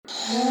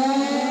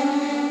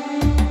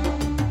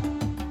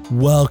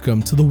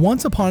Welcome to the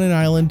Once Upon an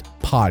Island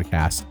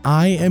podcast.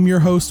 I am your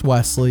host,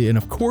 Wesley, and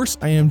of course,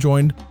 I am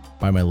joined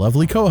by my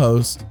lovely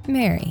co-host,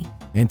 Mary.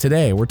 And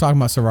today, we're talking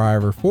about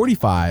Survivor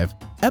 45,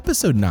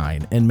 Episode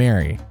 9. And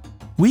Mary,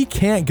 we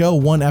can't go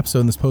one episode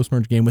in this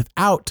post-merge game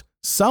without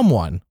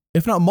someone,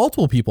 if not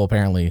multiple people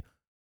apparently,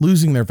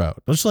 losing their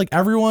vote. Just like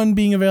everyone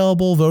being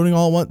available, voting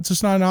all at once, it's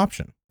just not an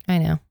option. I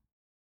know.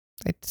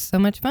 It's so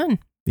much fun.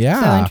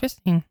 Yeah. So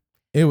interesting.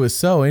 It was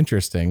so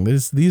interesting.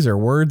 These are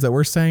words that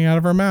we're saying out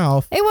of our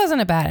mouth. It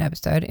wasn't a bad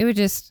episode. It was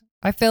just,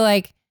 I feel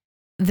like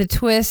the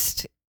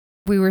twist,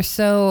 we were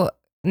so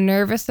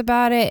nervous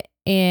about it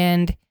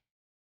and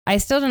I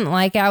still didn't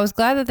like it. I was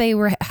glad that they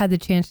had the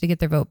chance to get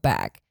their vote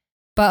back.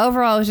 But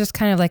overall, it was just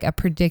kind of like a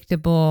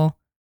predictable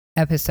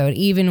episode,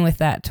 even with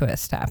that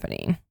twist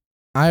happening.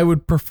 I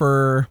would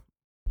prefer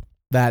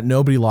that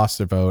nobody lost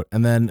their vote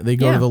and then they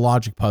go to the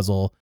logic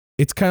puzzle.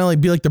 It's kind of like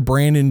be like the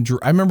Brandon Drew.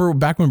 I remember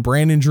back when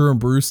Brandon, Drew, and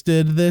Bruce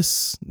did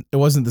this, it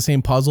wasn't the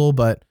same puzzle,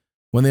 but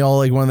when they all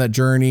like went on that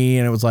journey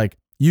and it was like,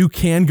 you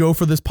can go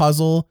for this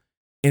puzzle.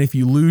 And if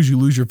you lose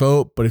your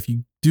vote. But if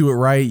you do it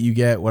right, you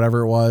get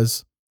whatever it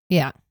was.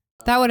 Yeah,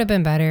 that would have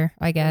been better,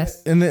 I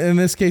guess. In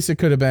this case, it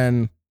could have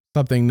been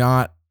something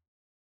not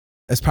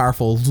as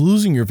powerful as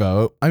losing your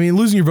vote. I mean,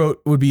 losing your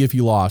vote would be if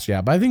you lost.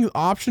 Yeah. But I think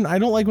I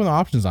don't like when the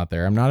option's not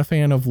there. I'm not a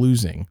fan of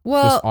losing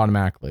just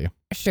automatically.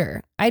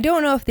 Sure. I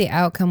don't know if the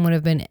outcome would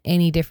have been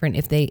any different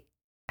if they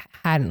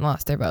hadn't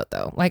lost their vote,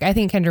 though. Like, I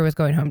think Kendra was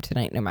going home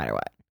tonight no matter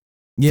what.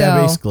 Yeah,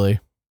 so basically.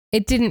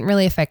 It didn't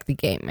really affect the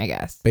game, I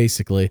guess.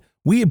 Basically.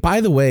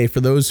 By the way,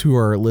 for those who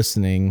are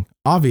listening,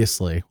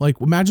 obviously, like,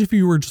 imagine if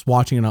you were just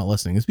watching and not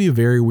listening. This would be a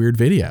very weird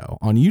video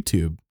on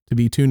YouTube to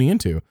be tuning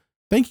into.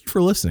 Thank you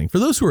for listening. For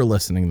those who are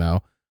listening,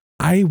 though,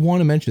 I want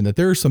to mention that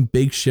there are some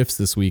big shifts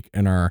this week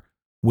in our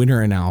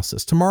winter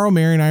analysis. Tomorrow,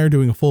 Mary and I are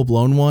doing a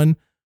full-blown one.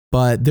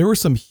 But there were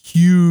some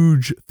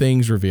huge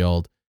things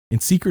revealed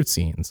in secret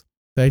scenes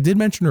that I did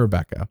mention to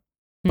Rebecca.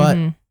 But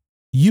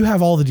you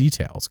have all the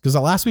details because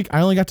last week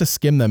I only got to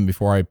skim them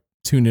before I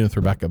tuned in with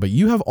Rebecca. But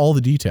you have all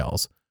the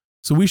details.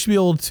 So we should be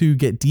able to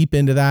get deep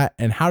into that.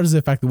 And how does it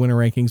affect the winter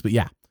rankings? But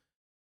yeah,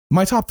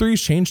 my top 3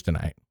 has changed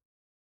tonight.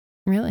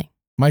 Really?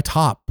 My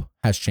top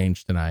has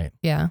changed tonight.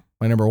 Yeah.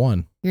 My number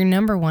 1. Your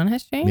number 1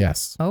 has changed?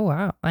 Yes. Oh,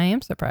 wow. I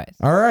am surprised.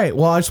 All right.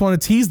 Well, I just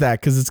want to tease that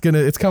because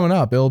it's coming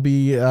up. It'll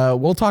be,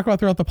 we'll talk about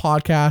throughout the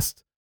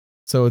podcast.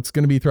 So it's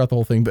going to be throughout the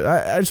whole thing. But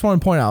I just want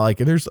to point out, like,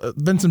 there's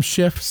been some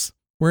shifts.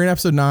 We're in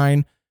episode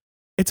 9.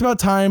 It's about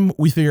time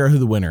we figure out who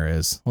the winner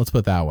is. Let's put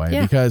it that way.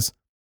 Yeah. Because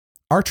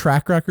our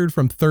track record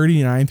from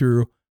 39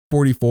 through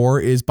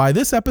 44 is by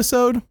this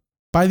episode,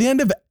 by the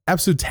end of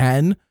episode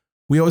 10,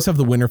 we always have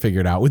the winner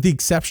figured out, with the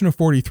exception of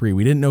 43.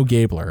 We didn't know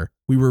Gabler.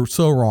 We were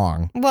so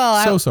wrong.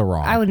 Well, so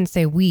wrong. I wouldn't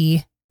say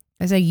we.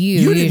 I say you.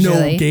 You didn't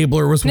usually know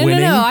Gabler was winning.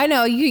 No. I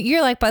know.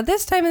 You're like, by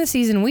this time of the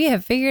season, we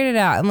have figured it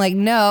out. I'm like,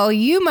 no,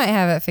 you might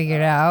have it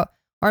figured out.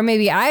 Or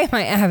maybe I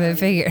might have it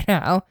figured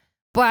out.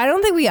 But I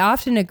don't think we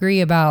often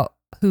agree about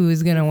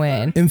who's going to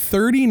win. In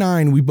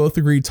 39, we both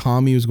agreed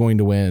Tommy was going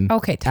to win.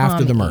 Okay, Tommy.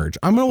 After the merge.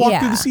 I'm going to walk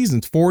through the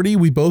seasons. 40,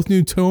 we both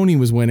knew Tony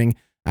was winning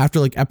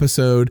after like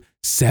episode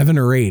 7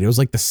 or 8. It was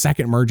like the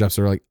second merge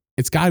episode. We're like,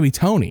 it's got to be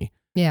Tony.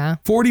 Yeah.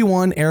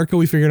 41, Erica,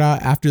 we figured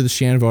out after the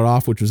Shan vote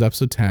off, which was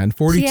episode 10.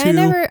 42. See,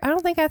 I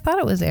don't think I thought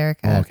it was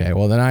Erica. Okay,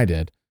 well then I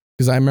did.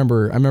 Because I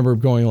remember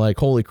going like,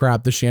 holy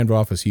crap, this Shan vote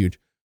off was huge.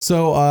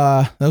 So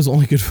that was the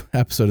only good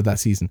episode of that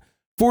season.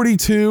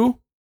 42,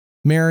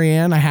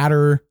 Marianne, I had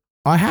her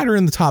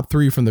in the top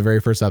 3 from the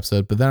very first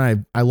episode, but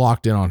then I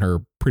locked in on her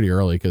pretty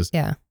early because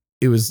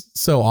it was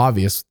so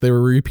obvious. They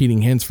were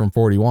repeating hints from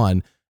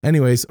 41.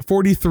 Anyways,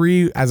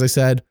 43, as I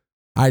said,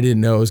 I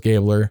didn't know it was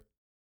Gabler.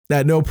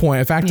 At no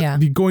point. In fact,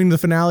 going to the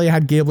finale, I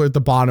had Gabler at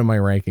the bottom of my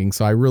ranking,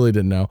 so I really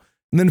didn't know.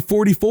 And then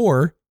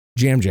 44,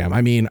 Jam Jam.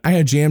 I mean, I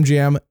had Jam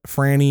Jam,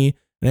 Franny,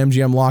 and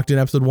MGM locked in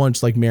episode 1,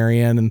 just like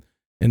Marianne.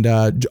 And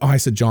I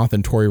said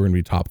Jonathan, Tori were going to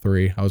be top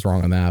 3. I was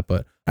wrong on that,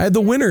 but I had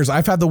the winners.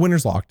 I've had the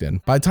winners locked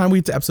in. By the time we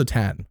get to episode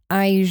 10.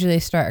 I usually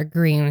start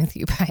agreeing with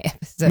you by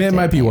episode 10. It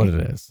might be what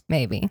it is.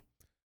 Maybe.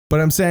 But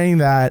I'm saying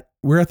that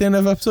we're at the end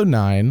of episode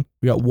 9.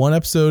 We got one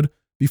episode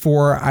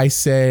before I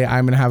say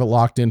I'm going to have it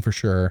locked in for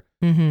sure.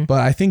 Mm-hmm. But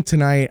I think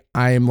tonight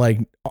I'm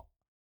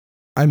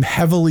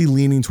heavily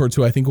leaning towards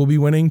who I think will be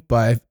winning.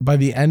 But by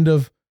the end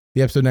of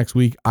the episode next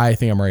week, I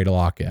think I'm ready to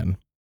lock in.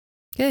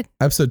 Good.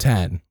 Episode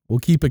 10. We'll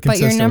keep it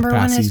consistent. But your number with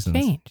past 1 has seasons.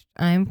 changed.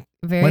 I'm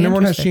very My number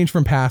 1 has interested. changed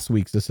from past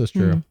weeks. This is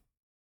true. Mm.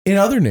 In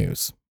other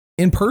news,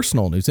 in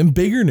personal news, in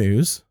bigger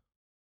news.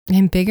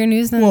 In bigger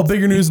news than... Well,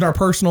 bigger neuse in our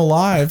personal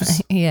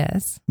lives.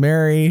 Yes.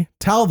 Mary,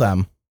 tell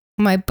them.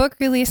 My book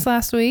released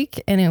last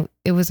week, and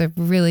it was a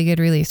really good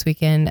release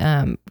weekend.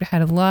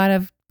 Had a lot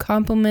of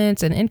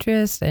compliments and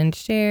interest and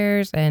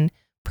shares and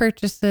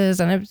purchases,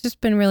 and it's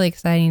just been really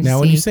exciting to see. Now,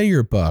 when you say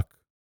your book.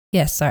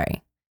 Yes,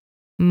 sorry.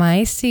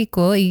 My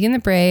sequel, Egan the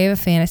Brave, a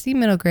fantasy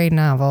middle grade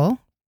novel,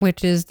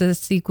 which is the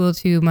sequel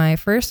to my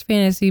first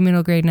fantasy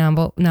middle grade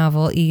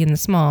novel, Egan the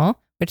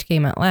Small, which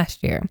came out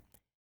last year.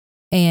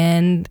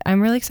 And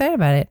I'm really excited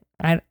about it.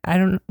 I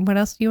don't. What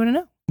else do you want to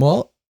know?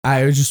 Well,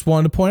 I just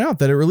wanted to point out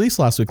that it released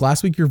last week.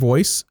 Last week, your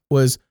voice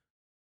was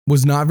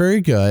not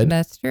very good.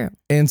 That's true.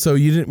 And so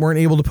you weren't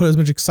able to put as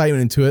much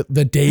excitement into it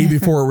the day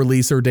before it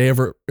released or day of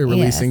it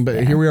releasing. Yes, But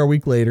yeah. here we are a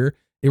week later.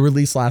 It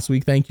released last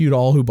week. Thank you to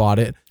all who bought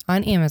it.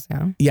 On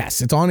Amazon.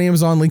 Yes, it's on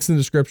Amazon. Links in the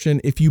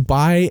description. If you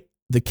buy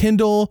the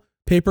Kindle,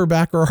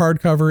 paperback, or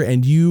hardcover,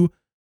 and you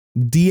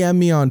DM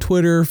me on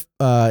Twitter,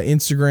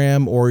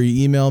 Instagram, or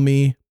you email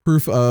me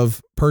proof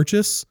of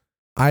purchase,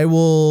 I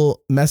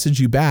will message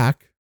you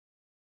back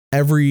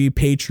every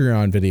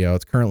Patreon video.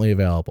 It's currently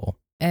available.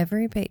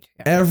 Every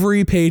Patreon.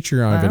 Every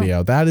Patreon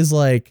video. That is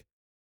like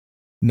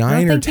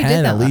 9 or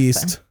 10 at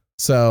least.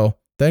 So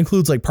that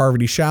includes like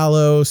Parvati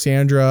Shallow,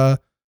 Sandra.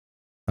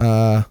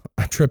 I'm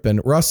tripping.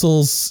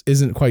 Russell's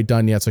isn't quite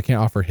done yet, so I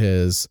can't offer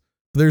his.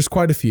 There's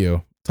quite a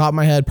few. Top of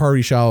my head,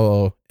 Parvati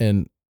Shallow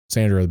and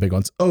Sandra are the big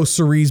ones. Oh,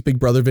 Cerie's Big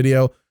Brother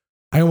video.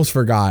 I almost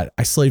forgot.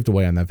 I slaved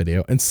away on that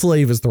video. And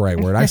slave is the right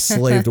word. I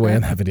slaved away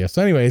on that video.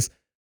 So anyways,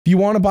 if you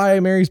want to buy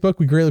Mary's book,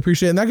 we greatly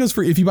appreciate it. And that goes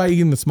for if you buy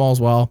Egan the Small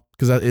as well,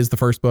 because that is the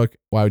first book.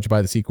 Why would you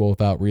buy the sequel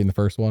without reading the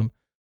first one?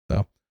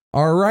 So,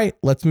 all right,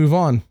 let's move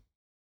on.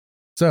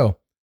 So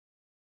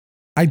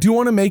I do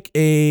want to make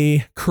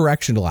a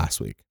correction to last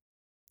week.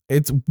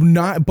 It's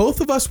not,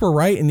 both of us were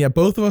right, and yet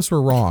both of us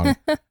were wrong.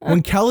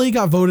 When Kelly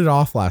got voted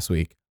off last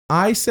week,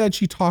 I said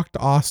she talked to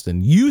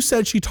Austin. You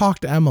said she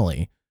talked to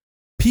Emily.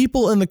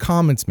 People in the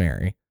comments,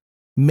 Mary,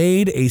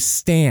 made a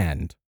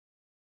stand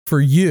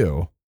for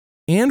you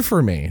and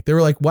for me. They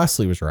were like,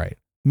 Wesley was right.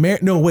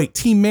 No, wait,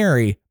 Team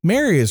Mary.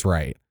 Mary is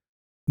right.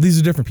 These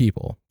are different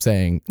people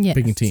saying,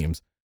 picking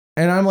teams.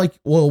 And I'm like,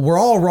 well, we're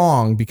all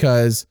wrong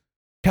because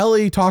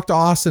Kelly talked to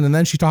Austin and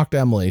then she talked to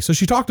Emily. So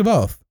she talked to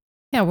both.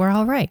 Yeah, we're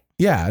all right.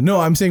 Yeah, no,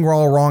 I'm saying we're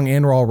all wrong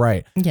and we're all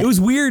right. Yes. It was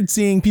weird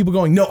seeing people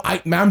going, no,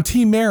 I'm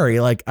Team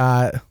Mary. Like,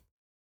 it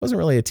wasn't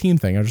really a team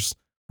thing.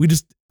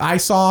 I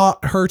saw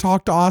her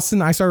talk to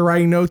Austin. I started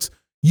writing notes.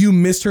 You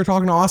missed her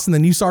talking to Austin.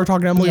 Then you saw her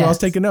talking to Emily while I was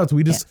taking notes.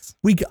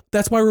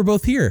 That's why we're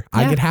both here.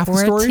 I get half the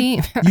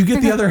story. You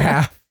get the other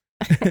half.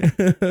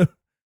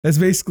 That's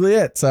basically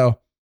it. So,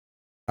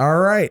 all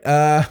right.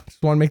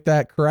 Just want to make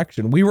that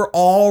correction. We were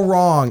all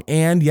wrong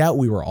and yet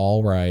we were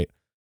all right.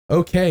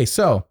 Okay.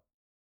 So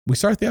we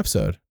start the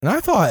episode and I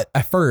thought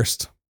at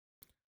first,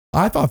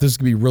 this was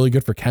gonna be really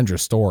good for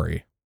Kendra's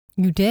story.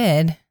 You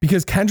did.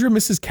 Because Kendra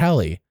misses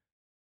Kelly.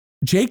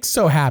 Jake's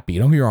so happy.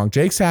 Don't get me wrong.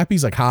 Jake's happy.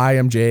 He's like, hi,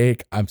 I'm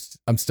Jake. I'm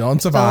still in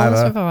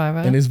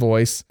Survivor. In his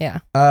voice. Yeah.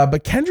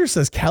 But Kendra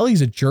says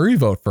Kelly's a jury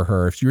vote for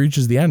her if she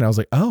reaches the end. And I was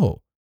like,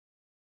 oh,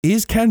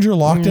 is Kendra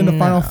locked into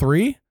final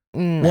three?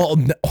 No. Well,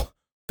 no.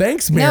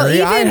 Thanks,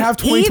 Mary. I have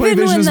 20/20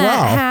 vision as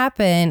well.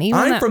 Happened,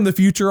 I'm from the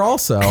future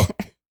also.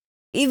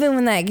 Even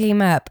when that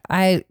came up,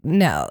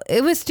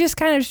 it was just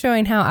kind of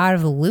showing how out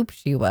of the loop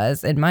she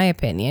was, in my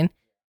opinion.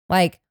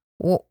 Like,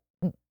 well,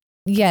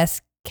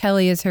 yes,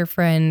 Kelly is her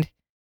friend,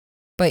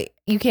 but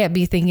you can't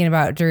be thinking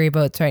about jury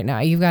votes right now.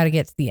 You've got to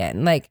get to the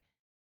end. Like,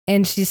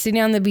 and she's sitting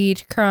on the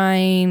beach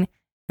crying,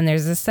 and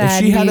there's a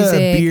sad music. If she had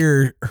a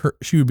beer,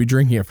 she would be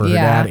drinking it for her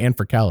dad and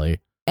for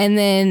Kelly. And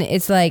then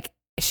it's like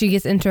she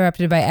gets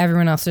interrupted by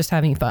everyone else just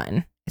having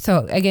fun.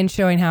 So again,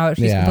 showing how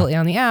she's completely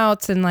on the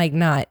outs and like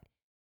not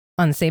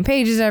on the same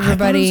page as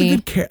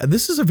everybody.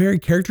 This is a very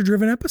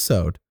character-driven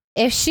episode.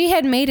 If she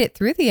had made it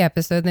through the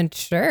episode, then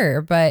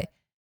sure. But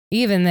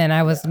even then,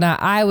 I was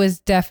not. I've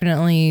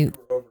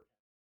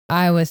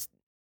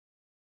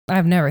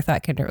never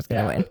thought Kendra was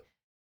going to win.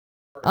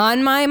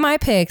 On my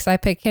picks, I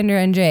picked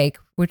Kendra and Jake,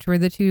 which were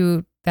the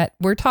two that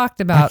were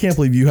talked about. I can't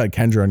believe you had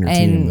Kendra on your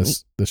team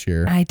this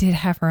year. I did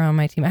have her on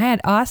my team. I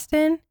had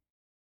Austin.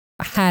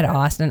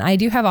 I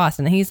do have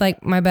Austin. He's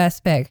like my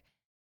best pick.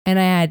 And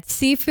I had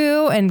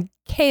Sifu and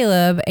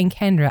Caleb and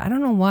Kendra. I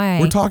don't know why.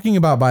 We're talking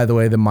about, by the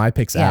way, the My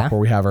Picks app where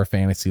we have our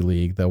fantasy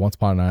league, the Once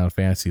Upon an Island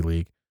fantasy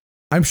league.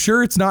 I'm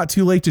sure it's not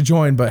too late to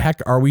join, but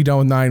heck, are we done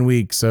with 9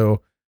 weeks?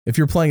 So if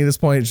you're playing at this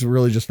point, it's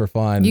really just for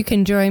fun. You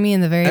can join me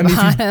in the very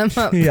bottom.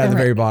 The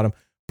very bottom.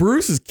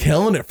 Bruce is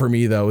killing it for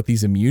me though with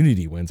these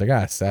immunity wins, I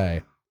gotta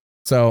say.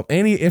 So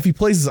if he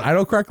plays his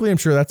idol correctly, I'm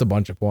sure that's a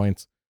bunch of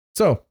points.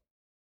 So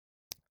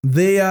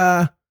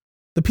the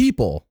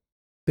people,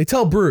 they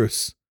tell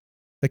Bruce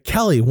that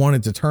Kelly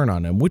wanted to turn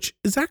on him, which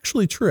is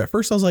actually true. At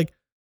first I was like,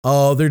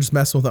 oh, they're just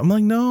messing with him. I'm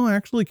like, no,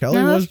 actually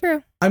Kelly was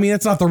true. I mean,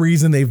 that's not the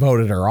reason they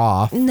voted her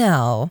off.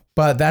 No.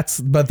 But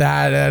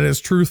that is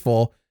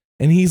truthful.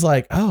 And he's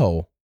like,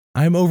 oh,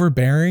 I'm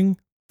overbearing.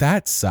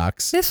 That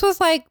sucks. This was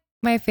like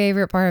my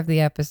favorite part of the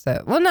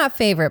episode. Well, not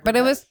favorite, but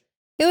it was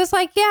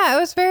like, it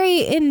was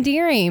very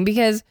endearing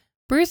because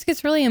Bruce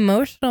gets really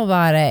emotional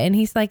about it. And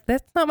he's like,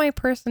 that's not my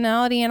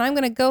personality. And I'm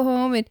going to go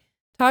home and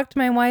talk to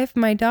my wife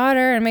and my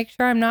daughter and make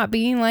sure I'm not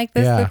being like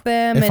this with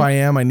them. If I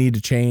am, I need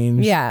to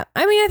change. Yeah.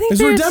 I mean, I think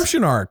there's a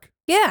redemption arc.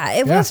 Yeah,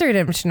 it was a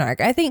redemption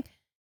arc. I think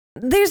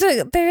there's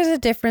a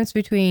difference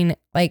between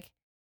like,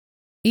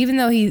 even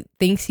though he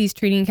thinks he's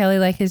treating Kelly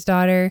like his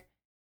daughter,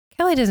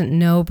 Kelly doesn't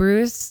know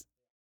Bruce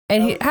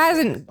and he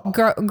hasn't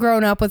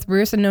grown up with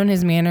Bruce and known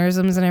his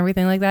mannerisms and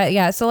everything like that.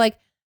 Yeah. So like,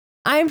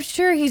 I'm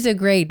sure he's a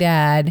great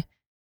dad,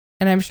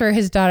 and I'm sure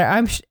his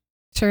daughter.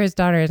 Sure his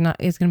daughter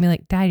is gonna be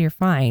like, Dad, you're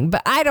fine.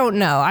 But I don't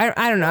know.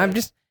 I don't know. I'm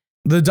just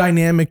the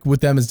dynamic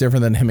with them is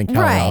different than him and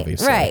Kelly,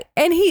 obviously. Right.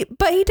 And he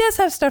does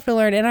have stuff to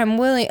learn, and I'm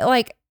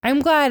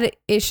glad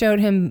it showed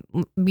him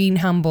being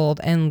humbled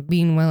and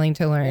being willing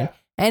to learn. Yeah.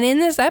 And in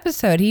this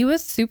episode, he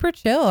was super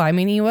chill. I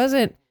mean,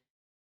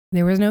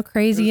 there was no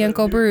crazy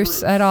Uncle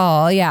Bruce at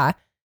all. Yeah.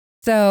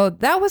 So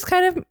that was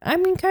kind of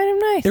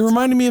nice. It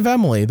reminded me of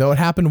Emily, though it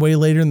happened way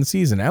later in the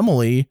season.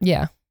 Emily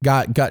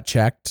got gut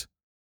checked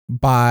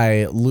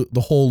by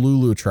the whole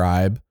Lulu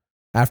tribe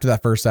after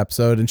that first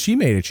episode, and she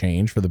made a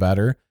change for the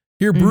better.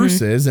 Here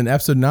Bruce is in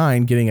episode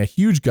 9 getting a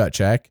huge gut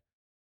check.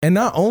 And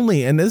not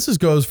only, and this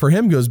goes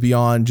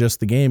beyond just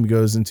the game,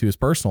 goes into his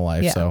personal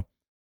life. Yeah. So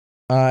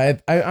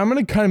I'm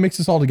going to kind of mix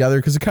this all together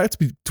because it cuts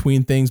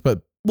between things,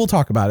 but we'll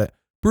talk about it.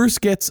 Bruce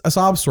gets a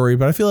sob story,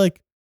 but I feel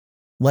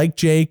like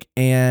Jake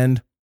and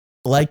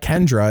like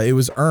Kendra, it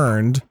was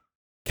earned.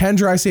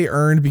 Kendra, I say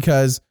earned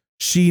because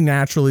she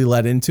naturally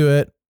led into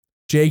it.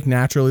 Jake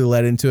naturally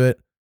led into it.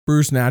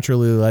 Bruce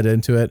naturally led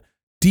into it.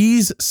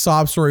 Dee's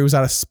sob story was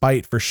out of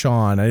spite for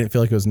Sean. I didn't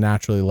feel like it was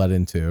naturally led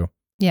into.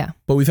 Yeah.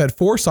 But we've had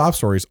 4 sob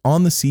stories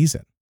on the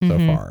season so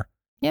far.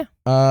 Yeah.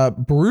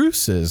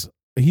 Bruce's,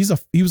 he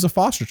was a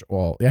foster,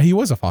 well, yeah, he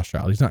was a foster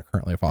child. He's not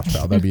currently a foster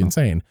child. That'd be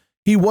insane.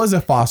 He was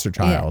a foster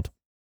child. Yeah.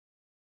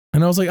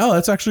 And I was like, oh,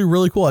 that's actually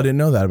really cool. I didn't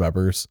know that about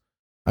Bruce.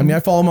 I mean,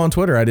 I follow him on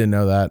Twitter. I didn't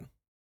know that.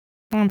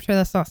 I'm sure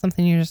that's not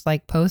something you're just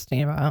like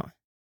posting about.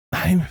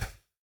 I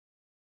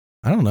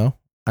don't know.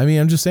 I mean,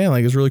 I'm just saying,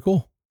 like, it's really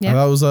cool. Yeah. I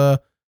thought it was a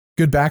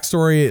good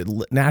backstory.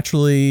 It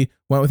naturally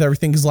went with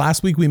everything. Because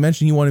last week we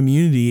mentioned he won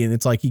immunity, and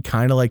it's like he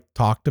kind of like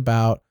talked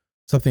about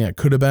something that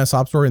could have been a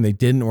sob story, and they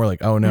didn't. We're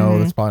like, oh no,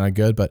 that's probably not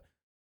good. But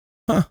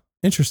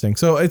interesting.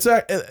 So it's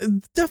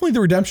definitely the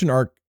redemption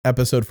arc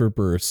episode for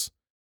Bruce.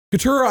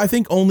 Katurah, I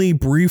think only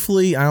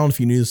briefly, I don't know if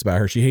you knew this about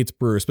her, she hates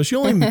Bruce, but she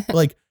only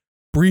like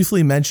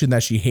briefly mentioned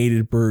that she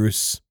hated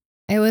Bruce.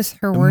 It was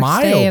her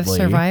worst day of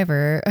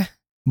Survivor.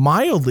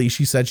 Mildly,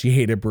 she said she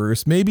hated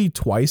Bruce, maybe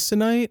twice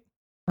tonight.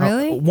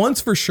 Really? Once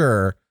for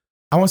sure.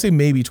 I want to say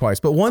maybe twice,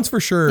 but once for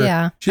sure.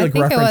 Yeah. She like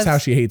referenced how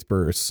she hates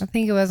Bruce. I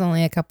think it was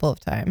only a couple of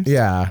times.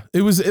 Yeah.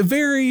 It was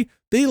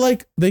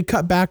they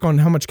cut back on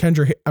how much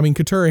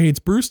Katurah hates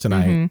Bruce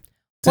tonight.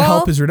 To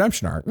help his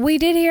redemption arc. We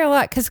did hear a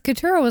lot because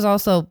Katurah was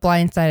also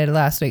blindsided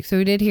last week. So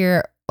we did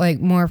hear like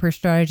more of her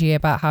strategy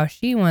about how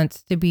she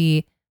wants to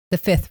be the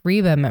 5th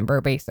Reba member,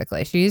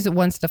 basically. She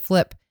wants to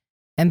flip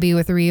and be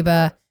with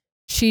Reba.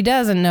 She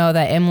doesn't know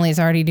that Emily's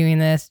already doing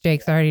this.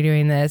 Jake's already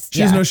doing this.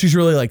 She doesn't know she's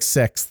really like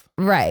 6th.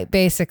 Right,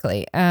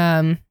 basically.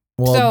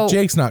 Well,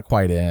 Jake's not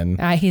quite in.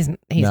 He's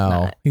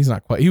not. He's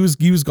not quite. He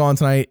was gone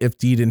tonight if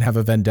Dee didn't have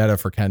a vendetta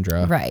for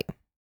Kendra. Right.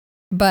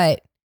 But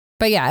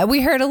yeah, we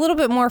heard a little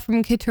bit more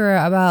from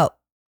Katurah about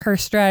her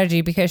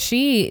strategy because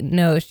she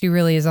knows she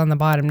really is on the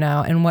bottom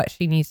now and what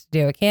she needs to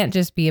do. It can't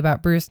just be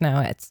about Bruce now.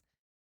 It's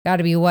got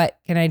to be what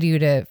can I do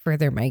to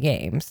further my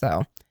game.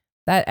 So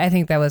I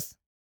think that was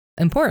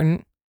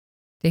important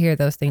to hear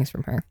those things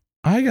from her.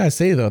 I gotta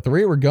say though, at the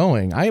rate we're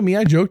going, I mean,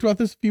 I joked about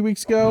this a few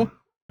weeks ago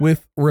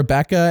with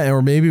Rebecca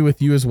or maybe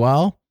with you as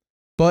well,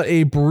 but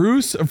a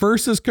Bruce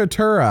versus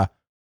Katurah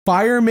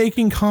fire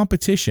making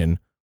competition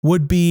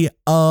would be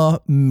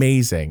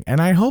amazing. And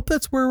I hope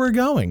that's where we're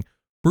going.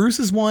 Bruce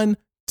has won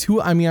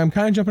 2. I mean, I'm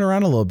kind of jumping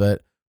around a little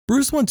bit.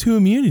 Bruce won 2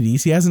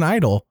 immunities. He has an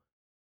idol.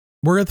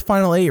 We're at the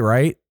final 8,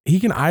 right? He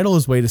can idol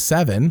his way to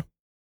 7.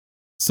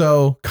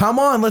 So come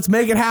on, let's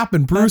make it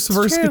happen. Bruce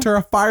versus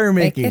Katurah fire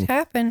making. Make it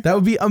happen. That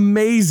would be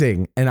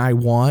amazing. And I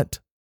want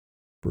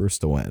Bruce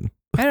to win.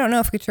 I don't know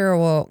if Katurah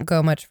will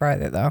go much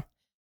farther though.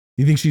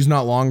 You think she's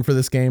not long for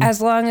this game?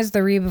 As long as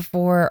the Reba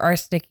 4 are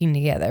sticking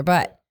together,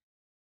 but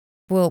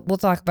we'll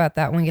talk about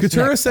that when we get to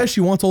Katurah says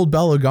she wants old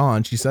Bella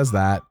gone. She says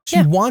that.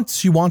 She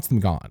wants them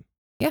gone.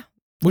 Yeah.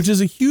 Which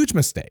is a huge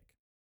mistake.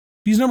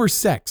 She's number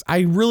 6. I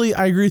agree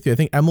with you. I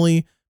think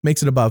Emily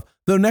makes it above.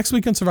 Though next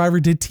week on Survivor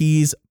did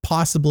tease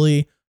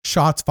possibly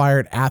shots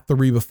fired at the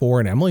Reba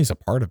 4, and Emily's a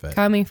part of it.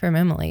 Coming from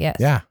Emily, yes.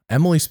 Yeah.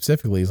 Emily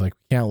specifically is like,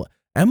 we can't.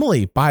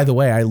 Emily, by the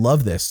way, I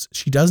love this.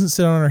 She doesn't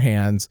sit on her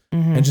hands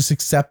and just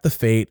accept the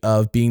fate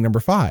of being number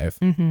 5.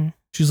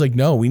 She's like,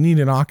 no, we need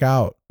to knock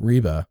out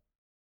Reba.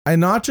 I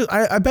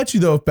bet you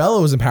though, if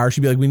Bella was in power,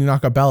 she'd be like, we need to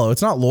knock out Bella.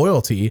 It's not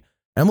loyalty.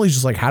 Emily's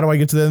just like, how do I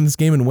get to the end of this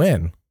game and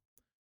win?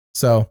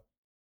 So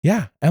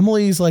yeah,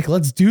 Emily's like,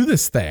 let's do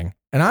this thing.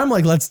 And I'm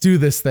like, let's do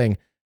this thing.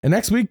 And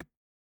next week,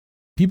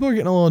 people are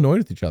getting a little annoyed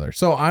with each other.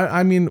 So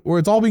I mean, where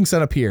it's all being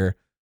set up here,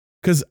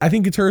 because I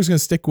think Katurah is going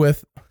to stick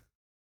with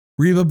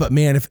Reba, but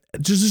man, if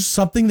just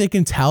something they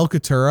can tell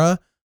Katurah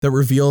that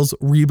reveals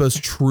Reba's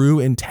true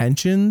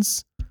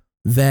intentions,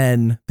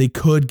 then they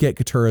could get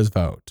Katurah's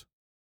vote.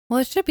 Well,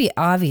 it should be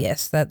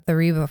obvious that the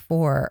Reba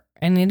 4,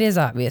 and it is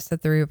obvious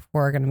that the Reba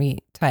 4 are going to be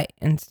tight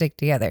and stick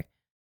together.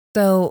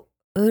 So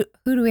who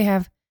do we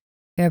have?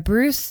 We have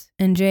Bruce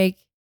and Jake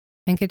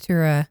and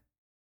Katurah.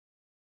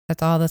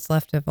 That's all that's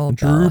left of old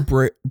Drew,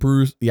 Bella.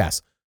 Bruce.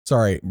 Yes.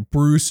 sorry,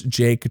 Bruce,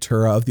 Jake,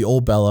 Katura of the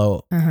old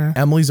Bello. Uh-huh.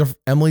 Emily the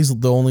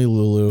only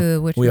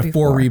Lulu. Which We would have be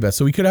 4 Reba.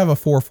 So we could have a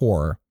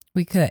 4-4.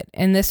 We could.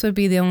 And this would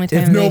be the only time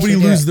If they nobody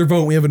should do loses it. their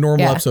vote, we have a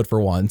normal Yeah. episode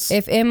for once.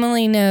 If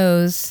Emily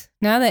knows,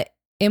 now that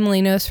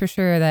Emily knows for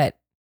sure that,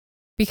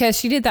 because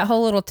she did that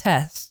whole little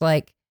test,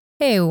 like,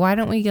 hey, why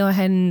don't we go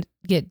ahead and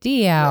get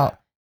D out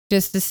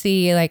just to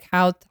see like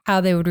how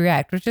they would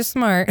react, which is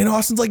smart. And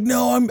Austin's like,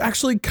 no, I'm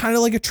actually kind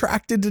of like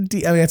attracted to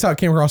D. I mean, that's how it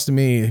came across to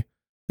me.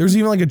 There's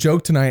even like a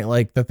joke tonight,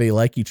 like that they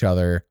like each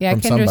other. Yeah,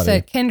 from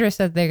somebody. Kendra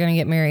said they're going to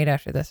get married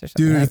after this or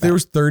something. Dude, like if there that.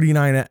 was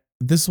 39,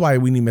 this is why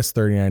we need miss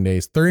 39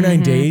 days.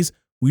 39 days,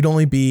 we'd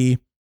only be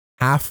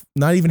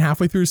not even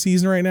halfway through a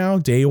season right now,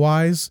 day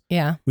wise.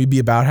 Yeah. We'd be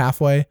about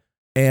halfway.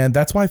 And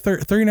that's why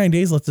 39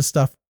 days lets this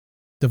stuff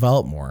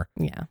develop more.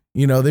 Yeah.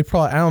 You know, they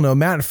probably, I don't know,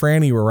 Matt and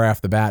Franny were right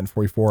off the bat in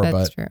 44, That's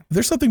but true.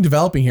 there's something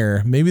developing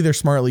here. Maybe they're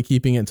smartly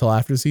keeping it until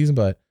after the season,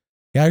 but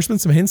yeah, there's been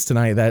some hints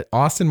tonight that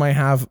Austin might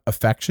have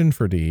affection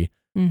for D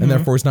and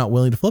therefore is not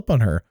willing to flip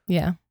on her.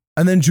 Yeah.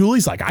 And then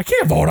Julie's like, I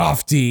can't vote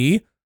off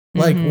D.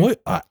 Like what?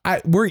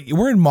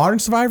 We're in Modern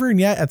Survivor, and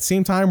yet at the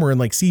same time we're in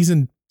like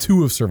season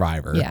 2 of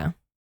Survivor. Yeah.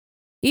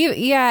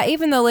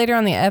 Even though later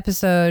on the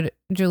episode,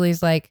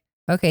 Julie's like,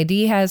 okay,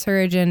 D has her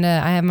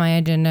agenda, I have my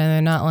agenda, and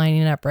they're not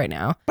lining up right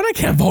now. But I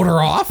can't vote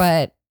her off.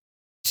 But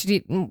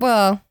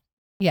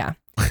yeah.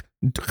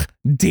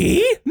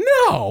 D?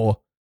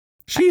 No.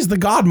 She's the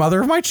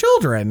godmother of my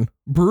children.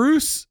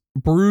 Bruce.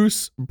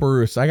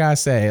 I gotta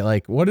say,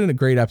 like, what a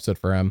great episode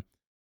for him.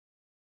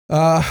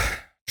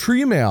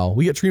 Tree mail.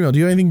 We get tree mail. Do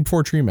you have anything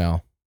before tree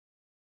mail?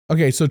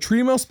 Okay, so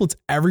tree mail splits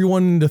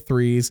everyone into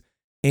 3s,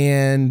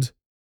 and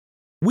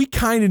we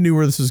kind of knew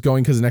where this was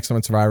going because the next time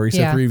on Survivor, he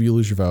said 3 of you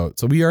lose your vote.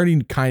 So we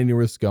already kind of knew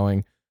where this was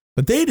going,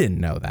 but they didn't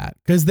know that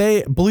because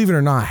they, believe it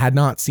or not, had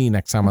not seen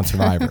Next Time on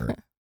Survivor.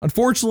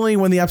 Unfortunately,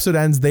 when the episode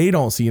ends, they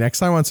don't see Next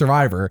Time on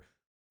Survivor.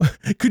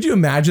 Could you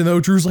imagine though?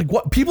 Drew's like,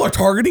 what? People are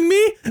targeting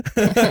me?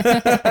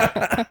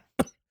 That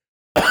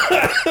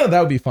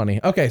would be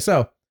funny. Okay,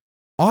 so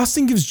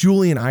Austin gives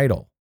Julie an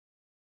idol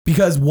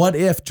because what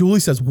if Julie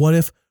says, what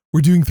if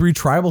we're doing 3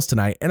 tribals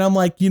tonight? And I'm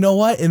like, you know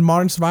what? In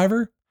Modern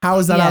Survivor, how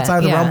is that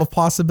outside the realm of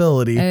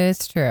possibility?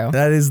 It's true.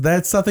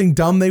 That's something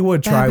dumb they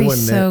would try, wouldn't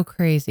it? So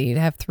crazy to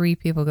have 3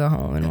 people go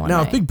home in one Now,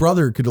 night. if Big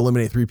Brother could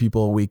eliminate 3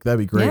 people a week, that'd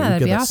be great. Yeah, We'd that'd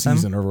get be that awesome.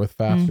 season over with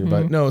faster.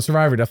 But no,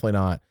 Survivor, definitely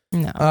not.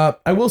 No.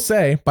 I will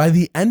say, by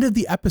the end of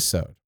the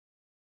episode,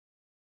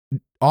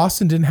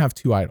 Austin didn't have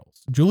 2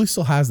 idols. Julie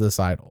still has this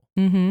idol.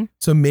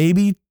 So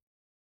maybe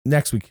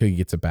next week he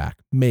gets it back.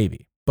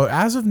 Maybe. But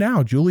as of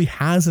now, Julie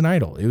has an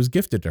idol. It was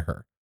gifted to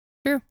her.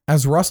 True.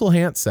 As Russell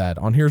Hant said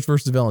on Heroes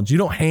vs. Villains, you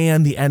don't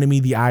hand the enemy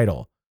the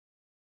idol.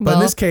 But in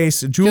this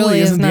case, Julie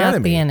isn't is not the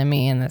enemy. the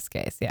enemy in this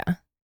case, yeah.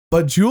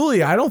 But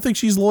Julie, I don't think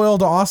she's loyal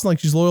to Austin like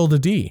she's loyal to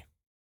D.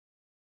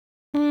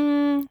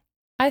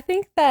 I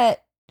think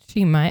that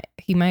he might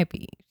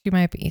be.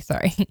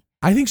 Sorry.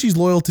 I think she's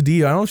loyal to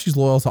D. I don't know if she's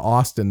loyal to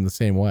Austin the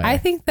same way. I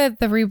think that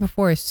the Reba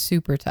 4 is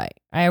super tight.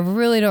 I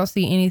really don't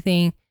see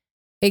anything,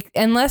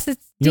 unless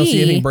it's D. You don't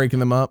see anything breaking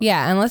them up?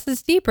 Yeah, unless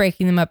it's D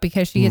breaking them up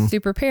because she gets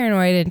super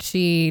paranoid and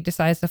she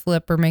decides to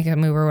flip or make a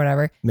move or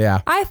whatever.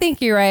 Yeah. I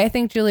think you're right. I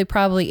think Julie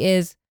probably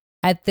is,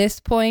 at this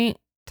point,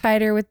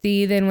 tighter with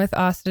D than with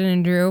Austin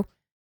and Drew.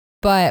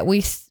 But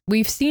we've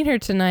seen her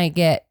tonight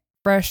get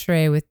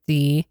frustrated with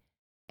D.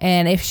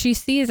 And if she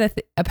sees a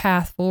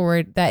path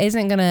forward that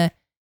isn't going to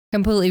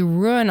completely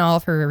ruin all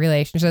of her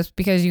relationships,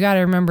 because you got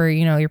to remember,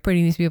 you're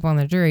putting these people on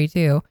the jury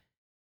too.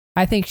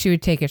 I think she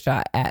would take a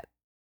shot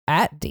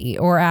at D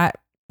or at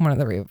one of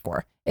the Reba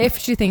 4 if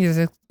she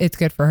thinks it's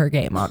good for her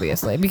game,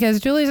 obviously, because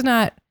Julie's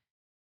not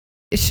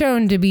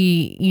shown to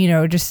be,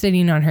 just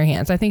sitting on her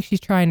hands. I think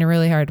she's trying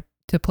really hard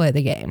to play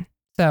the game.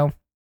 So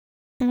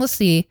we'll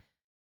see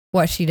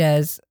what she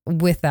does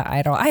with that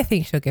idol. I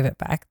think she'll give it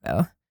back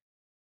though.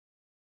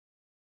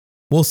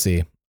 We'll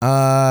see.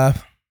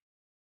 That's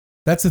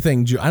the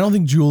thing. I don't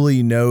think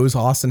Julie knows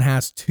Austin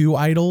has 2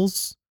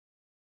 idols.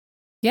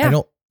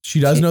 Yeah.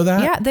 She does know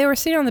that? Yeah. They were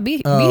sitting on the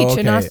beach okay.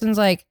 and Austin's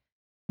like,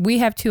 we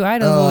have 2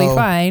 idols. We'll be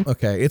fine.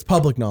 Okay. It's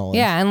public knowledge.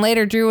 Yeah. And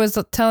later Drew was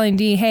telling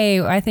D,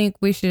 hey, I think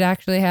we should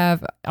actually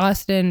have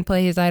Austin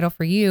play his idol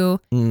for you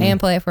and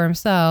play it for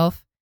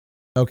himself.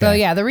 Okay. So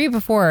yeah, the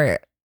Reba 4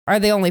 are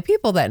the only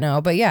people that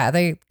know, but yeah,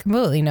 they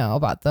completely know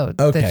about the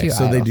 2 idols.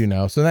 So they do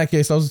know. So in that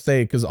case, I was going to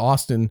say, because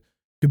Austin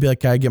could be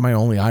like, I get my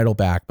only idol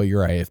back, but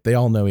you're right. If they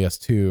all know he has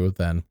 2,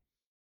 then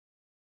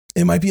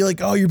it might be like,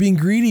 oh, you're being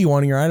greedy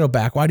wanting your idol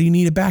back. Why do you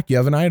need it back? You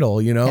have an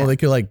idol, Yeah. They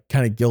could like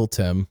kind of guilt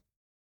him.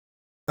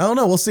 I don't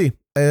know. We'll see.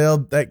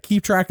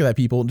 Keep track of that,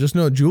 people. Just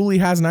know Julie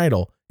has an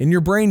idol. In your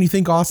brain, you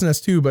think Austin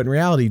has 2, but in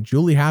reality,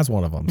 Julie has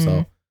one of them.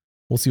 So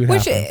we'll see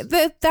what happens.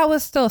 That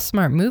was still a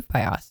smart move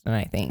by Austin,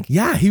 I think.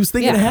 Yeah, he was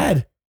thinking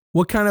ahead.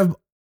 What kind of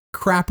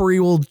crappery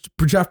will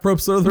Jeff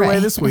Probst throw their way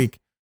this week?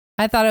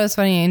 I thought it was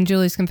funny in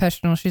Julie's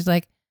confessional. She's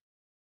like,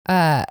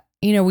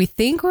 we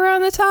think we're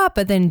on the top,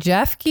 but then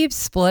Jeff keeps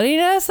splitting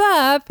us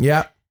up.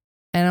 Yeah.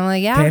 And I'm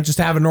like, yeah. Can't just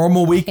have a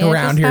normal week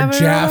around here,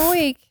 Jeff.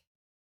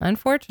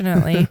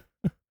 Unfortunately.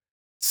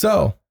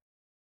 So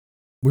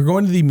we're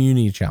going to the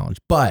immunity challenge.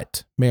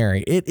 But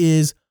Mary, it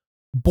is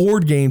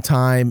board game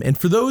time. And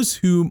for those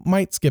who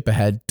might skip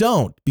ahead,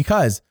 don't,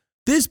 because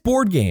this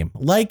board game,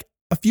 like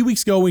a few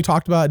weeks ago, we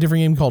talked about a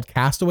different game called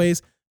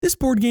Castaways. This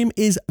board game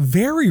is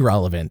very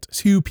relevant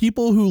to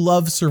people who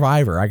love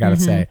Survivor. I got to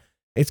say,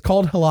 it's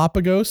called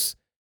Galapagos.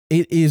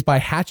 It is by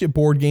Hatchet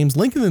Board Games.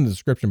 Link in the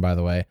description, by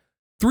the way.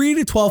 3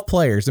 to 12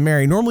 players. And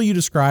Mary, normally you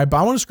describe, but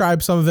I want to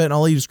describe some of it and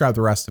I'll let you describe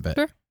the rest of it.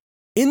 Sure.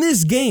 In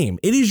this game,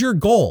 it is your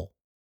goal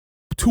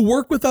to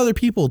work with other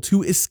people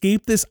to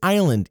escape this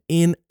island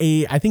in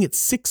I think it's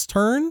 6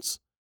 turns.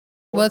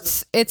 Well,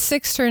 it's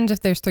 6 turns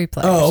if there's 3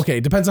 players. Oh, okay.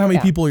 Depends on how many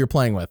people you're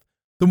playing with.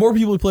 The more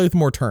people you play with, the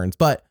more turns.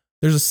 But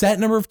there's a set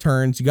number of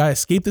turns. You got to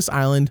escape this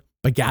island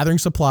by gathering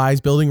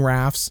supplies, building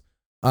rafts,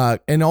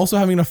 and also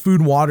having enough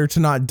food and water to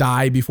not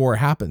die before it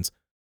happens.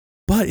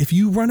 But if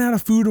you run out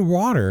of food and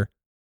water,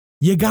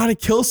 you got to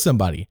kill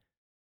somebody.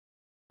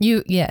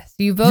 You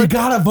vote. You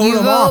got to vote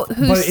them off.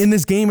 But in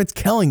this game, it's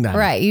killing them.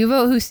 Right. You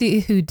vote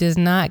who does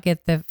not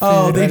get the food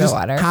or they the just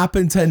water.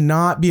 happen to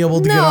not be able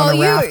to get on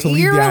a raft to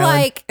leave the island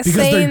like because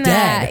saying they're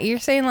that. dead. You're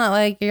saying that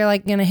like you're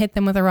like going to hit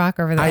them with a rock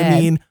over the head. I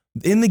mean,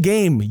 in the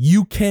game,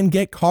 you can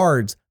get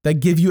cards that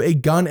give you a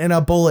gun and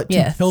a bullet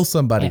to kill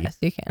somebody. Yes,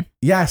 you can.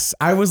 Yes.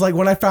 I was like,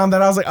 when I found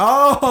that, I was like,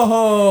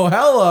 oh,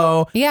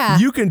 hello. Yeah.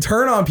 You can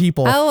turn on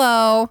people.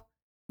 Hello.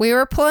 We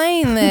were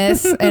playing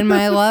this and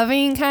my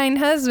loving, kind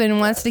husband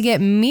wants to get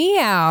me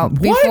out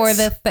before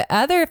the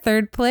other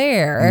third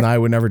player. No, I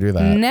would never do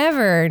that.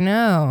 Never.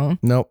 No.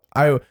 Nope.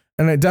 And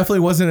it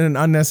definitely wasn't an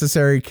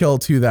unnecessary kill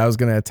too that I was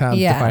going to attempt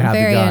if I had the gun.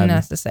 Very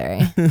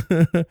unnecessary.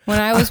 When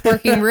I was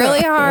working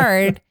really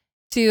hard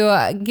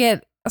to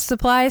get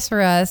supplies for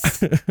us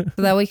so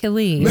that we could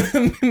leave.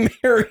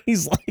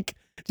 Mary's like,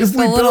 just if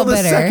we build a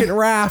second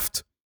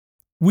raft,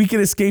 we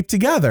can escape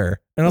together.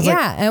 And I was like,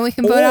 and we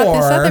can vote out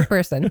this other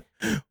person.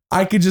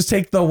 I could just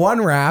take the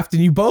one raft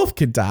and you both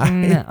could die.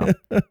 No.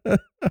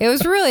 It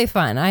was really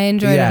fun. I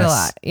enjoyed it a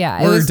lot.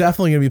 Yeah. We're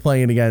definitely going to be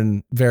playing it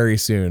again very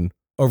soon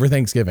over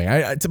Thanksgiving.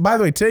 By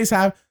the way, today's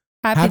happy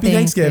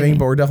Thanksgiving,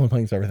 but we're definitely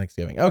playing this over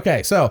Thanksgiving.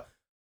 Okay. So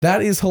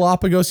that is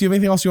Galapagos. Do you have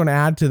anything else you want to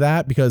add to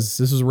that? Because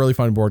this was a really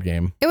fun board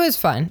game. It was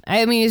fun.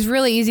 I mean, it's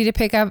really easy to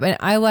pick up and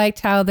I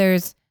liked how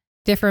there's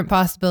different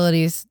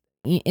possibilities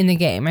in the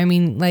game. I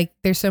mean, like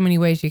there's so many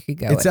ways you could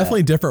go. It's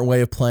definitely a different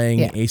way of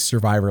playing a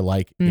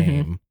Survivor-like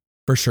game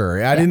for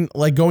sure. I didn't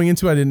like going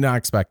into it. I did not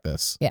expect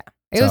this. Yeah,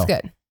 it was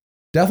good.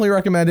 Definitely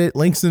recommend it.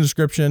 Links in the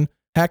description.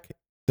 Heck,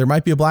 there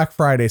might be a Black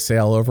Friday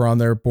sale over on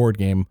their board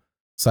game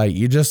site.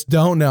 You just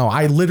don't know.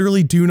 I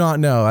literally do not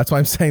know. That's why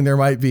I'm saying there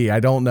might be.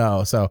 I don't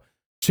know. So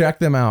check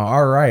them out.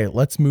 All right,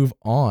 let's move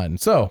on.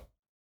 So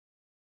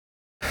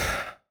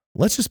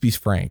let's just be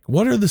frank.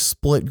 What are the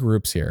split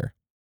groups here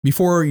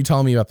before you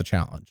tell me about the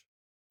challenge?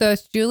 So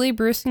it's Julie,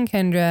 Bruce, and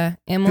Kendra.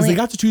 Emily. Because they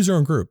got to choose their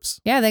own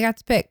groups. Yeah, they got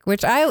to pick,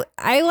 which I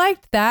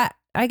liked that,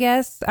 I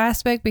guess,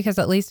 aspect because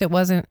at least it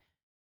wasn't,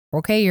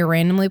 okay, you're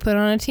randomly put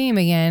on a team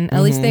again.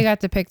 At least they got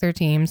to pick their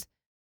teams.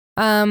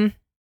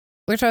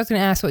 Which I was going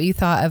to ask what you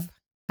thought of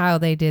how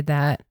they did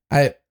that.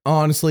 I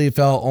honestly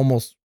felt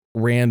almost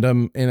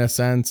random in a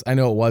sense. I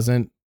know it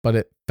wasn't, but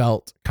it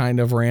felt kind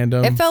of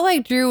random. It felt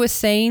like Drew was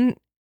saying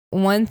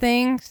one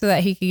thing so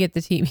that he could get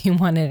the team he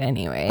wanted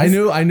anyways.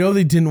 I know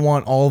they didn't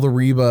want all the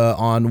Reba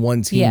on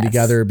one team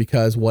together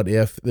because what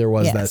if there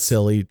was that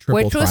silly triple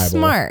which was tribal.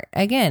 Smart.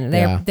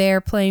 Again, they're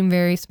playing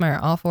very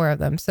smart, all 4 of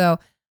them. So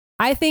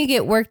I think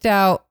it worked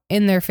out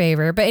in their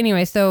favor. But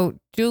anyway, so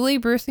Julie,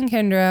 Bruce, and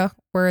Kendra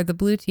were the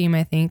blue team,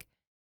 I think.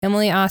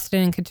 Emily,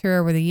 Austin, and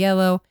Katura were the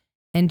yellow,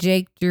 and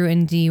Jake, Drew,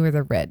 and Dee were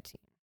the red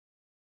team.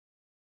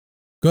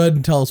 Go ahead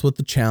and tell us what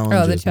the challenge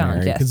is,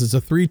 challenge, Mary, because it's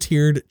a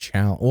 3-tiered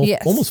challenge. Well,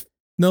 almost.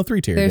 No,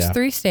 3-tiered. There's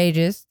 3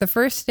 stages. The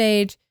first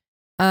stage,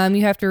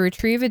 you have to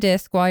retrieve a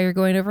disc while you're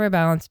going over a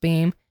balance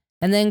beam,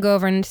 and then go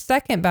over a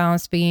second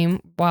balance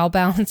beam while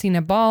balancing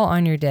a ball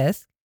on your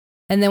disc.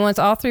 And then once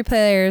all 3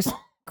 players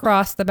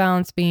cross the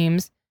balance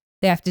beams,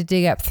 they have to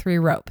dig up 3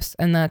 ropes,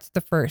 and that's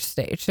the first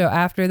stage. So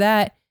after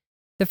that,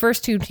 the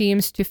first 2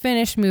 teams to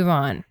finish move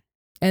on,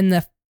 and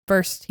the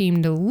first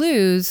team to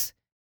lose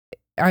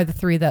are the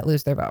 3 that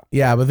lose their vote.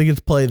 Yeah, but they get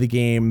to play the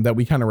game that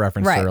we kind of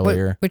referenced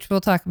earlier. Which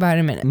we'll talk about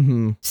in a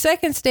minute.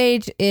 Second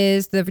stage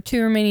is the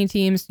 2 remaining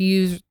teams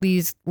use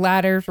these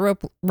ladders,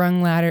 rope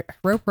rung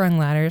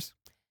ladders,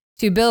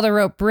 to build a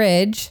rope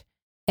bridge.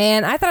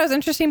 And I thought it was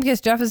interesting because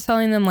Jeff is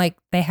telling them like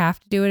they have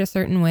to do it a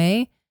certain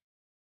way.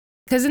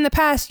 Because in the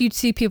past, you'd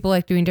see people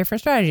like doing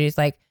different strategies,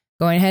 like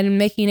going ahead and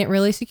making it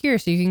really secure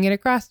so you can get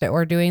across it,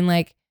 or doing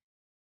like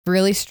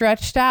really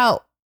stretched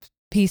out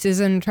pieces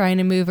and trying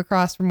to move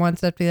across from one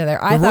step to the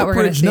other. I thought we're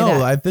going to see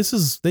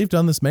that. They've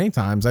done this many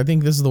times. I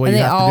think this is the way you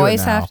have to do it now. They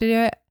always have to do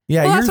it?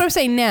 Yeah. Well, that's what I'm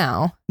saying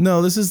now.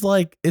 No, this is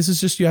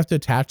just you have to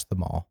attach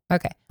them all.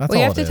 Okay. That's all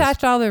you have to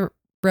attach all the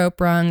rope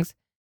rungs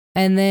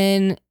and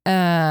then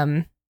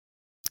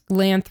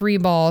land 3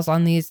 balls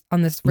on this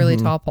really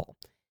tall pole.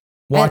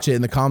 Watch it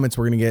in the comments.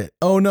 We're going to get,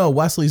 oh no,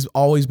 Wesley's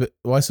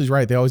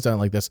right. They always done it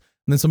like this.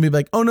 And then somebody be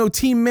like, oh no,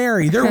 Team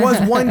Mary. There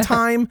was one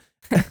time.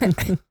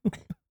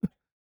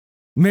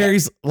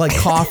 Mary's like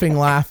coughing,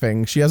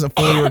 laughing. She hasn't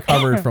fully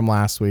recovered from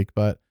last week,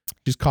 but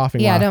she's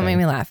coughing. Yeah, laughing. don't make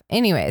me laugh.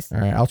 Anyways. All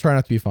right, I'll try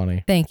not to be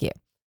funny. Thank you.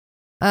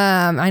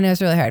 I know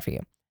it's really hard for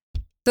you.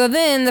 So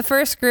then the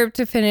first group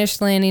to finish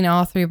landing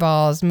all 3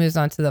 balls moves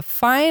on to the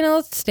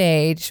final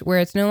stage where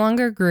it's no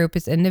longer a group,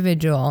 it's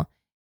individual.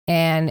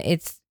 And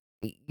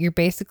you're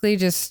basically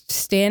just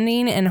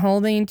standing and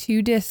holding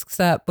 2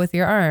 discs up with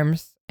your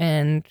arms,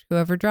 and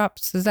whoever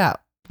drops is out.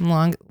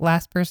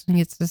 Last person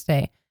gets to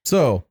stay.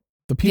 So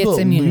the people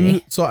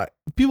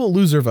people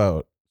lose their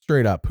vote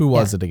straight up. Who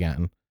was it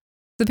again?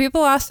 The people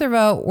lost their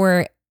vote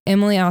were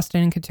Emily,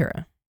 Austin, and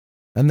Katura.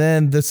 And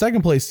then the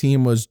second place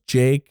team was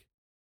Jake,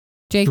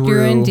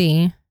 Drew, and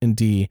D.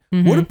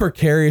 Mm-hmm. What a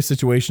precarious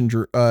situation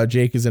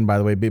Jake is in, by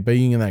the way, by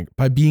being in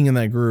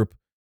that group.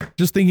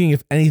 Just thinking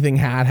if anything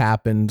had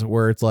happened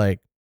where it's like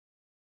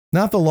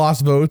not the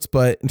lost votes,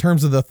 but in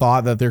terms of the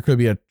thought that there could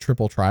be a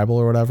triple tribal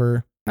or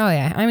whatever. Oh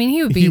yeah, I mean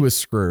he was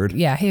screwed.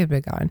 Yeah, he would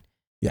be gone.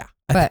 Yeah,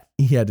 but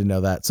he had to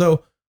know that.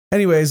 So,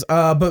 anyways,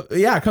 but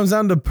yeah, it comes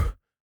down to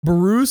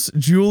Bruce,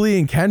 Julie,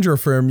 and Kendra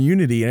for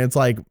immunity, and it's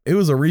like it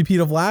was a repeat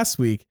of last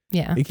week.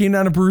 Yeah, it came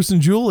down to Bruce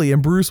and Julie,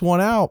 and Bruce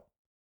won out.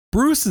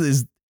 Bruce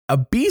is a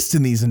beast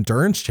in these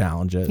endurance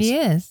challenges. He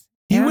is.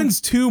 He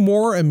wins 2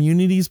 more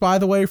immunities, by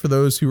the way, for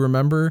those who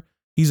remember.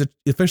 He's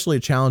officially a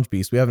challenge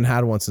beast. We haven't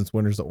had one since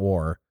Winners at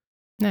War.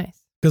 Nice.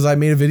 Because I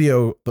made a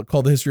video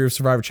called The History of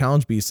Survivor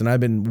Challenge Beast, and I've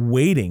been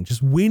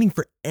just waiting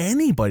for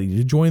anybody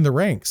to join the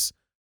ranks.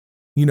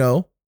 You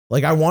know,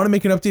 like I want to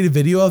make an updated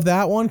video of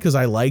that one because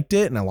I liked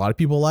it and a lot of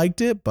people liked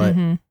it, but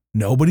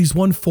nobody's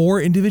won 4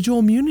 individual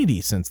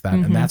immunities since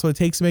then. And that's what it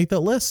takes to make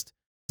that list.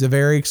 It's a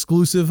very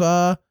exclusive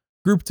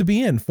group to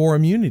be in, 4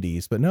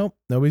 immunities, but nope,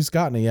 nobody's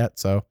gotten it yet.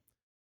 So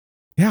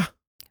yeah.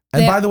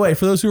 And by the way,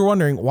 for those who are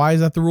wondering, why is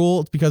that the rule?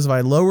 It's because if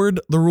I lowered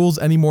the rules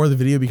anymore, the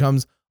video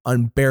becomes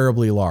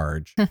unbearably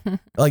large.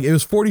 Like it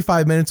was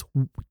 45 minutes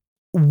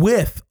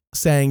with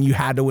saying you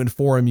had to win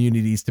 4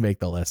 immunities to make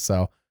the list.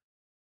 So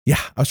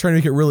yeah, I was trying to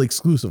make it really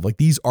exclusive. Like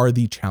these are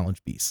the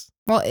challenge beasts.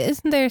 Well,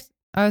 isn't there,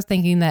 I was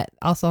thinking that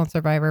also on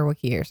Survivor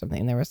Wiki or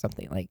something, there was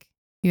something like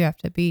you have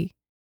to be,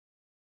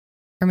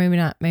 or maybe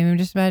not. Maybe I'm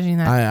just imagining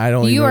that. I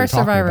don't You know are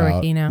Survivor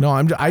Wiki now. No,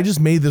 I just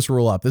made this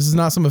rule up. This is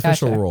not some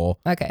official rule.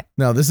 Okay.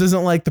 No, this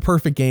isn't like the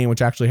perfect game,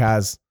 which actually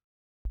has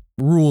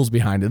rules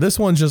behind it. This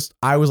one's just,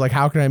 I was like,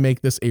 how can I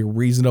make this a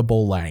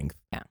reasonable length?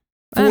 Yeah.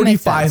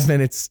 45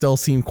 minutes still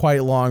seemed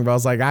quite long, but I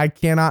was like, I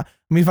cannot.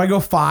 I mean, if I go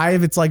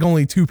 5, it's like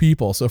only 2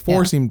 people. So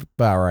 4 seemed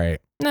about right.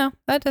 No,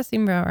 that does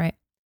seem about right.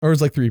 Or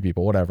it's like 3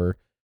 people, whatever.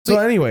 So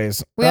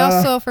anyways. We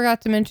also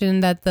forgot to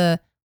mention that the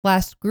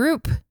last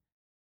group,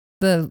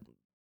 the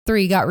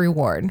 3 got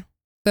reward.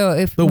 So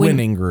if the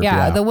winning group.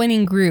 Yeah, the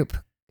winning group.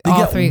 They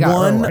all 3 got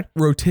one reward.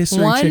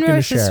 rotisserie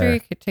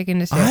chicken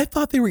to share. I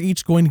thought they were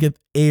each going to get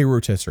a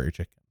rotisserie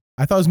chicken.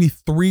 I thought it was going to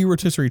be 3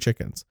 rotisserie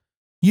chickens.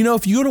 You know,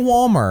 if you go to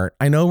Walmart,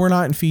 I know we're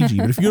not in Fiji,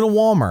 but if you go to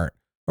Walmart,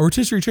 a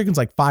rotisserie chicken's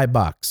like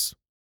 $5.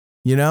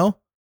 You know?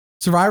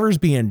 Survivor's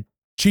being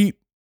cheap.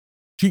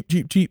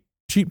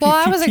 Well,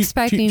 I was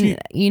expecting,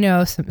 you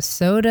know, some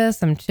soda,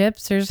 some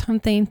chips or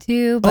something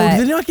too. But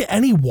did they not get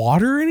any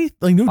water or anything?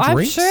 Like no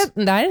drinks? I'm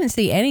sure I didn't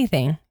see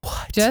anything.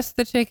 What? Just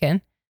the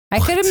chicken. I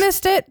could have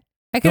missed it.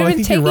 I could have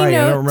been taking you're right.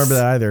 notes. I don't remember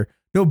that either.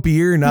 No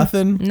beer,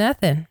 nothing.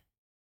 Nothing.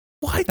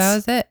 What? That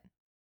was it.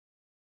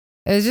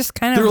 It was just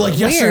kind of. They were like,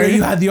 weird. yesterday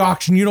you had the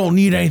auction. You don't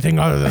need anything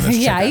other than this.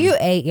 Yeah, chicken. you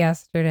ate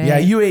yesterday. Yeah,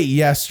 you ate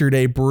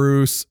yesterday,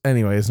 Bruce.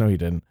 Anyways, no, he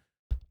didn't.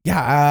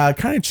 Yeah,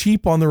 kind of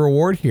cheap on the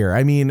reward here.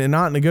 I mean, and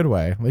not in a good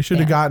way. They should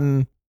have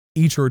gotten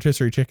each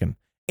rotisserie chicken.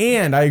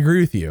 And I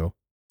agree with you.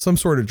 Some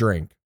sort of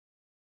drink,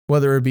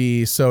 whether it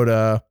be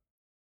soda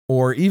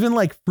or even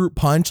like fruit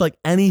punch, like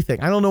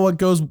anything. I don't know what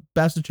goes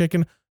best with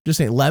chicken. Just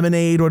saying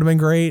lemonade would have been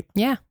great.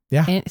 Yeah.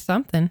 Yeah. And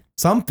something.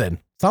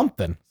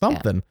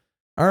 Yeah.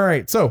 All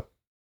right. So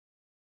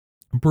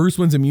Bruce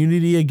wins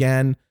immunity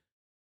again.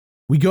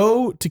 We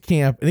go to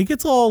camp and it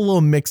gets all a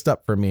little mixed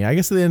up for me. I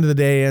guess at the end of the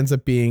day, it ends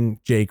up being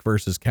Jake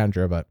versus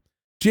Kendra, but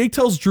Jake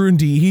tells Drew and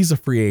D he's a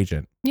free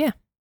agent. Yeah.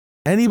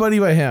 Anybody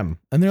but him.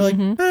 And they're like,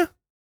 eh.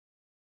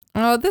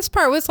 Oh, this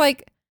part was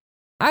like,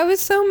 I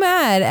was so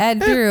mad at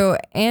Drew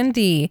and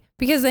D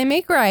because they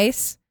make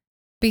rice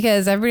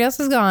because everybody else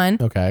is gone.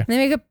 Okay. They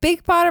make a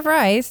big pot of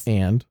rice.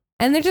 And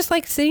they're just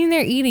like sitting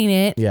there eating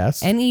it.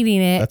 Yes. And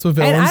eating it. That's what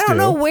villains do. And I don't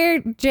know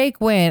where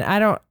Jake went.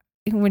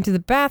 He went to the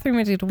bathroom,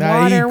 went to get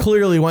water. He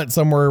clearly went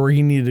somewhere where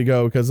he needed to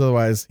go because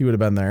otherwise he would have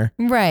been there.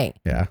 Right.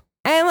 Yeah.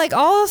 And like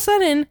all of a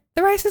sudden,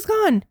 the rice is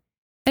gone.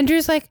 And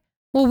Drew's like,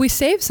 well, we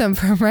saved some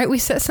for him, right? We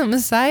set some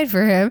aside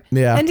for him.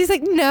 Yeah. And he's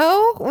like,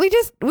 no, we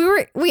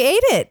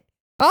ate it.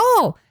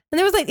 Oh. And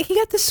there was like, he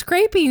got the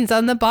scrapings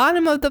on the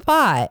bottom of the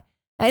pot.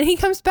 And he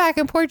comes back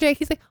and poor Jake,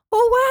 he's like,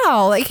 oh,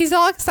 wow. Like he's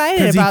all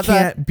excited about that.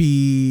 He can't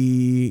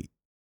be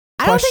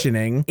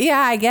questioning.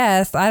 I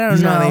guess. I don't know.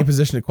 He's not in a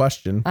position to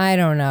question. I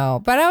don't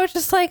know. But I was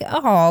just like,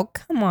 oh,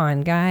 come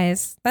on,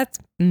 guys. That's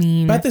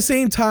mean. But at the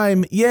same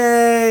time,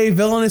 yay,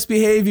 villainous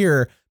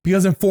behavior.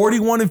 Because in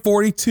 41 and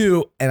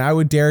 42, and I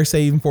would dare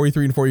say even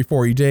 43 and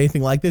 44, you did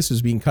anything like this,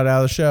 was being cut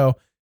out of the show.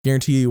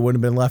 Guarantee you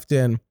wouldn't have been left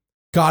in.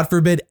 God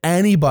forbid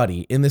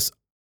anybody in this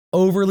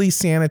overly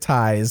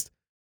sanitized,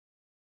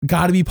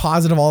 got to be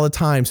positive all the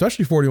time,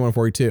 especially 41,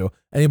 42.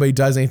 Anybody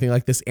does anything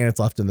like this and it's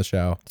left in the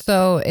show.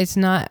 So it's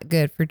not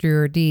good for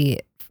Drew or D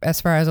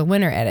as far as a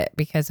winner edit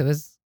because it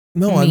was.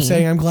 No, I'm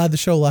saying I'm glad the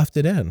show left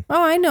it in.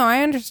 Oh, I know.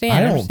 I understand.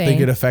 I don't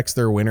think it affects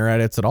their winner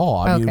edits at all.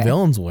 I mean,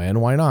 villains win.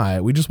 Why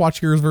not? We just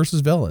watch heroes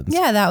versus villains.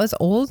 Yeah, that was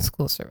old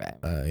school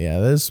Survivor. Yeah,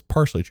 that is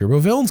partially true, but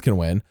villains can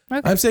win.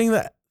 Okay. I'm saying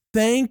that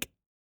thank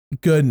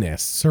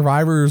goodness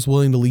Survivor is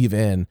willing to leave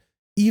in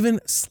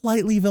even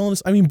slightly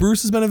villainous. I mean,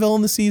 Bruce has been a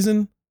villain this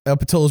season up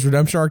until his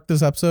redemption arc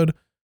this episode.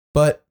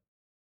 But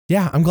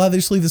yeah, I'm glad they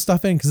just leave this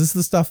stuff in because this is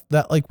the stuff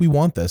that like we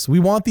want this. We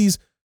want these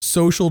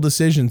social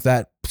decisions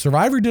that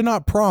Survivor did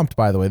not prompt,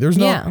 by the way. There's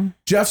no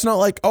Jeff's not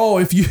like, oh,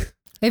 if you eat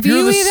out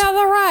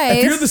the rice,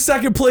 if you're the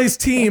second place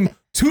team,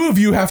 two of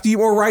you have to eat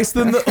more rice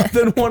than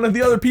one of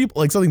the other people,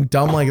 like something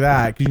dumb like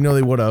that, because you know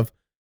they would have.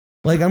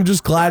 Like, I'm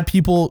just glad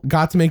people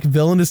got to make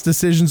villainous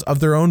decisions of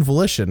their own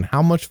volition.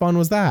 How much fun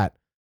was that?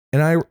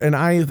 And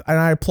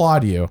I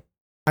applaud you.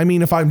 I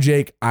mean, if I'm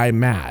Jake, I'm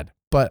mad,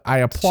 but I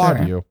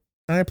applaud you,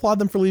 and I applaud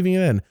them for leaving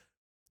it in.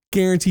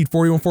 Guaranteed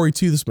 41,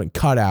 42. This has been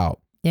cut out.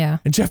 Yeah.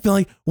 And Jeff been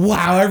like,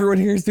 wow, everyone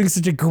here is doing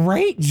such a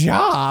great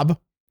job.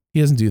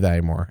 He doesn't do that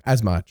anymore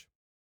as much.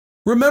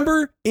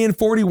 Remember in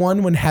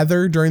 41 when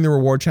Heather during the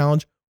reward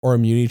challenge or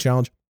immunity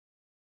challenge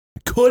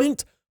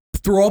couldn't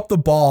throw up the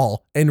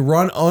ball and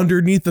run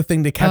underneath the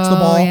thing to catch the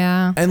ball?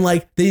 Yeah. And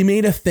like they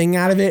made a thing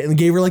out of it and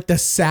gave her like the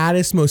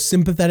saddest, most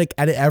sympathetic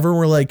edit ever.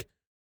 Where like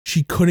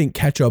she couldn't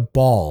catch a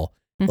ball.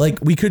 Like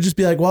we could just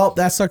be like, well,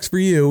 that sucks for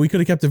you. We could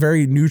have kept it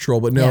very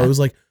neutral, but no, it was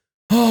like,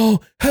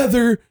 oh,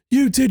 Heather,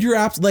 you did your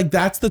apps. Like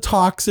that's the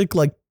toxic,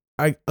 like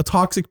a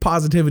toxic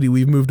positivity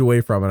we've moved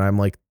away from. And I'm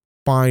like,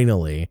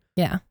 finally.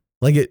 Yeah.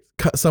 Like it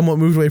somewhat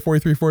moved away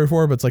 43,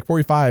 44, but it's like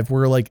 45.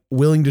 We're like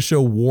willing to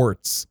show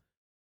warts,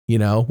 you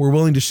know, we're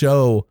willing to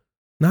show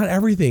not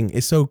everything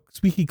is so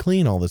squeaky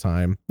clean all the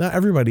time. Not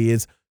everybody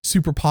is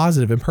super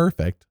positive and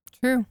perfect.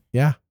 True.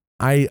 Yeah.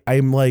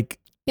 I'm like,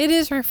 it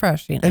is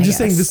refreshing. And just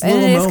saying this little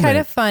moment is kind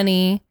of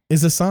funny.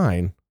 Is a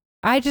sign.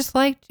 I just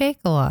like Jake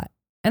a lot.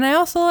 And I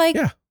also like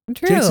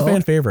Drew. Jake's a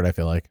fan favorite, I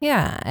feel like.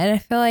 Yeah. And I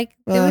feel like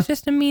it was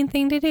just a mean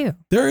thing to do.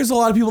 There is a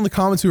lot of people in the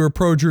comments who are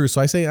pro Drew. So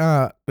I say,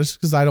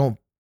 just because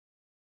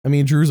I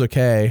mean, Drew's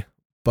okay.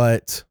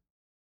 But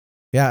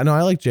yeah, no,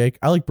 I like Jake.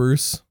 I like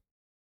Bruce.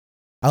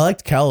 I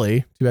liked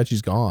Kelly. Too bad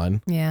she's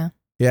gone. Yeah.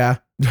 Yeah.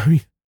 I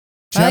mean,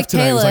 Jeff like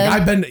tonight was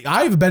Caleb. like,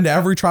 I've been to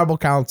every tribal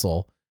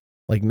council.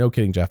 Like, no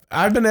kidding, Jeff.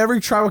 I've been to every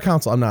tribal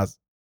council. I'm not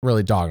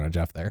really dogging on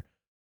Jeff there.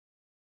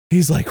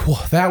 He's like,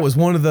 well, that was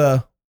one of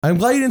the, I'm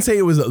glad you didn't say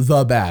it was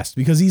the best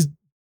because he's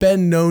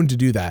been known to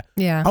do that.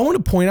 Yeah. I want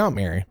to point out,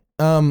 Mary,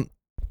 out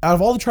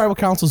of all the tribal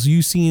councils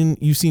you've seen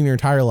your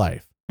entire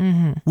life,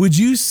 would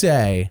you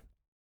say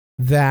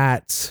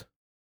that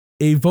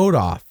a vote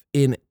off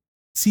in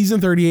season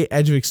 38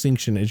 Edge of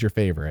Extinction is your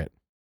favorite?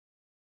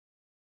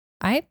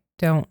 I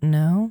don't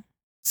know.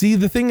 See,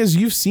 the thing is,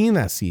 you've seen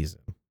that season.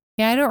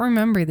 Yeah, I don't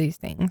remember these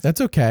things.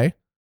 That's okay.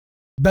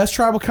 Best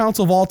tribal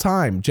council of all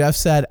time, Jeff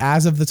said,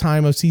 as of the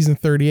time of season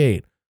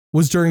 38,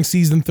 was during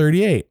season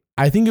 38.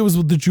 I think it was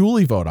with the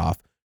Julie vote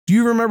off. Do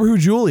you remember who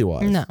Julie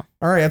was? No.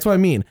 All right, that's what I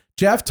mean.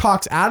 Jeff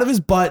talks out of his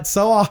butt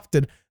so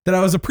often that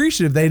I was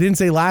appreciative they didn't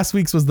say last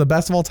week's was the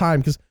best of all time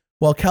because,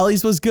 well,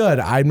 Kelly's was good.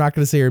 I'm not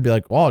going to sit here and be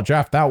like, well,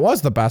 Jeff, that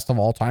was the best of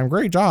all time.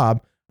 Great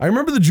job. I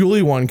remember the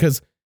Julie one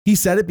because he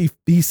said it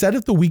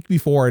the week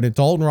before in a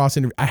Dalton Ross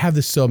interview. I have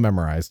this so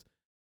memorized.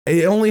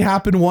 It only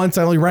happened once.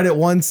 I only read it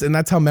once, and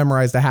that's how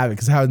memorized I have it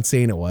because how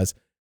insane it was.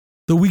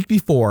 The week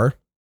before,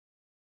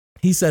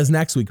 he says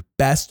next week,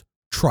 best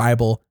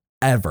tribal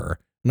ever.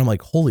 And I'm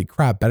like, holy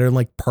crap, better than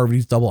like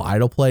Parvati's double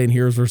idol play and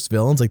Heroes vs.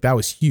 Villains. Like that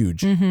was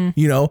huge. You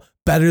know,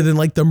 better than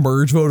like the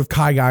merge vote of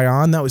Kai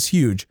Guy-On. That was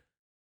huge.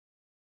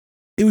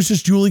 It was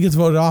just Julie gets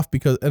voted off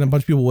and a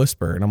bunch of people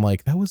whisper. And I'm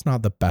like, that was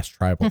not the best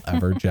tribal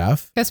ever,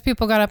 Jeff. Because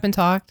people got up and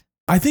talked.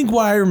 I think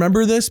why I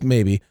remember this,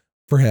 maybe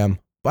for him,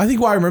 but I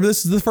think why I remember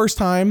this is the first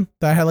time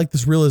that I had like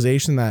this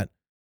realization that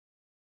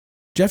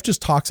Jeff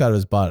just talks out of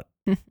his butt.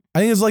 I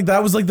think it's like,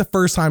 that was like the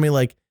first time he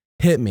like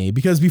hit me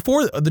because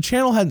before the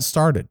channel hadn't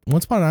started.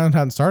 Once Upon a Time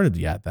hadn't started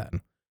yet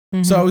then.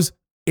 So I was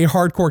a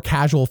hardcore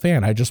casual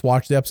fan. I just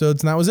watched the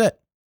episodes and that was it.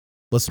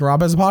 Listen to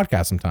Rob as a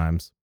podcast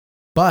sometimes.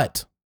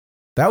 But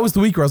that was the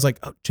week where I was like,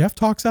 oh, Jeff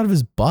talks out of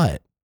his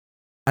butt.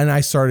 And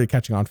I started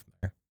catching on from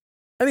there.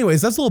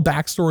 Anyways, that's a little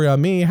backstory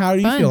on me. How are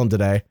you feeling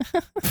today?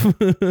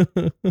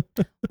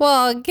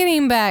 Well,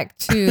 getting back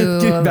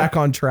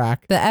on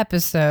track. The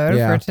episode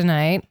for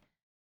tonight.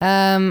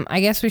 I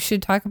guess we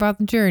should talk about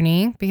the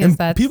journey because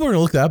people are gonna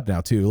look that up now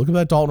too. Look at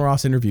that Dalton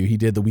Ross interview he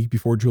did the week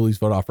before Julie's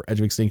vote off for Edge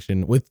of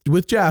Extinction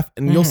with Jeff,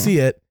 and you'll see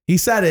it. He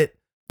said it.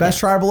 Best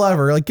tribal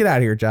ever. Like, get out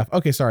of here, Jeff.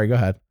 Okay, sorry. Go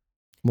ahead.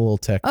 I'm a little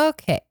ticked.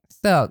 Okay,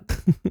 so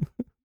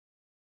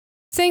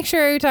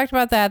Sanctuary, we talked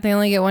about that. They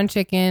only get one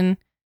chicken.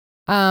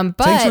 But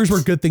Sanctuaries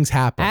where good things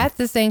happen. At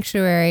the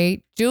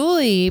Sanctuary,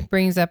 Julie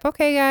brings up,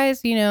 okay,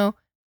 guys, you know,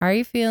 how are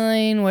you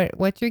feeling?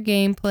 What's your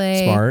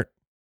gameplay? Smart.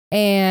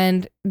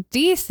 And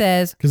D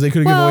says, because they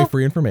could have given away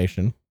free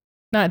information.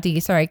 Not D,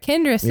 sorry.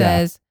 Kendra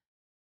says,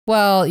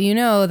 well, you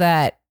know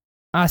that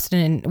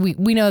Austin,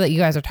 we know that you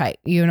guys are tight.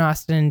 You and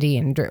Austin and D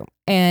and Drew.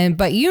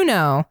 But you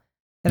know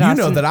that I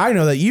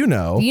know that you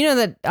know. You know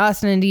that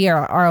Austin and D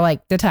are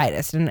like the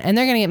tightest and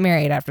they're going to get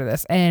married after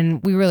this. And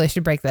we really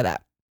should break that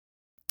up.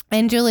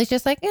 And Julie's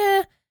just like,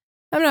 I'm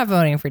not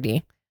voting for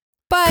D.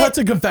 But cut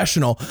to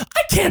confessional.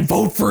 I can't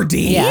vote for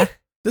D. Yeah.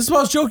 This is what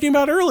I was joking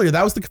about earlier.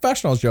 That was the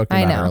confessional I was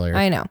joking about earlier.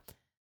 I know.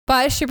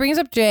 But she brings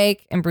up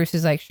Jake and Bruce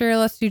is like, sure,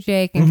 let's do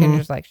Jake. And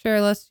Kendra's like,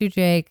 sure, let's do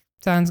Jake.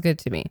 Sounds good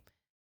to me.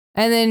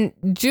 And then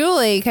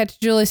cut to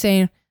Julie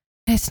saying,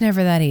 it's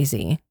never that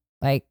easy.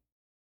 Like,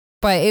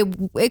 but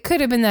it could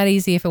have been that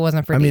easy if it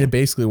wasn't for D. I mean, it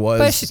basically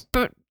was.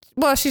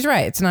 But she's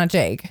right. It's not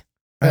Jake.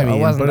 I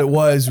mean, it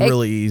was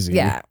really easy.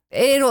 Yeah.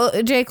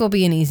 Jake will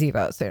be an easy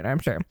vote soon, I'm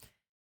sure.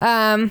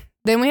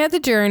 Then we had the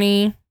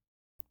journey.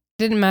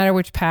 Didn't matter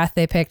which path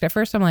they picked. At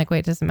first, I'm like,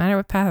 wait, does it matter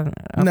what path?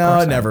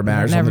 No, it never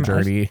matters on the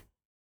journey.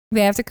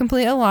 They have to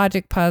complete a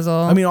logic puzzle.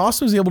 I mean,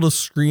 Austin was able to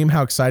scream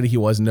how excited he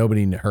was. And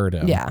nobody heard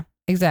him. Yeah,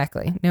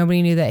 exactly.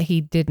 Nobody knew that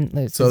he didn't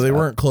lose. So they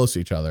weren't close to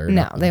each other.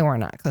 No, they were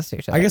not close to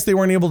each other. I guess they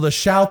weren't able to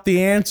shout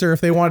the answer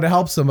if they wanted to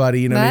help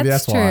somebody. Maybe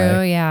that's why. That's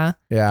true. Yeah.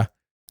 Yeah.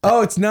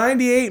 Oh, it's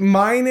 98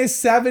 minus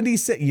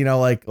 76.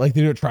 Like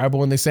they do at Tribal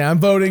when they say, I'm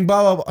voting,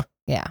 blah, blah, blah.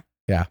 Yeah.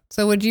 Yeah.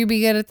 So would you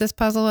be good at this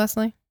puzzle,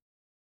 Wesley?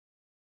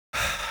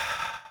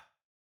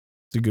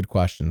 It's a good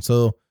question.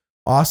 So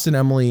Austin,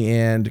 Emily,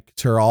 and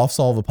Katura all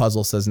solve a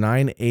puzzle. Says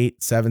 9,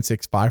 8, 7,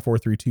 6, 5, 4,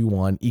 3, 2,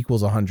 1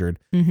 equals 100.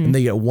 And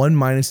they get 1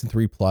 minus and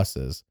 3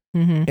 pluses.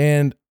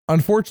 And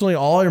unfortunately,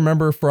 all I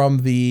remember from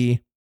did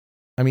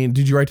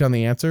you write down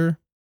the answer?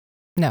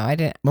 No, I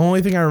didn't. The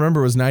only thing I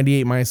remember was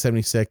 98 minus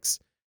 76.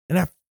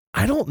 And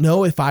I don't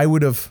know if I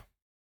would have,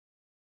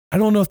 I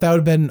don't know if that would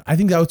have been, I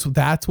think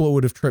that's what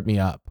would have tripped me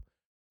up.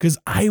 Because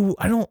I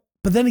don't,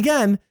 but then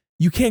again,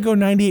 you can't go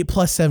 98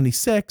 plus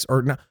 76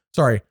 or not.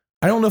 Sorry.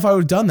 I don't know if I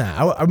would have done that.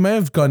 I might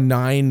have gone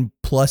 9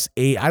 plus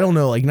 8. I don't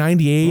know, like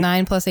 98.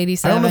 9 plus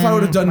 87. I don't know if I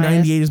would have done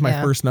 98 as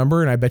my first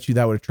number. And I bet you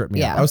that would have tripped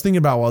me up. I was thinking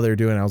about while they were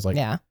doing it. I was like,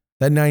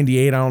 that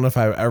 98, I don't know if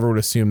I ever would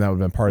assume that would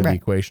have been part of the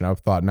equation. I would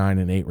have thought 9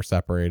 and 8 were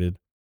separated.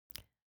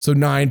 So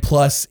 9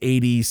 plus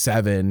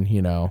 87,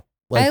 I might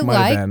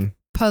like have been.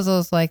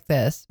 puzzles like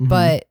this,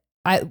 but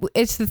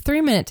it's the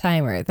 3-minute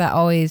timer that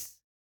always,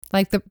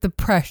 like the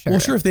pressure. Well,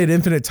 sure, if they had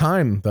infinite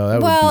time, though,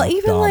 that would be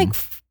even dumb. like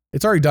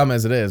it's already dumb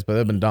as it is, but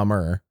it'd been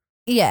dumber.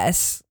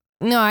 Yes.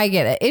 No, I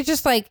get it. It's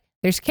just like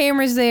there's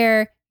cameras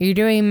there. You're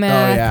doing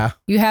math. Oh, yeah.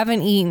 You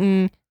haven't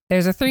eaten.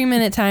 There's a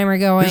 3-minute timer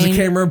going. There's a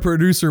camera and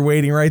producer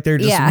waiting right there,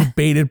 just with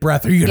bated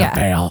breath. Are you gonna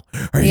fail?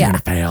 Are you gonna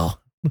fail?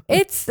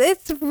 It's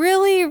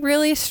really,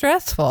 really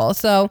stressful.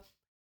 So,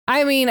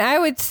 I mean, I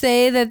would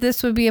say that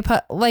this would be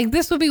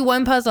this would be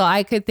one puzzle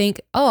I could think,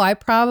 oh, I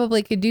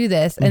probably could do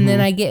this, and then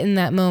I get in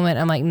that moment,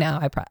 I'm like, no,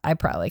 I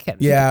probably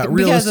couldn't. Yeah,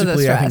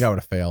 realistically, I think I would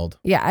have failed.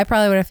 Yeah, I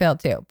probably would have failed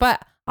too.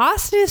 But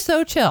Austin is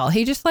so chill.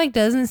 He just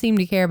doesn't seem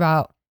to care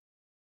about.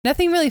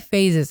 Nothing really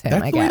phases him.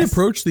 That's I the way guess. to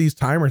approach these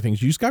timer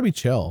things. You just gotta be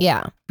chill.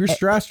 Yeah. If you're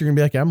stressed, you're gonna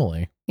be like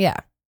Emily. Yeah.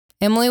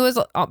 Emily was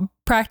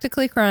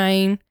practically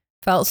crying.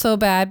 Felt so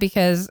bad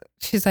because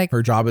she's like,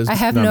 her job is I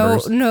have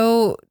numbers.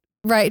 no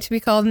right to be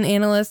called an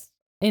analyst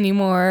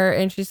anymore,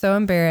 and she's so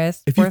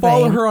embarrassed. If you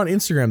follow her on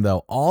Instagram,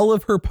 though, all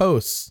of her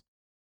posts,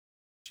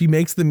 she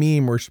makes the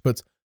meme where she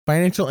puts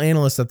financial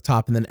analyst at the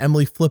top and then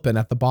Emily Flippin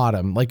at the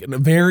bottom, like in a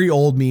very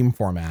old meme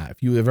format.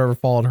 If you have ever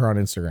followed her on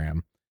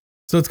Instagram,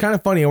 so it's kind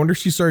of funny. I wonder if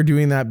she started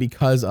doing that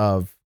because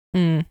of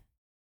maybe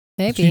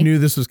she knew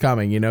this was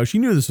coming. She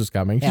knew this was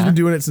coming. She's been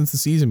doing it since the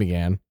season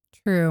began.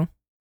 True.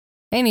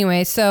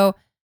 Anyway, so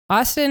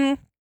Austin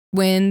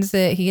wins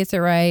it. He gets it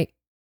right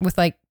with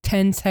like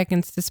 10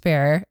 seconds to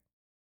spare,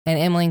 and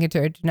Emily and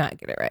Katura do not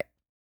get it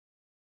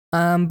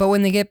right. But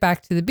when they get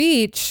back to the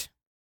beach,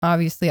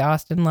 obviously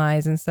Austin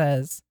lies and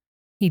says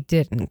he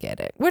didn't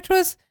get it, which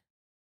was,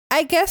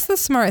 I guess, the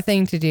smart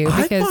thing to do.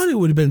 Because I thought it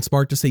would have been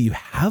smart to say you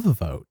have a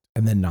vote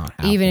and then not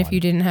have even one. if you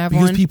didn't have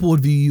because one, people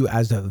would view you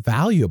as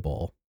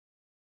valuable.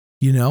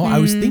 I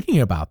was thinking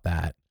about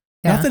that.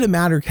 Yeah. Not that it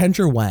mattered.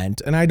 Kendra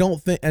went, and I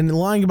don't think, and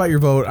lying about your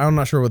vote, I'm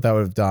not sure what that would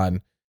have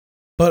done.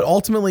 But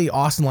ultimately,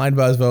 Austin lied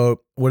about his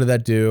vote. What did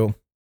that do?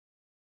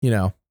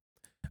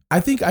 I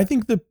think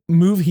the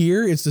move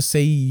here is to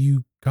say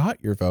you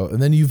got your vote,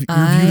 and then you're viewed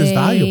as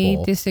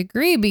valuable. I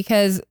disagree,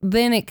 because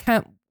then it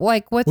can't,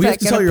 like, what's that? You have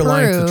to tell your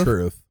lines the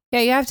truth.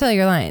 Yeah, you have to tell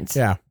your lines.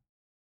 Yeah.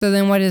 So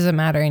then what does it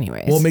matter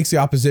anyways? Well, it makes the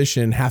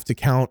opposition have to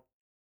count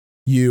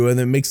you, and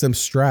then makes them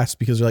stressed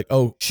because they're like,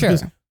 oh, sure.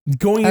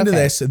 Going into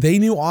this, they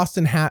knew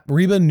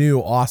Reba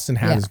knew Austin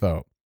had his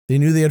vote. They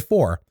knew they had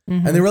 4.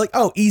 And they were like,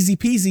 oh, easy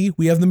peasy.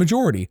 We have the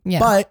majority. Yeah.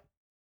 But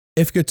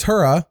if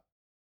Katura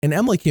and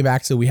Emily came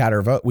back, so we have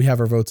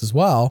our votes as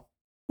well.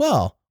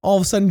 Well, all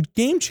of a sudden,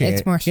 game change.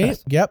 It's more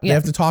stressful. Yep. They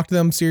have to talk to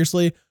them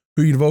seriously.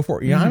 Who you'd vote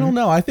for? I don't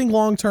know. I think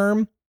long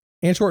term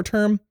and short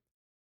term,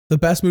 the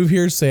best move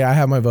here is to say, I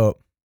have my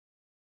vote.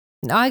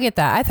 No, I get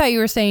that. I thought you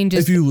were saying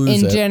just if you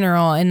lose in it.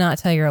 general and not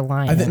tell your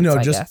alliance.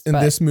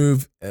 This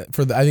move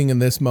I think in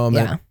this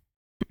moment,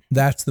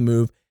 that's the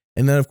move.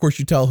 And then of course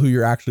you tell who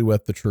you're actually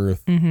with the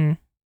truth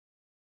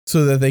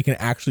so that they can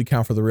actually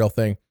count for the real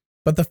thing.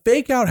 But the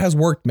fake out has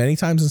worked many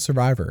times in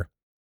Survivor.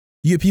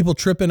 You get people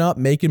tripping up,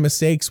 making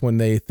mistakes when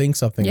they think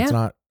something. It's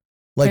not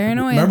like,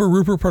 paranoia. Remember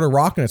Rupert put a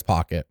rock in his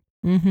pocket.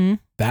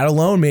 That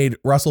alone made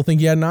Russell think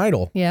he had an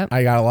idol. Yep.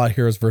 I got a lot of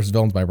heroes versus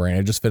villains in my brain.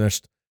 I just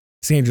finished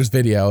Sandra's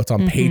video. It's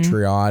on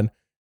Patreon.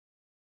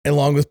 And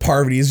along with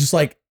Parvati, it's just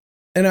like,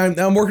 and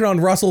I'm working on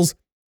Russell's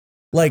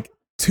like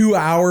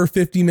 2-hour,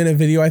 50-minute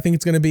video. I think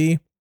it's going to be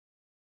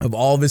of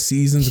all of his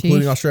seasons,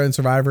 including Australian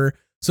Survivor.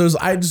 So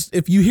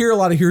if you hear a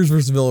lot of heroes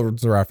versus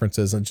villains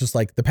references, it's just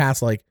like the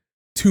past like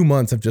 2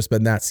 months have just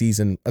been that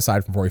season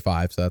aside from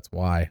 45. So that's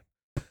why.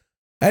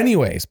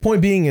 Anyways,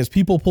 point being is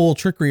people pull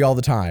trickery all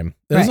the time.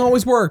 It doesn't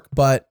always work,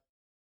 but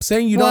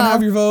saying you don't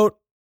have your vote,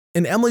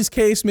 in Emily's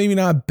case, maybe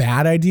not a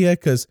bad idea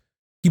because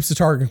keeps the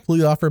target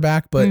completely off her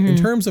back. But in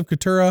terms of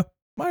Katurah,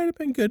 might have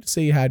been good to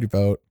say you had your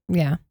vote.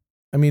 Yeah.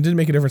 I mean, it didn't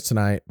make a difference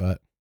tonight,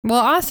 but.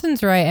 Well,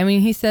 Austin's right. I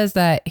mean, he says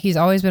that he's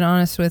always been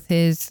honest with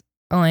his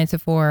Alliance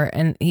of Four,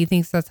 and he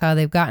thinks that's how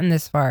they've gotten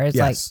this far.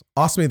 Yes,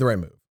 Austin made the right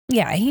move.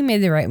 Yeah, he made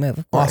the right move,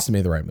 of course. Austin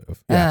made the right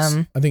move. Yes.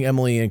 I think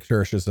Emily and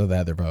Katurah should have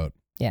had their vote.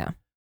 Yeah.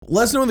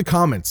 Let us know in the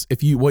comments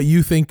what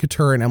you think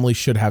Katurah and Emily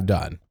should have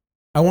done.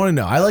 I want to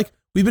know.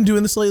 We've been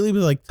doing this lately,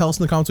 but tell us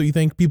in the comments what you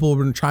think. People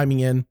have been chiming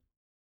in.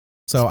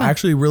 So I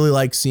actually really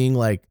like seeing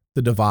the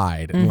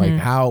divide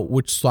and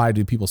which side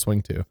do people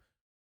swing to.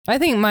 I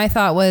think my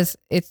thought was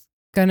it's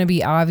going to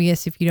be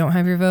obvious if you don't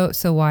have your vote.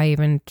 So why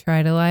even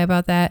try to lie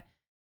about that?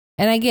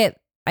 And I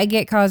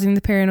get causing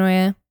the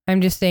paranoia.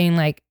 I'm just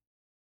saying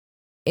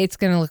it's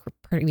going to look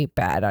pretty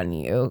bad on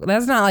you.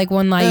 That's not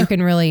one lie you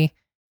can really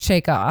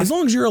shake off. As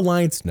long as your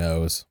alliance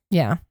knows.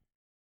 Yeah.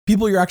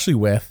 People you're actually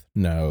with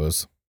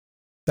knows.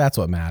 That's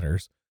what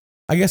matters.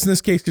 I guess in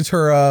this case,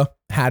 Katurah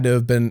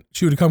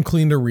she would have come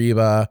clean to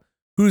Reba.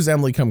 Who does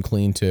Emily come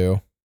clean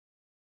to?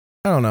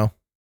 I don't know.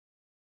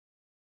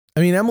 I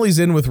mean, Emily's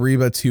in with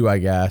Reba too, I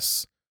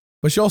guess.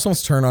 But she also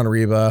wants to turn on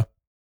Reba.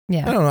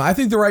 Yeah. I don't know. I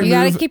think the right move. You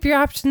got to keep your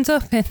options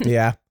open.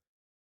 Yeah.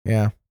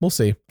 Yeah. We'll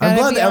see. I'm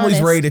glad that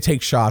Emily's ready to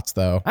take shots,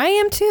 though. I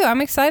am too.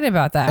 I'm excited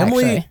about that.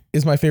 Emily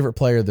is my favorite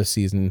player this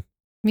season.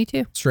 Me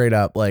too. Straight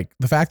up.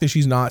 The fact that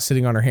she's not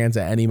sitting on her hands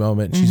at any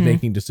moment. She's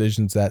making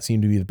decisions that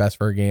seem to be the best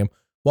for her game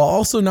while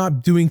also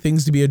not doing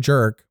things to be a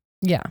jerk.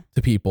 Yeah.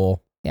 To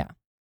people. Yeah.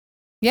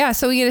 Yeah.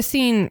 So we get a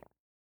scene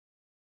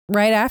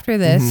right after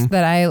this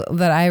that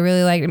I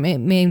really liked. It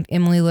made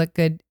Emily look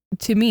good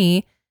to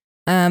me.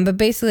 But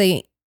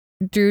basically,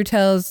 Drew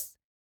tells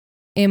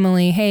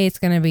Emily, "Hey, it's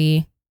gonna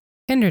be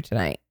Kendra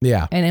tonight."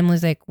 Yeah. And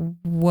Emily's like,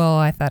 "Well,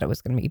 I thought it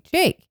was gonna be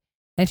Jake."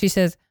 And she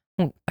says,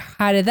 "Well,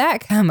 how did that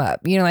come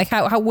up?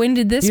 When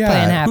did this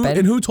plan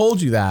happen? Who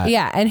told you that?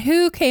 Yeah. And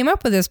who came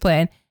up with this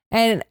plan?"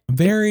 And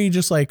very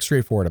just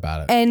straightforward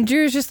about it. And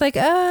Drew's just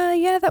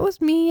yeah, that was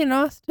me and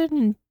Austin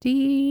and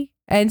Dee.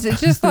 And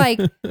it's just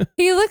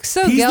he looks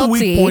so He's guilty. He's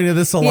the weak point of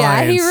this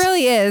alliance. Yeah, he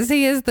really is.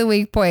 He is the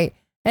weak point.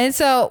 And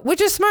so,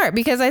 which is smart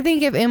because I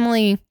think if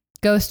Emily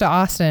goes to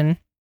Austin's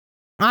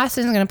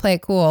going to play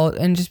it cool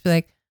and just be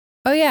like,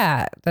 "Oh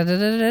yeah, da da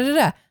da da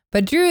da."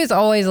 But Drew is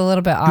always a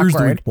little bit awkward. Drew's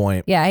the weak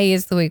point. Yeah, he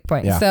is the weak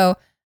point. Yeah. So,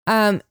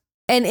 and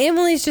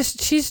Emily's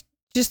she's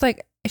just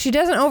she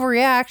doesn't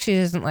overreact. She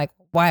isn't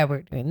why are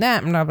we doing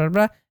that? Blah, blah,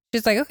 blah.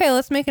 She's okay,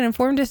 let's make an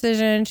informed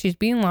decision. She's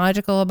being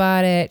logical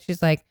about it. She's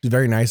she's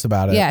very nice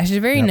about it. Yeah, she's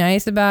very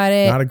nice about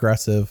it. Not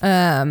aggressive.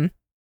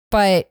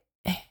 But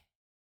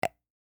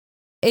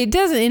it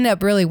doesn't end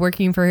up really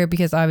working for her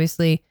because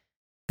obviously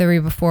the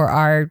Reba 4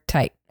 are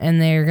tight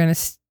and they're going to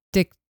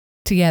stick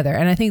together.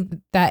 And I think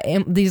that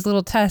these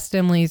little tests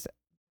Emily's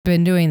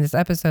been doing this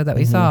episode that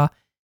we saw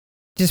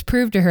just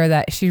proved to her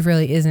that she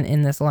really isn't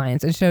in this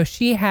alliance. And so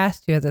she has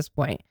to, at this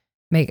point,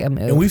 make a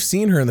move. And we've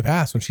seen her in the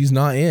past when she's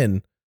not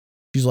in.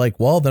 She's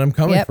well, then I'm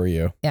coming for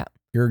you. Yeah.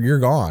 You're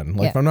gone.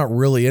 If I'm not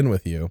really in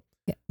with you.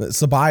 Yeah.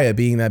 Sabaya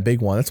being that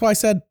big one. That's why I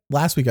said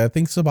last week, I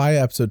think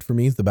Sabaya episode for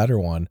me is the better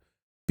one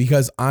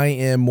because I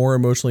am more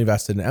emotionally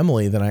invested in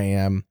Emily than I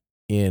am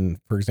in,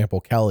 for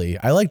example, Kelly.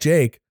 I like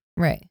Jake.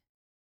 Right.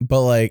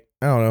 But I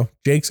don't know.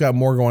 Jake's got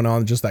more going on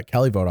than just that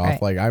Kelly vote off.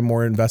 Right. I'm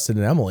more invested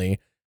in Emily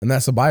and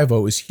that Sabaya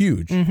vote was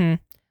huge. Mm-hmm.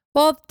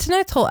 Well,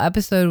 tonight's whole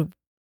episode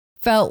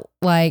felt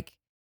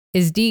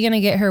is Dee going to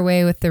get her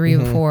way with the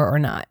Reba 4 or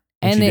not?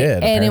 And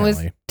it was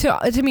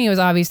to me, it was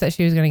obvious that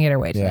she was going to get her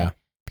way tonight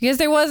because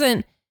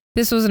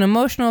this was an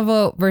emotional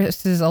vote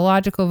versus a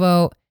logical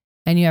vote.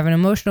 And you have an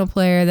emotional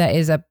player that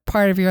is a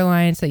part of your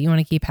alliance that you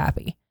want to keep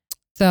happy.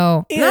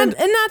 So,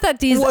 not that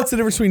Dee's... What's the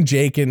difference between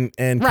Jake and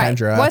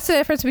Kendra? What's the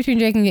difference between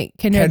Jake and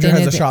Kendra? Kendra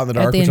has a shot in the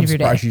dark, which I'm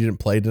surprised she didn't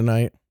play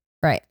tonight.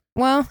 Right.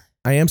 Well...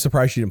 I am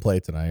surprised she didn't play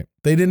tonight.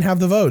 They didn't have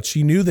the votes.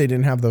 She knew they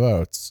didn't have the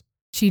votes.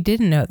 She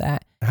didn't know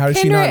that. How did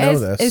she not know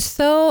this? Is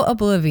so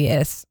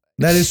oblivious.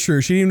 That is true.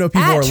 She didn't even know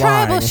people were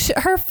lying.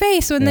 Her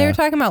face when they were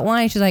talking about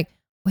lying, she's like,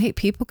 wait,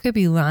 people could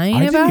be lying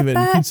I about didn't even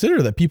that?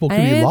 consider that people could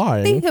I be didn't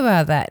lying. think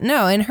about that.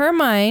 No, in her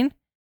mind,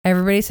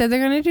 everybody said they're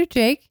going to do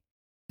Jake.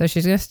 So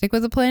she's going to stick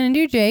with the plan and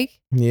do Jake.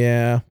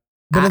 Yeah.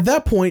 But at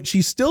that point,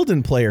 she still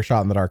didn't play her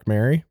shot in the dark,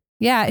 Mary.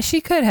 Yeah, she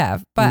could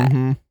have. But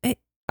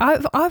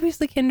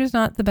obviously, Kendra's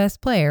not the best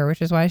player,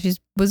 which is why she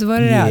was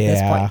voted out at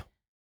this point.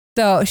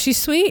 So she's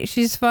sweet.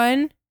 She's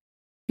fun.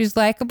 She's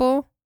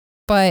likable.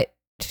 But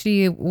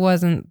she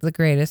wasn't the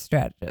greatest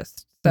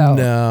strategist. So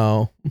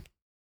no.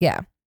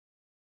 Yeah.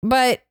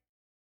 But,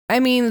 I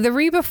mean, the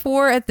Reba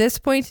 4 at this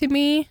point to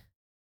me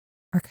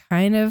are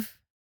kind of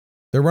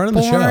They're running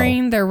boring.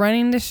 the show. They're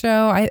running the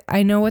show.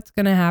 I know what's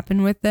going to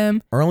happen with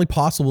them. Our only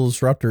possible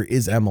disruptor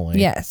is Emily.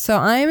 Yes. So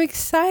I'm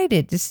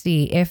excited to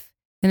see if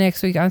the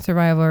next week on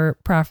Survivor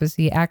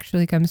prophecy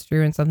actually comes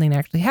true and something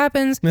actually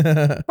happens,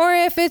 or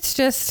if it's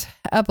just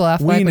a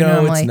bluff. We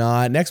know it's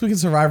not. Next week in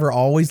Survivor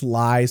always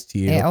lies to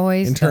you. It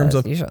always in terms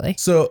does, of usually.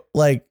 So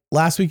like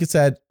last week it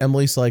said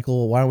Emily's like,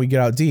 well, why don't we get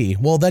out D?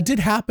 Well, that did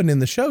happen in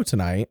the show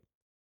tonight,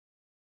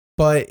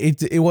 but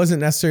it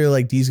wasn't necessarily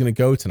like D's going to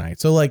go tonight.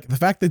 So like the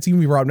fact that it's going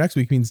to be brought up next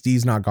week means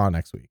D's not gone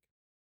next week.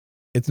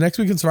 It's next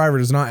week in Survivor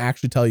does not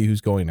actually tell you who's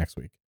going next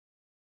week.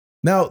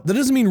 Now that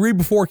doesn't mean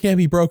Reba 4 can't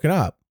be broken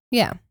up.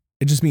 Yeah.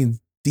 It just means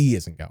D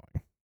isn't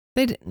going.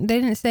 They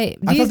didn't say.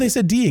 I thought they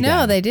said D again.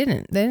 No, they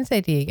didn't. They didn't say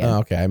D again. Oh,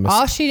 okay. I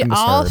all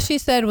she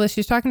said was she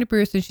was talking to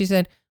Bruce and she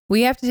said,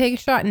 we have to take a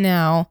shot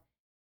now.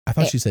 I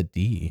thought she said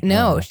D.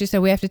 No, she said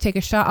we have to take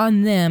a shot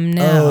on them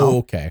now. Oh,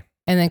 okay.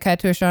 And then cut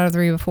to a shot of the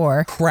Reba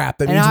 4. Crap.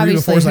 That means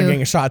Reba 4 is not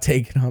getting a shot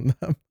taken on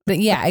them. But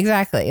yeah,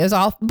 exactly. It was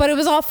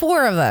all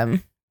 4 of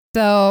them.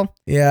 So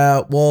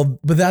yeah, well,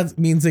 but that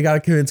means they got to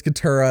convince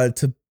Katurah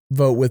to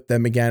vote with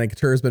them again. And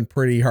Katurah's been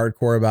pretty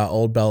hardcore about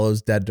Old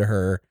Bellows dead to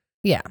her.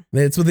 Yeah.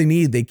 That's what they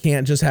need. They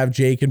can't just have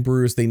Jake and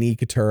Bruce. They need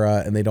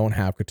Katurah, and they don't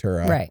have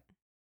Katurah right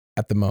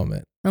at the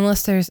moment.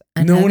 Unless there's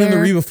another... No one in the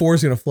Reba 4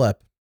 is going to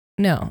flip.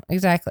 No,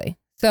 exactly.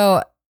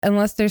 So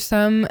unless there's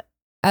some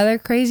other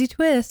crazy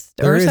twist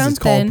or something. It's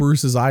called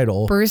Bruce's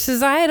Idol.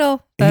 Bruce's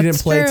Idol. He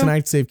didn't play it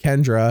tonight to save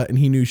Kendra, and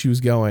he knew she was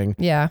going.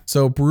 Yeah.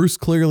 So Bruce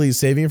clearly is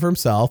saving it for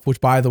himself,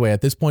 which, by the way, at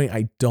this point,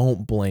 I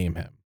don't blame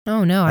him.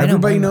 Oh, no, I don't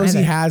Everybody blame him knows either.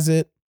 he has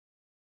it.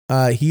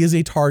 He is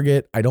a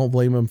target. I don't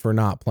blame him for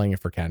not playing it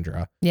for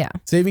Kendra. Yeah.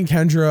 Saving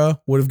Kendra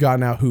would have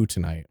gotten out who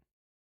tonight?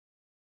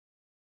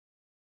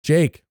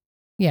 Jake.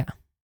 Yeah.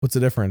 What's the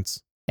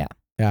difference? Yeah.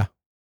 Yeah.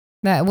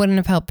 That wouldn't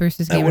have helped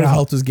Bruce's game. That would have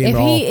helped his game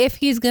at all. If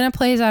he's gonna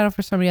play his idol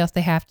for somebody else,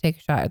 they have to take a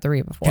shot at the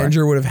Reba 4.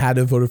 Kendra would have had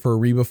to vote for a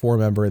Reba 4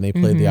 member, and they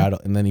played the idol,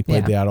 and then he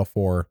played the idol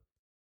for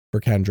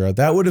Kendra.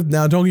 That would have,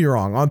 now don't get me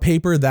wrong, on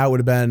paper that would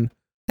have been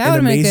an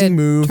amazing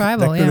move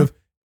tribal, that could have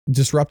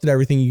disrupted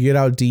everything. You get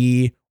out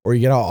D or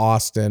you get out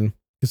Austin,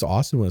 because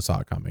Austin would have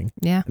saw it coming.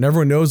 Yeah. And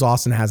everyone knows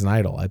Austin has an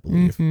idol, I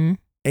believe. Mm-hmm.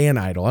 An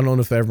idol. I don't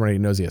know if everybody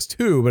knows he has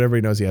 2, but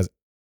everybody knows he has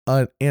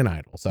an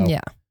idol. So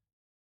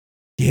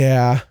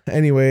yeah.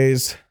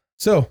 Anyways,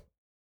 so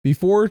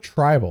before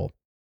tribal,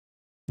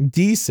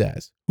 D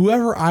says,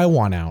 whoever I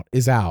want out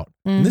is out.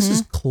 Mm-hmm. And this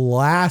is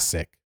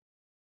classic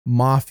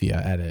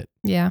Mafia edit.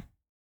 Yeah.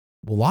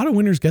 A lot of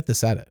winners get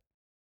this edit.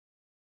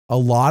 A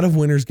lot of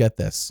winners get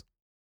this.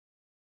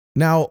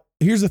 Now,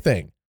 here's the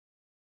thing.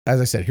 As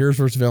I said, here's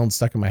versus villain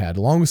stuck in my head,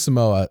 along with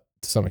Samoa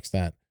to some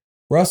extent.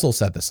 Russell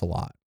said this a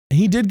lot. And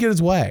he did get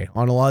his way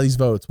on a lot of these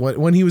votes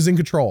when he was in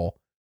control.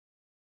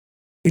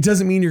 It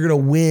doesn't mean you're going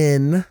to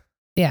win.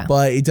 Yeah.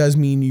 But it does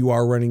mean you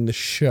are running the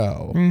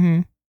show.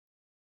 Mm-hmm.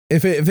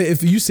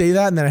 If you say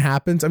that and then it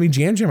happens, I mean,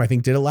 Jam Jam, I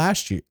think, did it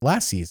last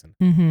season.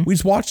 Mm-hmm. We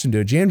just watched him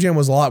do it. Jam Jam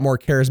was a lot more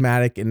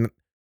charismatic and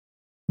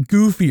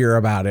goofier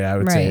about it, I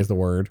would say is the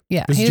word.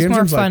 Yeah. He was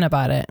more fun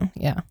about it.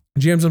 Yeah.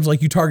 Jam Jam's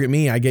like, you target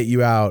me, I get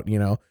you out, you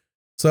know?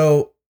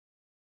 So,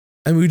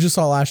 and we just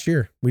saw last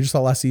year. We just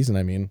saw last season,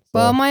 I mean. So.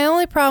 Well, my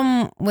only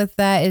problem with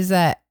that is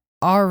that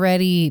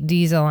already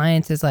D's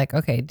alliance is like,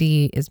 okay,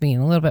 D is being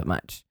a little bit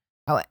much.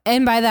 Oh,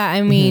 and by that,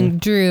 I mean,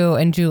 Drew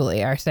and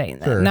Julie are saying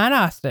that, not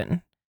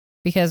Austin,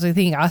 because we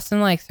think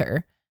Austin likes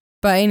her.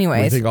 But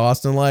anyways. We think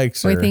Austin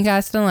likes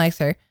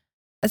her.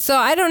 So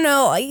I don't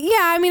know. Yeah,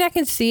 I mean, I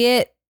can see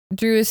it.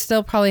 Drew is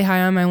still probably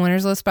high on my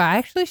winners list, but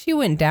actually she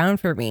went down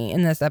for me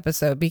in this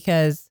episode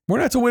because... We're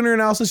not to winner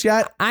analysis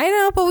yet. I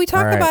know, but we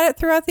talk about it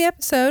throughout the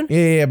episode.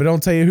 Yeah, but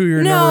don't tell you who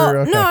your number...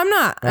 Okay. No, I'm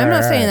not. I'm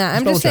not saying that.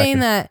 I'm just saying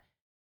that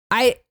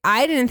I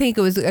didn't think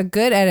it was a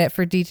good edit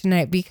for D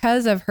tonight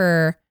because of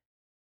her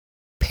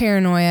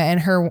paranoia and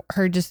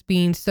her just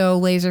being so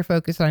laser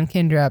focused on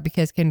Kendra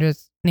because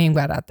Kendra's name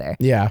got out there.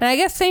 Yeah. And I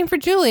guess same for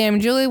Julie. I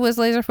mean, Julie was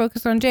laser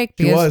focused on Jake.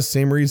 She was,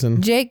 same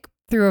reason. Jake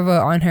threw a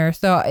vote on her.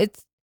 So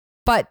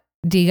but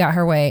D got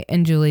her way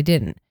and Julie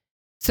didn't.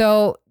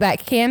 So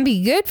that can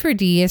be good for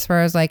D as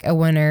far as like a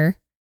winner.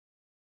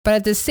 But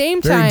at the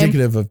same time. Very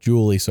indicative of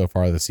Julie so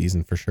far this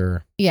season for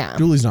sure. Yeah.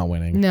 Julie's not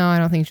winning. No, I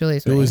don't think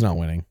Julie's not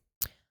winning.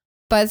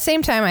 But at the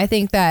same time, I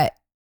think that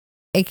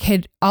it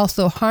could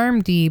also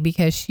harm D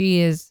because she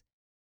is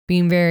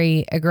being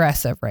very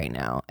aggressive right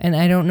now. And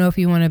I don't know if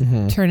you want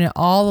to turn it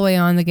all the way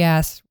on the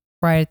gas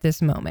right at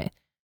this moment.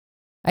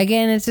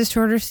 Again, it's a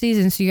shorter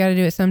season, so you got to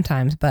do it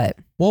sometimes. But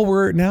well,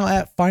 we're now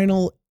at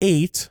final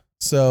 8.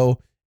 So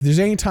if there's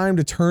any time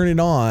to turn it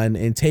on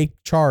and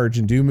take charge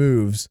and do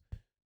moves,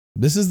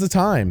 this is the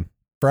time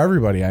for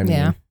everybody. I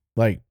mean,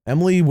 like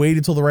Emily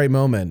waited till the right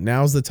moment.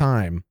 Now's the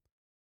time.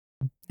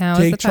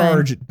 Take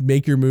charge,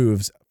 make your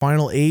moves.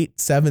 Final 8,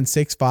 7,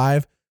 6,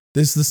 5.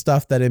 This is the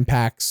stuff that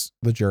impacts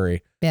the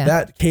jury. Yeah.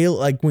 That Caleb,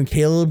 like when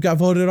Caleb got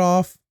voted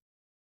off,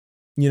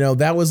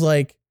 that was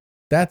like,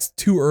 that's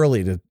too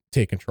early to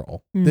take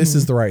control. Mm-hmm. This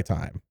is the right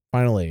time.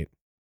 Final 8.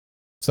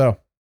 So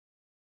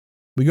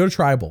we go to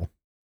tribal.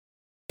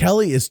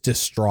 Kelly is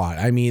distraught.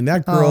 I mean,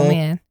 that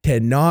girl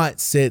cannot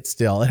sit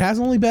still. It has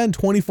only been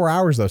 24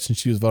 hours though since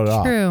she was voted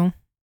off. True.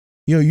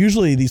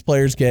 Usually these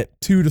players get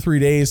 2 to 3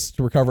 days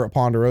to recover at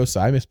Ponderosa.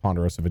 I miss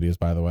Ponderosa videos,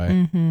 by the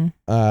way.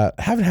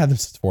 Mm-hmm. Haven't had them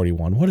since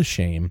 41. What a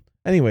shame.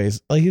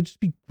 Anyways, like it'd just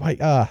be like,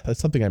 that's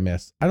something I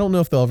miss. I don't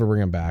know if they'll ever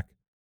bring him back.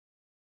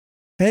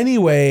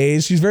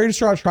 Anyways, she's very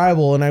distraught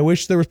tribal, and I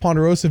wish there was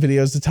Ponderosa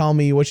videos to tell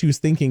me what she was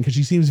thinking because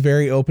she seems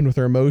very open with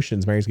her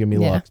emotions. Mary's giving me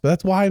looks, but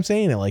that's why I'm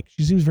saying it. Like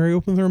she seems very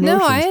open with her emotions.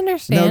 No, I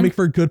understand. That would make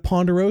for a good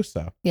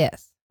Ponderosa.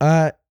 Yes.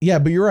 Yeah,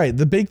 but you're right.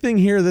 The big thing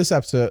here, this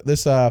episode,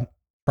 this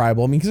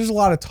tribal, I mean, because there's a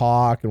lot of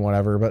talk and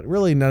whatever, but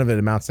really none of it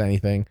amounts to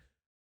anything.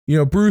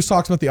 Bruce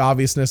talks about the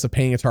obviousness of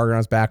painting a target on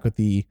his back with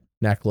the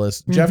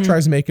necklace. Mm-hmm. Jeff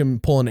tries to make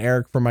him pull an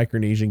Eric from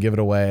Micronesia and give it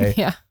away.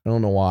 Yeah. I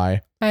don't know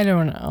why. I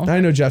don't know. I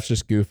know Jeff's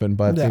just goofing,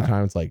 but at the same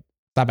time, it's like,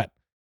 stop it.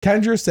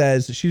 Kendra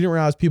says she didn't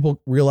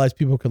realize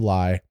people could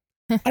lie.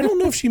 I don't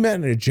know if she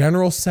meant in a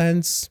general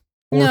sense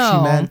or if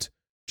she meant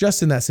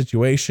just in that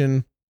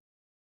situation.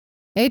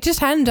 It just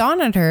hadn't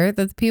dawned on her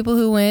that the people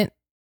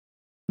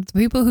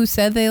who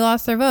said they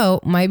lost their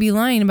vote might be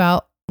lying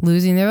about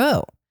losing their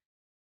vote.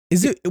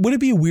 Would it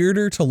be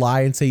weirder to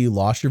lie and say you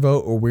lost your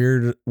vote or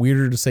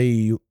weirder to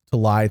say to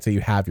lie and say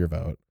you have your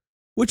vote?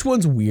 Which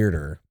one's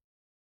weirder?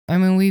 I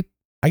mean,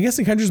 I guess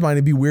in Kendra's mind,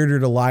 it'd be weirder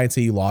to lie and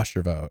say you lost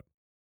your vote.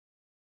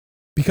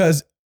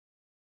 Because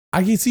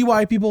I can see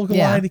why people can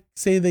lie to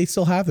say they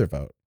still have their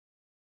vote.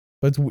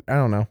 But I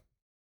don't know.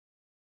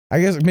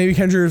 I guess maybe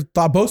Kendra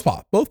thought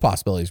both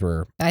possibilities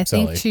were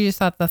silly. think she just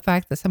thought the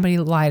fact that somebody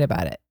lied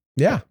about it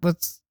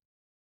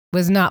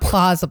was not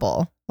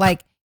plausible.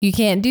 Like, you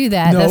can't do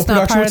that. No, that's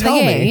not part of the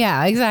game. Me.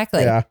 Yeah,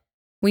 exactly. Yeah.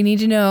 We need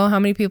to know how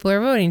many people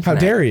are voting tonight. How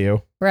dare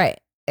you? Right.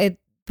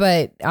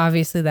 But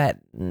obviously that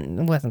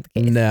wasn't the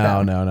case.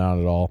 No, not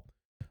at all.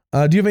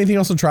 Do you have anything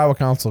else on Tribal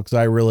Council?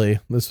 Because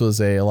this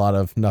was a lot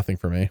of nothing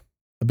for me.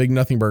 A big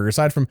nothing burger.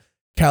 Aside from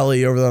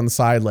Kelly over on the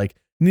side, like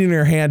needing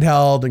her hand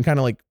held and kind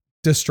of like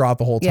distraught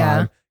the whole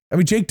time. I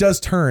mean, Jake does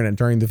turn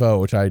during the vote,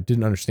 which I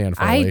didn't understand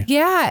fully.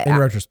 In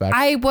retrospect.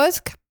 I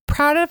was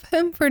proud of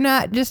him for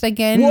not just like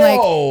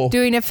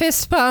doing a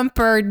fist pump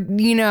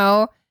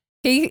or,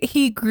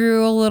 he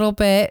grew a little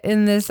bit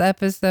in this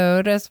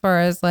episode as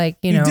far as like,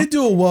 He did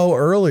do a whoa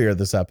earlier in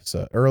the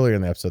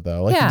episode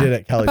though. Like he did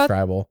at Kelly's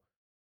Tribal.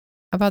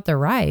 About the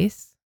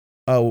rice.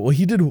 Oh, well,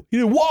 he did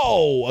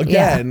whoa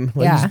again.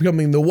 He's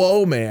becoming the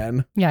whoa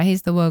man. Yeah,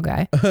 he's the whoa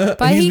guy.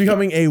 But he's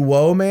becoming a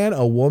whoa man,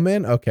 a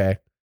woman. Okay.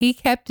 He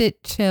kept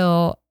it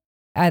chill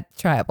at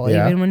Tribal,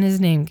 even when his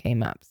name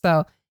came up.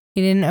 So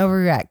he didn't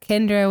overreact.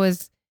 Kendra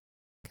was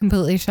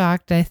completely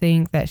shocked, I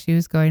think, that she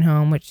was going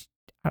home, which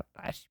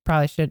she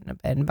probably shouldn't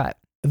have been. But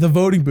the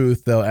voting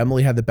booth, though,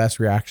 Emily had the best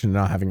reaction to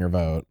not having her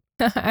vote.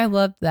 I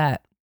loved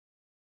that.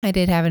 I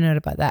did have a note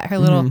about that. Her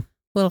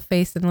little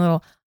face and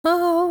little...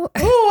 Oh,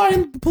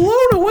 I'm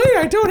blown away.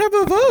 I don't have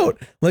a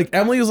vote. Like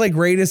Emily was like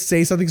ready to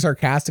say something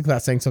sarcastic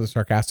without saying something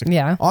sarcastic.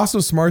 Yeah. Also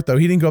smart though.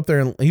 He didn't go up there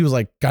and he was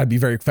like, gotta be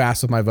very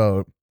fast with my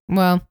vote.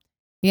 Well,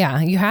 yeah,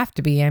 you have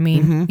to be. I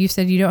mean, you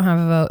said you don't have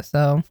a vote,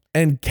 so.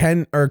 And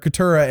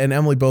Katura and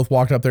Emily both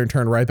walked up there and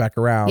turned right back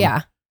around.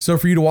 Yeah. So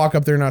for you to walk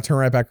up there and not turn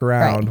right back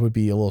around would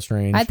be a little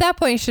strange. At that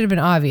point, it should have been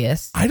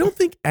obvious. I don't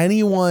think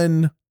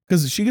anyone,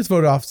 because she gets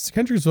voted off,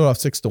 Kendra gets voted off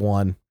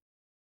 6-1.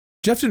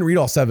 Jeff didn't read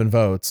all 7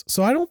 votes.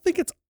 So I don't think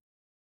it's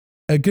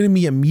going to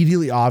be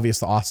immediately obvious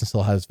that Austin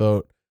still has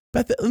vote.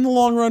 But in the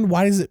long run,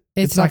 why does it?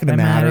 It's not going to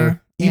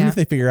matter. Even if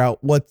they figure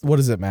out what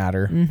does it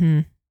matter.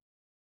 Mm-hmm.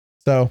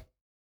 So,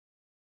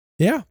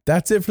 yeah,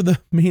 that's it for the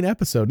main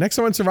episode. Next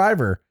time on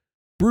Survivor,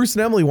 Bruce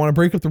and Emily want to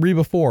break up the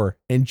Reba 4,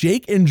 and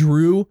Jake and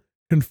Drew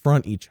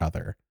confront each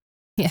other.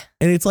 Yeah,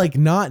 and it's like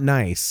not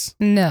nice.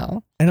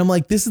 No, and I'm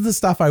like, this is the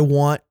stuff I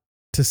want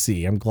to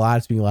see. I'm glad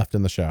it's being left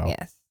in the show.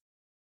 Yes.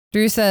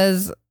 Drew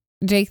says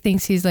Jake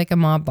thinks he's like a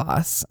mob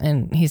boss,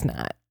 and he's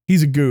not.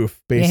 He's a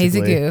goof, basically. Yeah, he's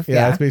a goof.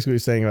 Yeah, that's basically what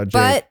he's saying about Jake.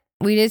 But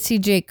we did see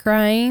Jake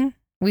crying.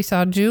 We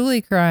saw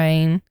Julie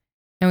crying.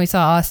 And we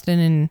saw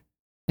Austin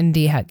and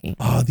Dee hugging.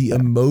 Oh, the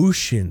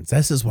emotions.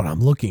 This is what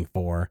I'm looking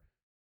for.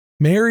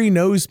 Mary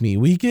knows me.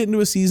 We get into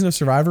a season of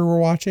Survivor we're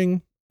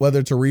watching, whether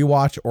it's a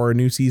rewatch or a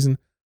new season.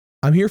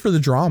 I'm here for the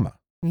drama.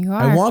 You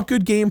are. I want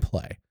good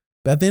gameplay.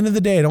 But at the end of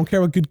the day, I don't care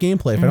about good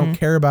gameplay if I don't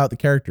care about the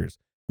characters.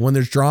 When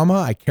there's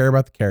drama, I care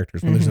about the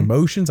characters. When there's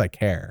emotions, I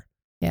care.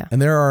 Yeah.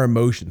 And there are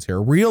emotions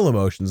here, real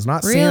emotions,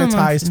 not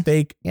sanitized,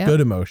 fake, good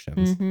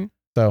emotions.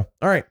 So,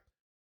 all right.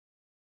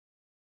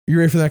 You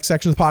ready for the next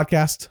section of the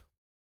podcast?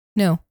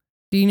 No.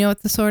 Do you know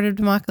what the sword of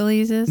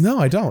Damocles is? No,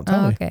 I don't.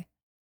 Tell me. Okay.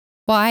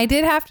 Well, I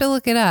did have to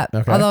look it up,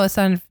 Okay. although it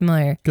sounded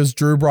familiar. Because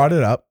Drew brought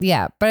it up.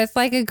 Yeah, but it's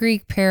like a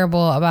Greek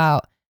parable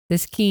about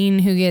this king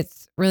who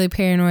gets really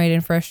paranoid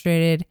and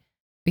frustrated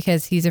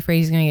because he's afraid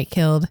he's going to get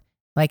killed,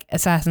 like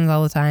assassins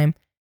all the time,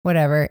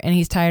 whatever. And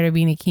he's tired of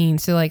being a king.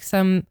 So like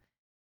some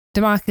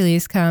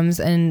Damocles comes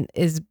and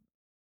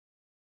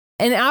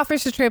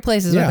offers to trade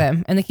places with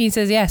him. And the king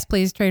says, yes,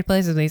 please trade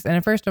places with me. And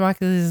at first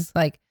Damocles is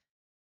like,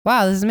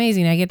 wow, this is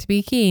amazing. I get to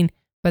be king.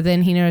 But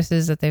then he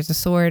notices that there's a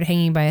sword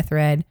hanging by a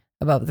thread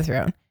above the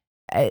throne.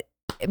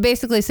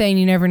 Basically saying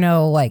you never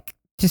know, like,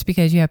 just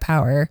because you have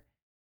power,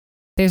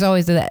 there's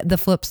always the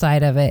flip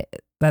side of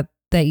it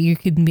that you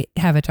could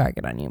have a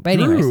target on you. But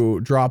anyways. Drew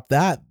dropped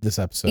that this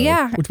episode.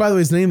 Yeah. Which, by the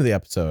way, is the name of the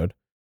episode.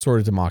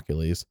 Sword of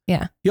Damocles.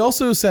 Yeah. He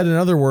also said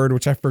another word,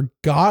 which I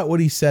forgot what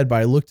he said, but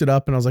I looked it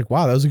up and I was like,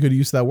 wow, that was a good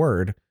use of that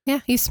word. Yeah,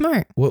 he's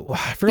smart.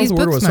 I forgot what the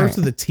word was. It starts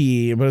with a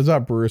T, but it's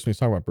not Bruce when he's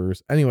talking about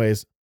Bruce.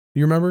 Anyways, do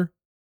you remember?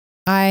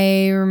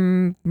 I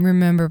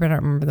remember, but I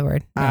don't remember the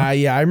word. No.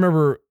 Yeah, I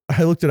remember.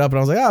 I looked it up and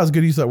I was like, oh, that was a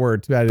good use of that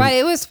word. Too bad. But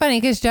it was funny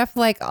because Jeff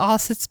like all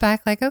sits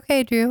back like,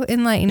 okay, Drew,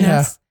 enlighten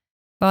us.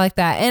 I like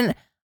that. And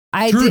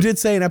Drew did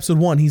say in episode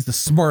 1, he's the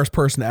smartest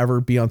person to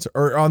ever be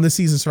on this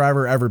season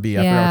Survivor ever be.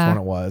 I forgot which one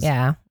it was.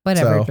 Yeah,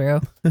 whatever,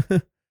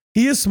 Drew.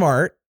 He is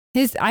smart.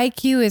 His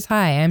IQ is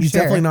high, I'm he's sure.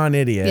 He's definitely not an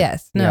idiot.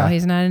 Yes. No,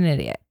 he's not an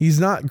idiot. He's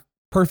not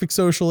perfect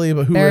socially,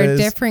 but there are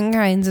different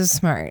kinds of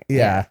smart.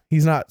 Yeah.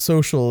 He's not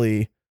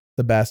socially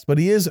the best, but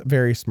he is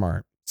very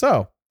smart.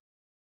 So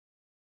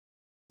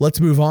let's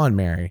move on,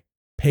 Mary.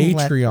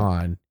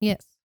 Patreon.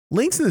 Yes.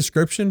 Links in the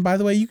description. By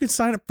the way, you can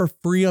sign up for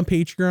free on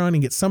Patreon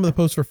and get some of the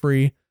posts for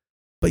free.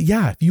 But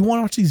yeah, if you want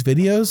to watch these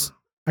videos,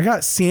 I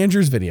got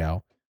Sandra's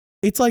video.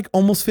 It's like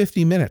almost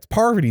 50 minutes.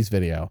 Parvati's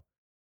video,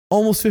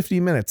 almost 50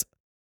 minutes.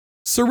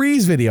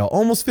 Cerie's video,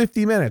 almost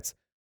 50 minutes.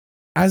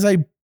 As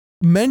I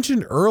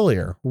mentioned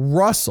earlier,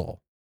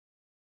 Russell,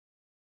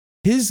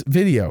 his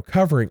video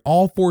covering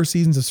all 4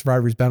 seasons of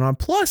Survivor's been on.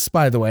 Plus,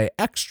 by the way,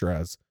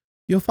 extras.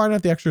 You'll find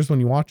out the extras when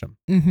you watch them.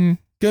 Mm-hmm.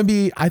 Going to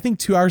be, I think,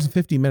 2 hours and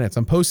 50 minutes.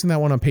 I'm posting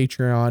that one on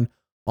Patreon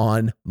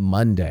on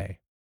Monday.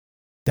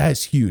 That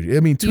is huge. I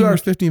mean, 2 hours,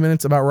 50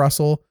 minutes about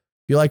Russell.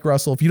 If you like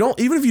Russell, if you don't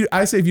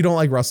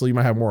like Russell, you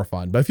might have more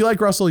fun. But if you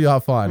like Russell, you'll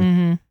have fun.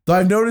 Mm-hmm. Though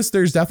I've noticed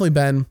there's definitely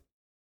been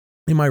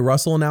in my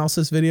Russell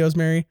analysis videos,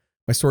 Mary,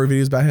 my story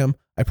videos about him,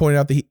 I pointed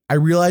out that I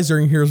realized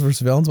during Heroes vs.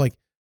 Villains, like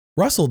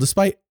Russell,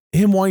 despite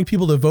him wanting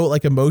people to vote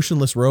like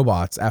emotionless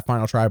robots at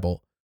Final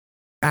Tribal,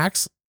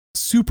 acts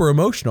super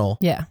emotional.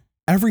 Yeah.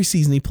 Every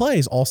season he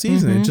plays, all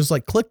season. Mm-hmm. It just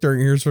like clicked during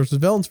Heroes vs.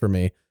 Villains for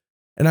me.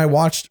 And I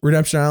watched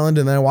Redemption Island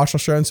and then I watched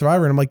Australian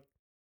Survivor and I'm like,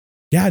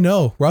 yeah,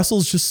 no,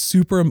 Russell's just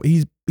super.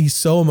 He's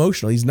so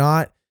emotional.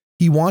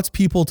 He wants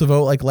people to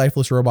vote like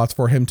lifeless robots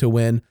for him to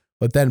win,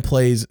 but then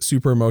plays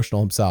super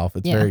emotional himself.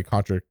 It's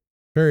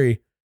it's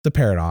a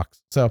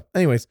paradox. So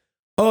anyways,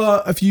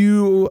 if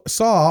you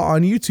saw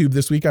on YouTube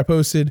this week, I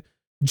posted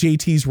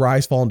JT's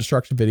Rise, Fall, and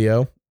Destruction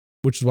video,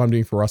 which is what I'm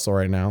doing for Russell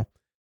right now.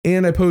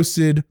 And I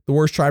posted the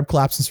worst tribe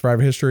collapse in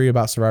Survivor history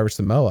about Survivor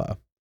Samoa.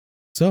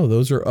 So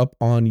those are up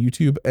on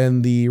YouTube,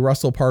 and the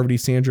Russell, Parvati,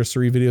 Sandra,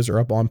 Cerie videos are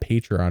up on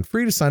Patreon.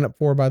 Free to sign up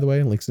for, by the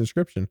way, links in the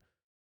description.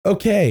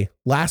 Okay,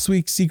 last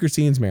week's secret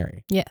scenes,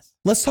 Mary. Yes.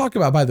 Let's talk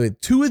about, by the way,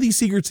 2 of these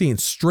secret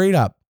scenes straight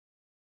up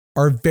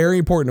are very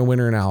important to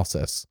winner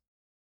analysis.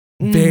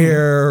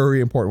 Very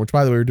important, which,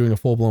 by the way, we're doing a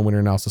full-blown winner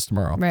analysis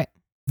tomorrow. Right.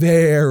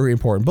 Very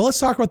important. But let's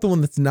talk about the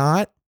one that's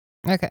not.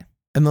 Okay.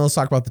 And then let's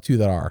talk about the 2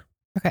 that are.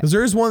 Okay. Because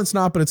there is one that's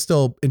not, but it's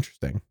still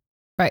interesting.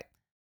 Right.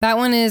 That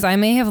one is I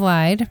May Have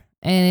Lied.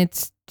 And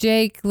it's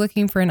Jake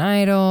looking for an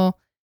idol.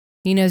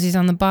 He knows he's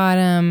on the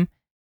bottom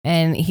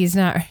and he's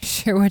not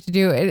sure what to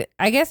do.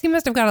 I guess he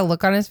must have got a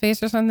look on his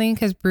face or something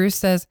because Bruce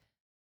says,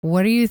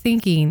 "What are you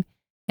thinking?"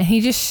 And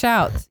he just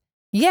shouts,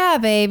 "Yeah,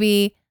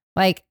 baby."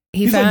 Like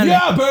he's found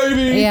like, yeah,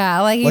 baby. Yeah,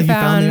 like he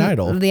found the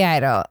idol. The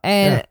idol.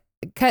 And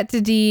cut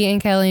to Dee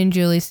and Kelly and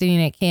Julie sitting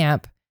at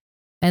camp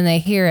and they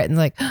hear it and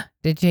like,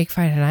 did Jake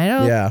find an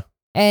idol? Yeah.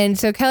 And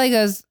so Kelly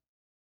goes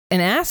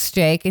and asks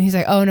Jake and he's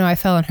like, "Oh no, I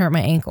fell and hurt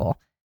my ankle."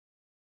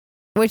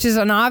 Which is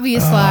an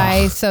obvious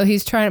lie. So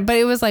he's trying, but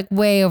it was like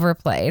way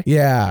overplayed.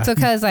 Yeah. So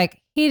cause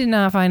like he did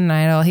not find an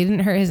idol. He didn't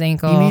hurt his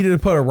ankle. He needed to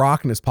put a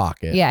rock in his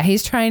pocket. Yeah.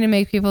 He's trying to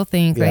make people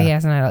think that he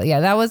has an idol. Yeah.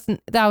 That was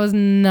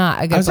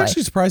not a good I was play.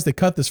 actually surprised they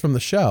cut this from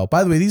the show.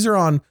 By the way, these are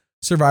on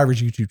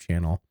Survivor's YouTube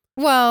channel.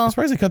 Well, I'm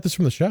surprised they cut this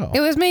from the show.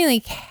 It was mainly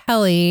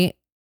Kelly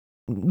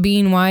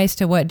being wise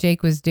to what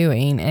Jake was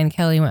doing and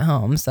Kelly went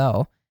home.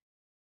 So,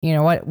 you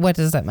know, what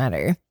does that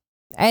matter?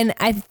 And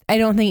I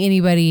don't think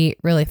anybody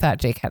really thought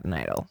Jake had an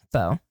idol.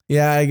 So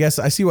yeah, I guess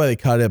I see why they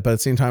cut it, but at the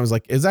same time,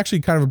 it's actually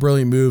kind of a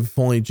brilliant move. If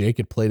only Jake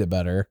had played it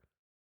better.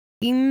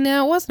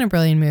 No, it wasn't a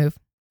brilliant move.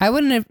 I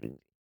wouldn't have.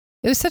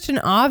 It was such an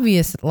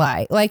obvious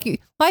lie, like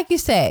you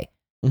say,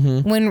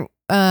 when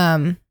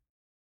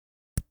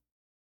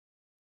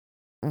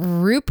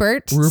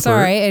Rupert,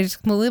 sorry, I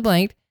just completely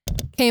blanked,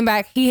 came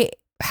back. He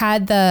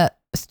had the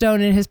stone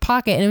in his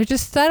pocket, and it was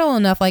just subtle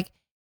enough. Like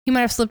he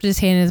might have slipped his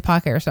hand in his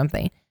pocket or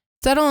something.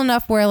 Subtle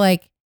enough where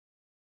like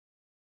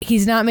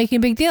he's not making a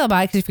big deal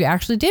about it, because if you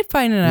actually did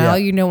find an idol,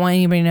 you don't want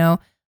anybody to know.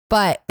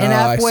 But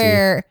enough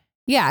where,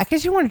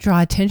 because you want to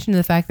draw attention to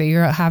the fact that you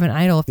have an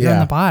idol if you're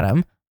on the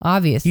bottom,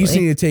 obviously. You just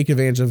need to take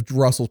advantage of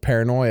Russell's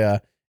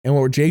paranoia. And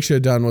what Jake should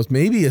have done was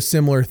maybe a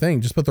similar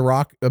thing. Just put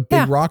a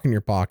big rock in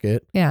your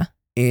pocket. Yeah.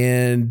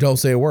 And don't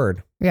say a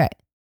word. Right.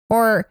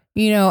 Or,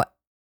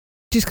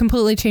 just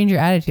completely change your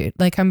attitude.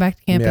 Like come back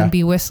to camp and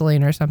be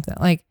whistling or something.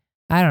 Like,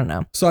 I don't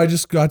know. So I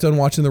just got done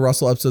watching the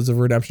Russell episodes of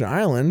Redemption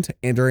Island.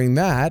 And during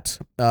that,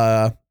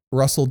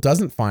 Russell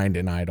doesn't find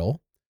an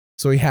idol.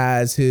 So he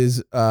has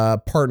his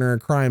partner in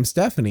crime,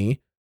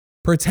 Stephanie,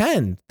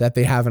 pretend that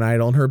they have an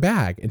idol in her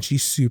bag. And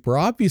she's super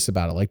obvious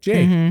about it, like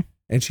Jake. Mm-hmm.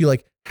 And she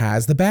like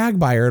has the bag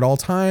by her at all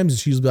times. And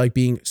she's like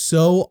being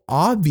so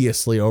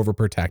obviously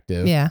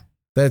overprotective. Yeah.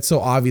 That it's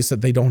so obvious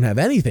that they don't have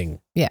anything.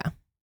 Yeah.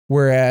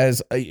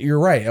 Whereas you're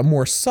right. A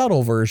more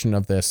subtle version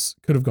of this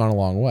could have gone a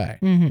long way.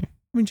 Mm-hmm.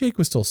 I mean, Jake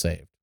was still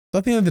saved. So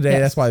at the end of the day,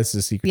 that's why this is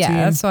a secret team.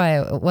 Yeah, that's why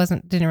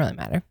it didn't really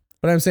matter.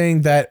 But I'm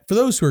saying that for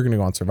those who are going to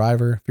go on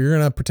Survivor, if you're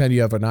going to pretend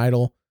you have an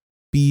idol,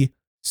 be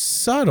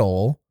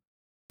subtle,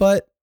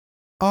 but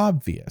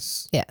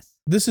obvious. Yes.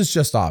 This is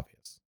just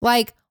obvious.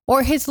 Like,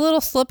 or his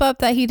little slip up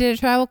that he did at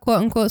travel, quote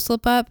unquote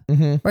slip up,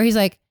 where he's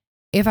like,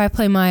 if I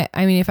play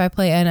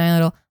an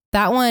idol,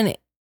 that one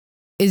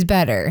is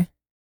better.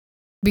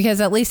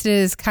 Because at least it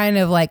is kind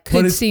of like,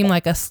 could seem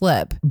like a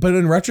slip. But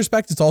in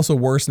retrospect, it's also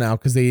worse now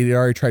because they had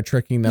already tried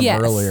tricking them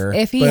earlier.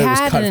 If he but hadn't,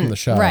 it was cut from the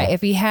show. Right.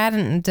 If he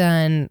hadn't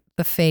done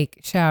the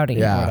fake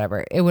shouting or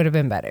whatever, it would have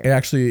been better.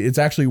 It's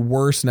actually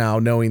worse now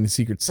knowing the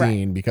secret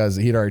scene because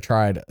he'd already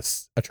tried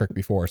a trick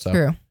before. So,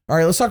 true. All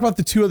right, let's talk about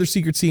the two other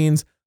secret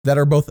scenes that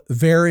are both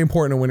very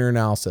important in winner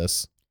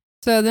analysis.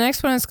 So the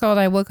next one is called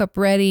I Woke Up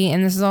Ready,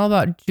 and this is all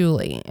about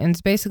Julie. And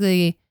it's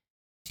basically,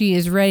 she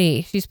is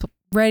ready. She's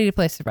ready to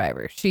play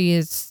Survivor. She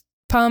is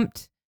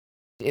pumped.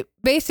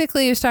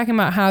 Basically, it was talking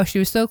about how she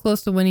was so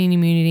close to winning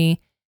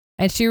immunity,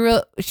 and she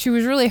was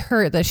really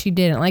hurt that she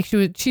didn't. Like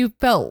she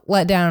felt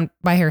let down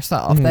by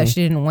herself that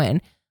she didn't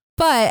win.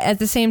 But at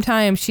the same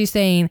time, she's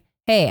saying,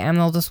 "Hey, I'm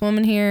the oldest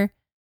woman here.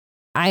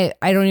 I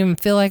don't even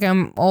feel like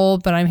I'm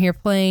old, but I'm here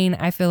playing.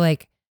 I feel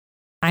like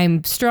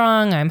I'm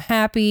strong. I'm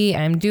happy.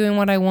 I'm doing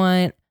what I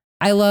want.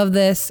 I love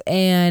this.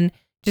 And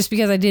just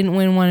because I didn't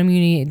win one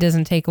immunity, it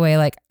doesn't take away.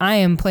 Like I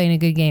am playing a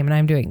good game, and I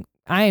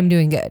am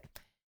doing good."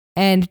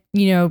 And,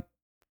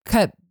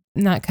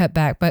 not cut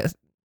back, but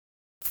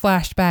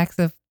flashbacks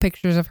of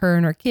pictures of her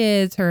and her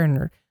kids, her and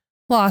her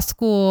law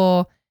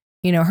school,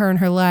 her and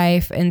her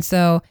life. And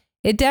so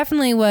it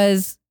definitely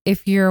was,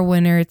 if you're a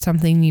winner, it's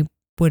something you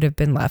would have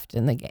been left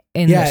in the game.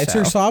 It's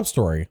her sob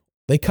story.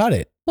 They cut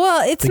it.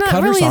 Well, it's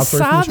not really a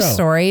sob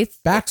story. It's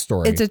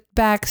backstory. It's a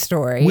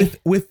backstory.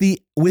 With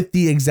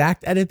the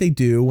exact edit they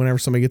do whenever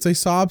somebody gets a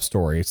sob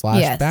story /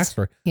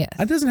 backstory. Yes.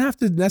 That doesn't have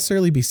to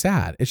necessarily be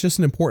sad. It's just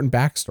an important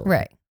backstory.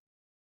 Right.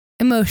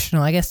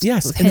 Emotional, I guess.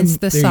 Yes. Hence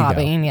the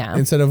sobbing. Yeah.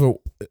 Instead of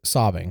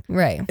sobbing.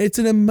 Right. It's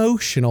an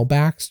emotional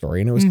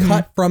backstory, and it was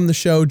cut from the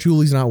show.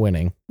 Julie's not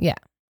winning. Yeah.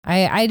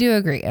 I do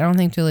agree. I don't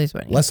think Julie's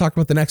winning. Let's talk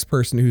about the next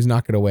person who's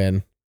not going to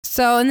win.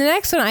 So in the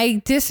next one,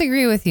 I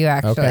disagree with you,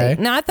 actually. Okay.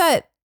 Not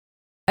that,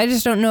 I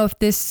just don't know if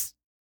this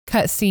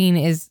cut scene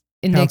is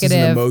indicative. Counts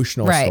as an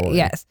emotional right, story.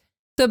 Yes.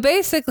 So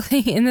basically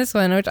in this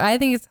one, which I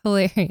think is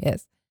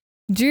hilarious,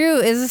 Drew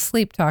is a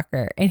sleep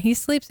talker, and he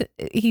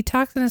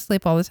talks in his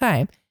sleep all the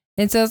time.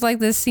 And so it's like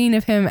this scene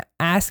of him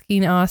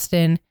asking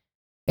Austin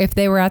if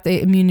they were at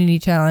the immunity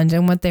challenge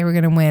and what they were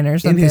going to win or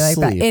something like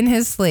that in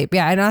his sleep.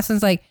 Yeah. And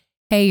Austin's like,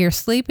 "Hey, you're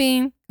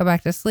sleeping. Go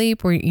back to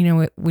sleep. We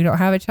don't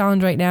have a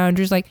challenge right now." And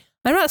Drew's like,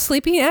 "I'm not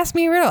sleeping. Ask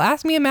me a riddle.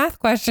 Ask me a math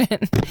question.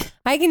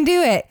 I can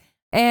do it."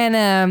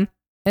 And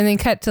then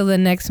cut to the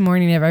next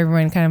morning of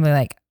everyone kind of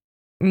like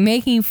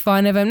making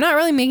fun of him. Not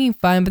really making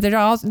fun, but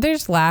they're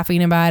just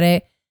laughing about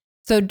it.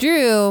 So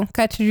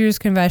cut to Drew's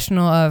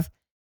confessional of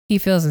he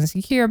feels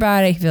insecure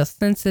about it. He feels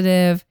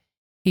sensitive.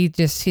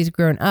 He's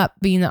grown up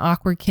being the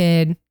awkward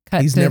kid.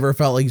 He's never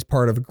felt like he's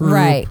part of a group.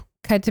 Right.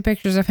 Cut to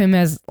pictures of him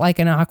as like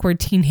an awkward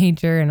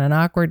teenager and an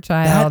awkward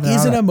child. That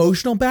is an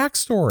emotional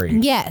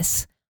backstory.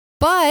 Yes.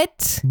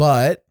 But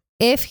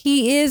if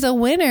he is a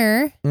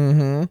winner,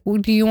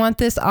 do you want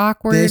this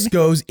awkward? This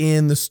goes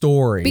in the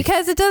story.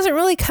 Because it doesn't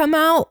really come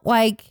out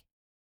like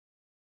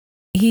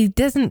he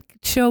doesn't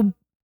show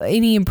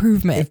any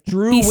improvement. If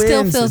Drew wins,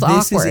 still feels this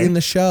awkward. is in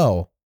the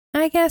show.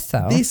 I guess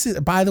so. This is,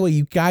 by the way,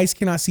 you guys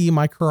cannot see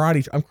my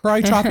karate. I'm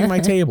karate chopping my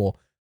table.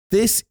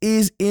 This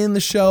is in the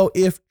show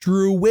if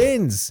Drew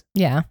wins.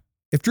 Yeah.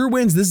 If Drew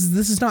wins, this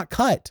is not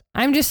cut.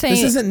 I'm just saying.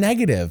 This isn't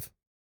negative.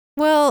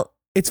 Well,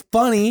 it's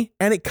funny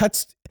and it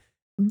cuts.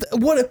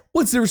 What's the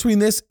difference between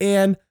this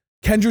and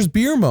Kendra's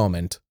beer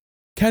moment?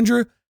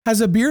 Kendra has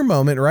a beer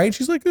moment, right?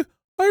 She's like,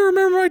 "I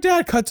remember my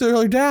dad." Cut to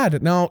her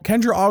dad. Now,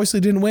 Kendra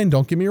obviously didn't win.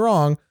 Don't get me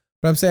wrong.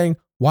 But I'm saying,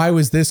 why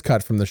was this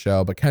cut from the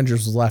show, but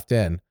Kendra's was left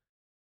in?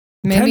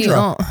 Maybe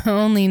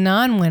only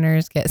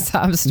non-winners get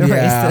sob stories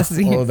this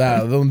season.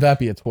 Wouldn't that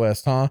be a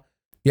twist, huh?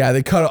 Yeah,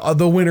 they cut.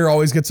 The winner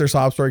always gets their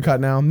sob story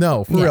cut now.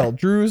 No, for Yeah. real.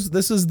 Drew's,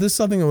 this is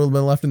something that would have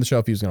been left in the show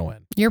if he was going to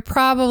win. You're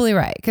probably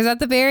right. Because at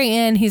the very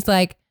end, he's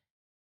like,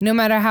 no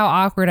matter how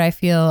awkward I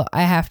feel,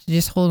 I have to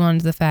just hold on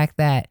to the fact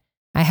that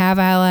I have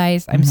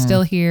allies. I'm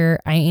still here.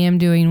 I am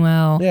doing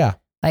well. Yeah.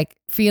 Like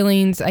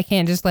feelings, I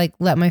can't just like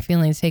let my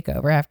feelings take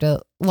over. I have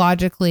to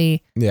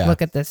logically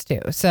look at this too.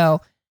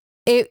 So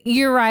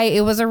you're right.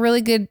 It was a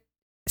really good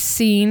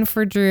scene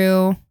for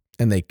Drew.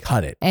 And they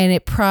cut it. And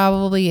it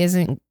probably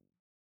isn't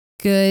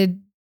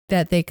good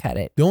that they cut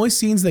it. The only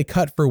scenes they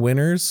cut for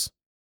winners,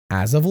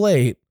 as of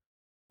late,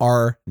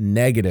 are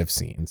negative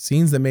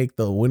scenes that make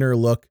the winner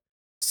look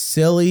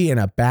silly in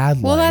a bad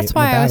way. Well, that's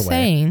why I was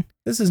saying.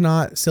 This is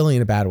not silly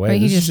in a bad way. But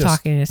he's This is just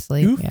talking in his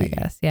sleep. goofy. Yeah, I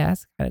guess. Yeah,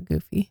 it's kind of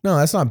goofy. No,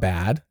 that's not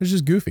bad. It's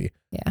just goofy.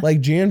 Yeah. Like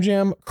Jam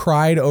Jam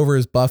cried over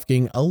his buff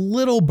getting a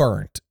little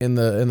burnt in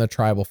the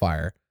tribal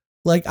fire.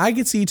 Like I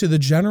could see to the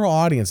general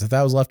audience, if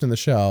that was left in the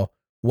show,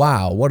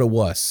 wow, what a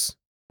wuss.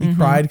 He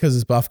cried because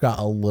his buff got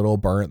a little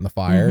burnt in the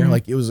fire.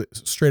 Like it was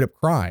straight up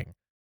crying.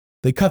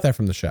 They cut that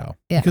from the show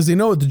because they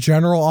know what the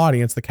general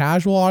audience, the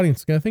casual audience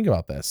is going to think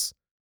about this,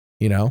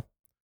 you know?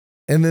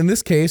 And in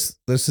this case,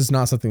 this is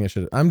not something that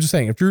should, I'm just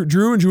saying if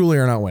Drew and Julie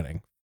are not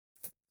winning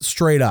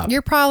straight up,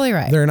 you're probably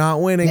right. They're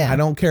not winning. Yeah. I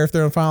don't care if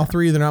they're in the final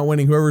three, they're not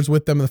winning. Whoever's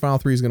with them in the final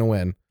three is going to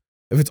win.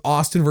 If it's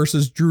Austin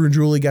versus Drew and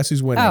Julie, guess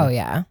who's winning? Oh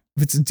yeah.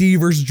 If it's D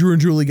versus Drew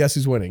and Julie, guess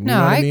who's winning?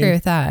 No, I agree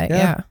with that.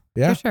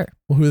 Yeah. For sure.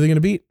 Well, who are they going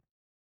to beat?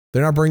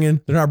 They're not bringing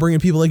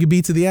people they could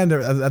beat to the end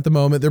at the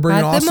moment. They're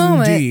bringing At the Austin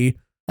moment. and D.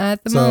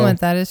 At the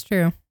moment, that is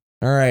true.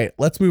 All right,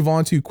 let's move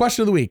on to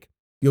question of the week.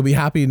 You'll be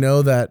happy to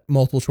know that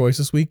multiple choice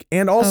this week.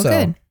 And also,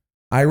 good.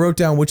 I wrote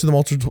down which of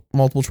the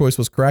multiple choice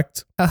was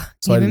correct. Oh,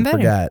 so I even didn't better.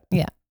 forget.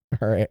 Yeah.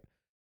 All right.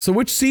 So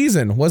which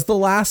season was the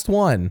last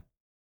one?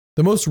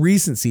 The most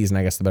recent season,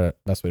 I guess the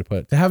best way to put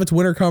it. To have its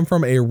winner come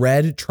from a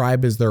red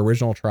tribe as their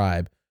original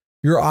tribe.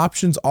 Your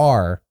options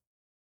are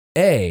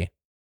A,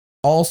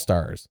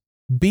 All-Stars,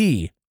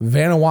 B,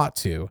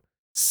 Vanuatu,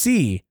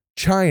 C,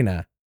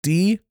 China,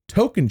 D,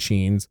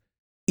 Tocantins,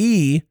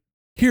 E,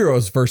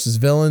 Heroes versus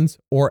Villains,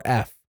 or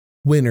F,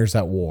 Winners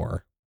at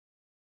War.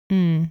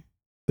 The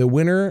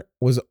winner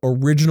was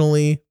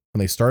originally, when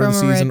they started the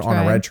season,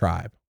 on a red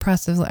tribe.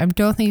 Impressively. I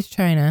don't think it's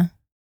China.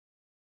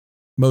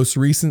 Most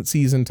recent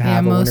season to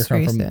have a winner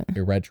come from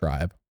a red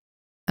tribe.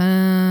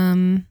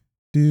 I'm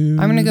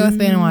going to go with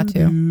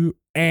Vanuatu.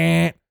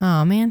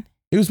 Oh, man.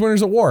 It was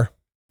Winners at War.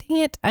 Dang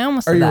it. I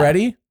almost Are said you that.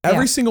 ready?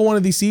 Every single one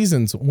of these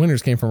seasons,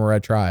 winners came from a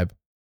red tribe.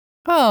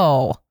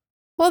 Oh.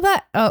 Well,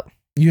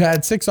 You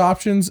had 6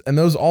 options, and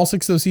all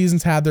 6 of those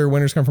seasons had their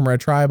winners come from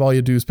red tribe. All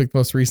you do is pick the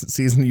most recent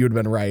season, you would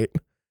have been right.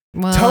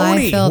 well,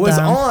 Tony was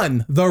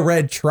on the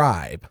red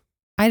tribe.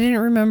 I didn't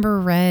remember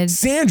red.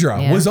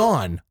 Sandra was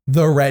on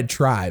the red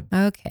tribe.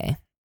 Okay.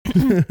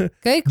 Good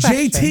question.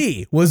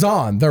 JT was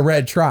on the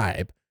red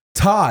tribe.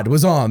 Todd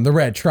was on the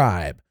red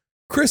tribe.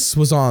 Chris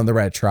was on the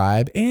red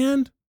tribe.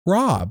 And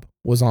Rob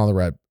was on the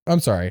red. I'm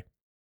sorry.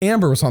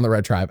 Amber was on the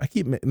red tribe. I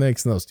keep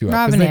mixing those two up.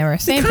 Rob and Amber,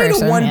 same person. They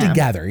kind of won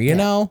together, you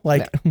know?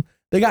 Like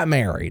they got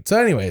married. So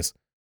anyways,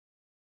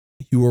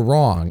 you were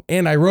wrong.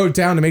 And I wrote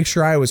down to make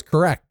sure I was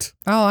correct.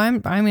 Oh,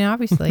 I mean,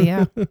 obviously,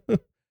 yeah.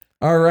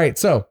 All right.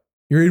 So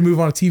you ready to move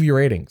on to TV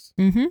ratings?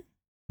 Mm-hmm.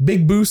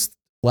 Big boost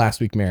last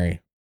week,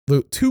 Mary.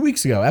 2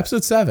 weeks ago,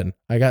 episode 7.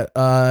 I got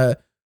the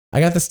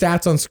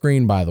stats on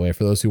screen, by the way,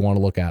 for those who want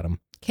to look at them.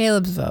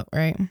 Caleb's vote,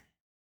 right?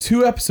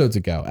 2 episodes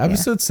ago,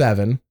 episode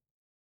 7,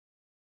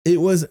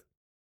 the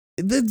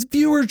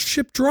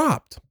viewership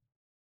dropped.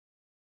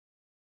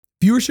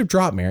 Viewership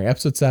dropped, Mary,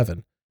 episode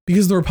 7,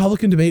 because the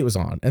Republican debate was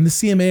on and the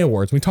CMA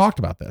Awards. We talked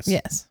about this.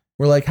 Yes.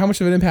 We're like, how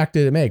much of an impact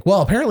did it make?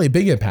 Well, apparently a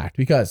big impact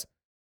because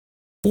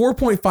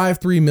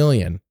 4.53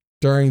 million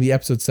during the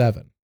episode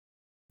 7.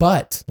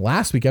 But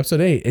last week,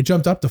 episode 8, it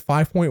jumped up to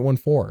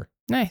 5.14.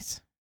 Nice.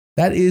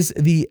 That is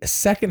the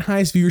second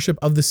highest viewership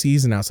of the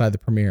season outside the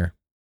premiere.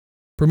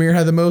 Premiere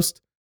had the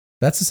most.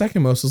 That's the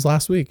second most was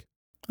last week.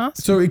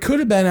 Awesome. So it could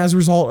have been as a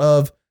result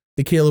of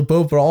the Caleb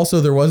vote, but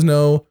also there was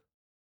no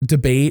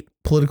debate,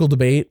 political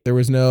debate. There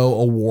was no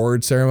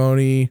award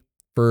ceremony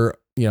for,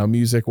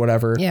 music,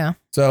 whatever. Yeah.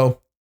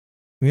 So,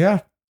 yeah.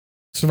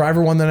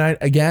 Survivor won the night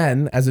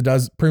again, as it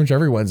does pretty much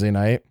every Wednesday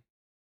night.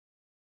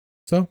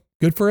 So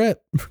good for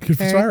it. Good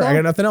for Survivor. Cool. I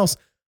got nothing else.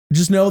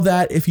 Just know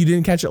that if you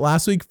didn't catch it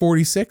last week,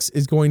 46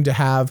 is going to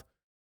have,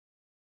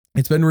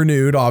 it's been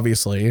renewed,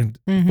 obviously.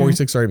 Mm-hmm.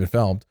 46 already been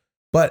filmed.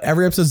 But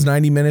every episode is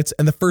 90 minutes,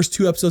 and the first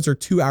 2 episodes are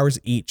 2 hours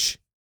each.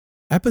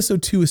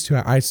 Episode 2 is 2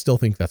 hours. I still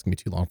think that's going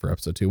to be too long for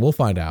episode 2. We'll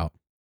find out.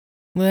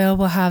 Well,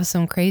 we'll have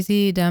some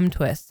crazy, dumb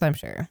twists, I'm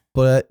sure.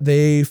 But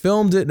they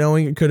filmed it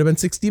knowing it could have been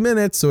 60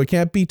 minutes, so it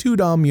can't be too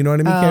dumb. You know what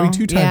I mean? It can't be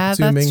too time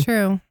consuming. Yeah, that's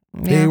true.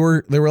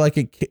 Yeah. They were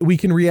like, we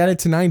can re-edit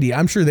to 90.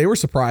 I'm sure they were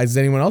surprised as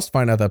anyone else to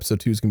find out that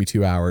episode 2 is going to be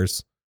 2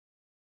 hours.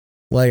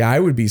 Like,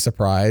 I would be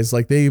surprised.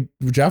 Like,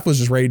 Jeff was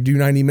just ready to do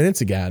 90 minutes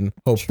again,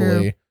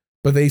 hopefully. True.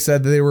 But they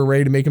said that they were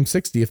ready to make them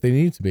 60 if they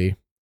needed to be.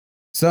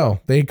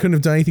 So they couldn't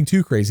have done anything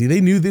too crazy.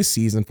 They knew this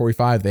season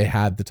 45, they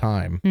had the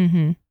time.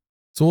 Mm-hmm.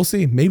 So we'll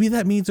see. Maybe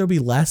that means there'll be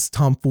less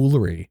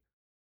tomfoolery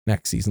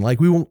next season. Like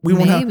we won't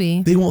have,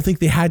 they won't think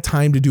they had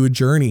time to do a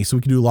journey so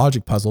we can do a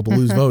logic puzzle to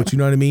lose votes. You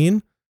know what I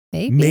mean?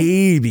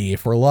 Maybe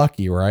if we're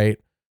lucky, right?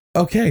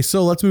 Okay,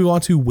 so let's move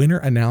on to winner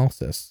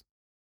analysis.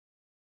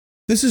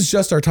 This is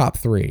just our top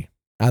 3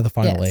 out of the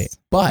final 8.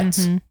 But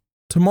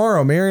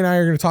tomorrow, Mary and I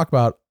are going to talk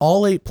about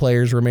all 8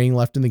 players remaining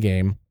left in the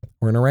game.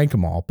 We're going to rank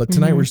them all. But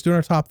tonight we're just doing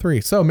our top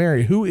 3. So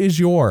Mary, who is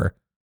your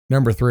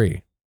number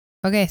 3?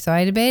 Okay, so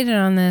I debated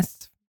on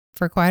this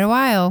for quite a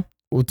while.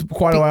 Well,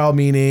 quite a while,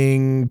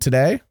 meaning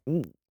today?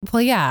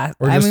 Well, yeah.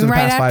 Or just in the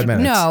past 5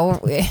 minutes?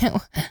 No.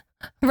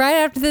 Right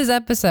after this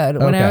episode,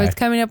 when I was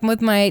coming up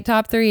with my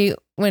top 3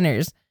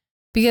 winners.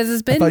 Because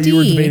it's been I thought you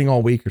were debating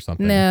all week or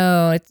something.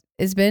 No,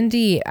 it's been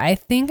D. I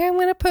think I'm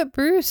going to put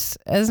Bruce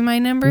as my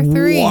number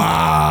 3.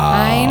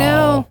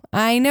 Wow.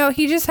 I know.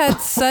 He just had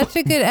such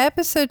a good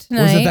episode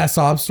tonight. Was it that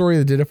sob story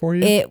that did it for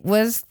you? It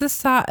was the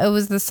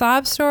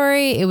sob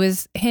story. It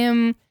was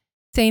him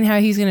saying how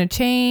he's going to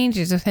change.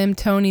 It was him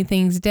toning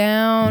things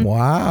down.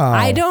 Wow.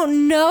 I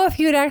don't know if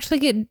he would actually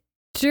get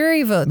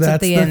jury votes at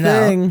the end,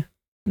 though.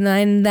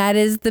 And that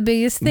is the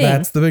biggest thing.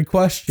 That's the big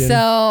question.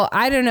 So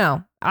I don't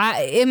know.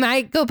 It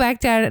might go back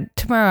down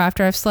tomorrow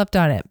after I've slept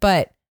on it.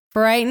 But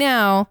for right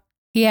now,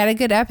 he had a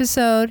good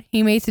episode.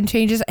 He made some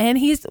changes, and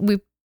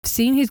we've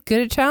seen he's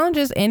good at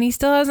challenges, and he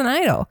still has an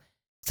idol.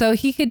 So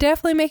he could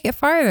definitely make it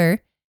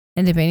farther.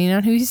 And depending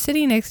on who he's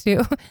sitting next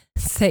to,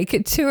 say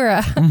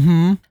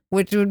Katura,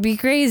 which would be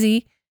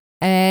crazy.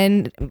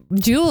 And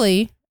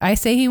Julie, I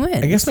say he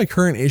wins. I guess my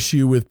current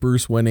issue with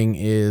Bruce winning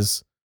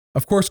is,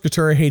 of course,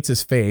 Katura hates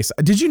his face.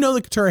 Did you know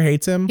that Katura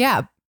hates him?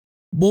 Yeah.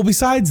 Well,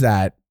 besides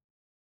that,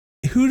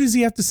 who does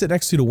he have to sit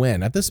next to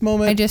win at this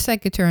moment? I just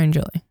said Katura and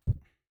Julie.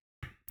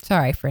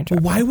 Sorry for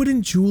interrupting. Why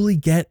wouldn't Julie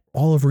get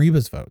all of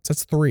Reba's votes?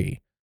 That's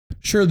 3.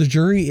 Sure, the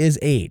jury is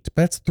 8,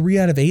 but that's 3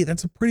 out of 8.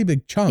 That's a pretty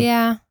big chunk.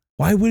 Yeah.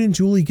 Why wouldn't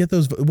Julie get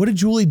those? What did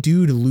Julie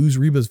do to lose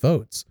Reba's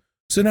votes?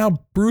 So now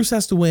Bruce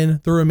has to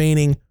win the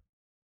remaining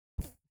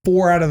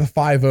 4 out of the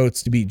 5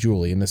 votes to beat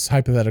Julie in this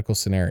hypothetical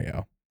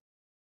scenario.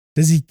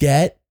 Does he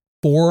get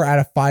 4 out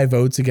of 5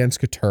 votes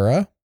against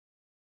Katura?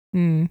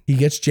 He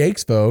gets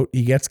Jake's vote.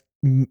 He gets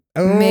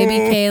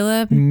maybe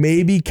Caleb.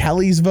 Maybe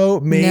Kelly's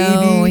vote. Maybe.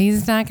 No,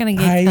 he's not going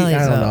to get Kelly's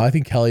vote. I don't know. I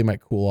think Kelly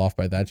might cool off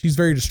by that. She's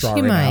very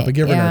distraught now, but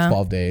give her another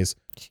 12 days.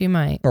 She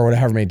might. Or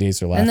however many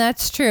days are left. And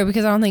that's true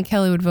because I don't think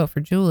Kelly would vote for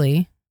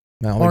Julie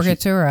or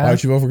Katura. Why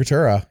would you vote for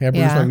Katura? Yeah,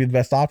 Bruce might be the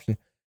best option.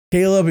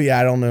 Caleb,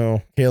 I don't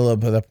know.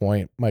 Caleb at that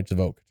point might just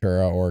vote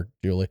Katura or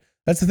Julie.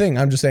 That's the thing.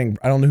 I'm just saying,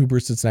 I don't know who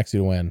Bruce sits next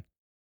to win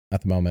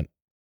at the moment.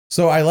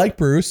 So I like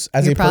Bruce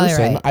as a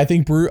person. Right. I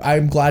think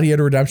I'm glad he had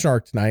a redemption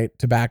arc tonight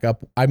to back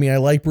up. I mean, I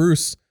like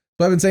Bruce.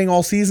 But I've been saying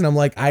all season, I'm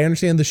like, I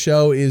understand the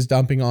show is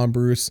dumping on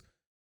Bruce.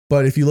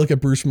 But if you look at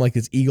Bruce from like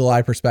this eagle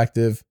eye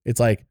perspective, it's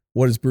like,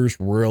 what is Bruce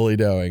really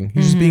doing?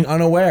 He's just being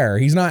unaware.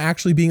 He's not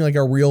actually being like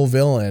a real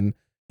villain.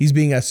 He's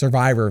being a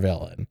Survivor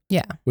villain.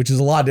 Yeah. Which is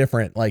a lot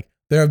different. Like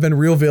there have been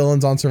real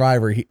villains on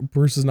Survivor.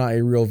 Bruce is not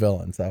a real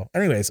villain. So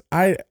anyways,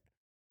 I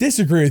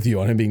disagree with you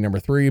on him being number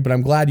 3, but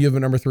I'm glad you have a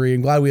number 3.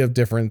 I'm glad we have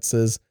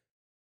differences.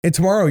 And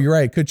tomorrow, you're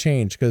right, it could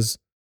change because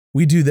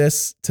we do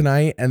this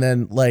tonight and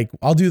then like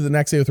I'll do the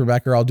next day with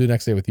Rebecca, or I'll do the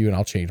next day with you and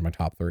I'll change my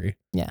top 3.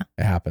 Yeah.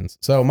 It happens.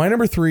 So my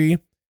number 3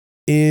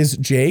 is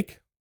Jake.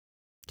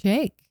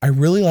 I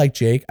really like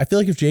Jake. I feel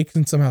like if Jake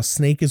can somehow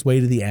snake his way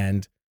to the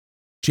end,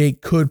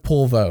 Jake could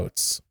pull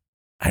votes.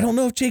 I don't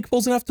know if Jake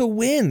pulls enough to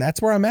win. That's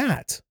where I'm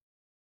at.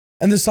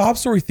 And the sob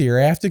story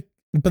theory,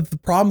 but the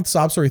problem with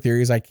sob story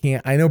theory is I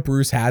know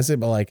Bruce has it,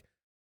 but like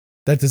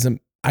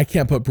I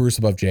can't put Bruce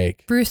above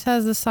Jake. Bruce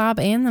has the sob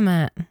and the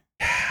mat.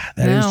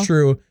 That is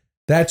true.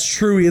 That's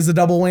true. He is a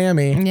double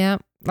whammy. Yeah.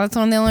 That's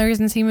one of the only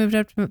reasons he moved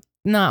up to,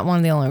 not one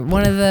of the only,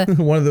 one of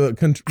the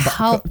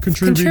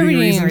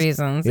contributing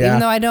reasons. Yeah. Even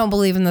though I don't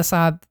believe in the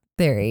sob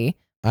theory.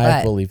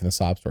 I believe in the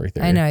sob story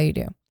theory. I know you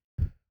do.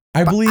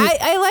 I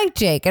like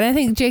Jake, and I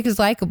think Jake is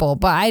likable,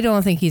 but I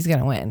don't think he's going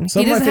to win.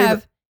 He doesn't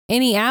have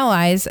any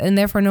allies, and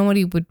therefore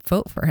nobody would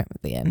vote for him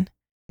at the end.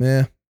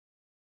 Yeah.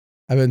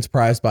 I've been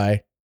surprised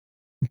by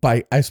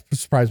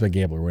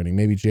Gambler winning.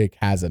 Maybe Jake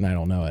has it and I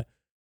don't know it.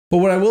 But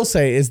what I will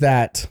say is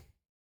that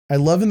I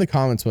love in the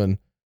comments when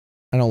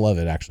I don't love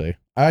it, actually.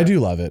 I do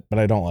love it, but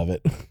I don't love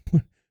it.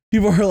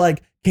 People are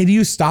like, can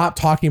you stop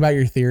talking about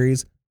your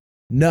theories?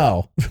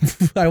 No,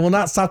 I will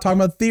not stop talking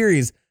about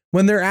theories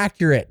when they're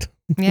accurate.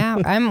 Yeah.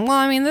 Then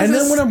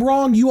when I'm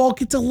wrong, you all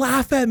get to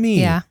laugh at me.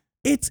 Yeah.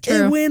 It's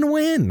true. A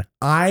win-win.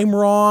 I'm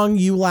wrong.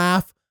 You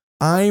laugh.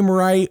 I'm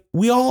right.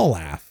 We all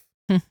laugh.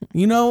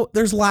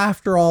 There's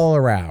laughter all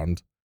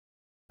around.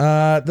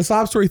 The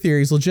sob story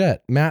theory is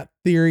legit. Matt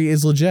theory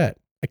is legit.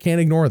 I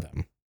can't ignore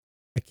them.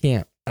 I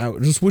can't.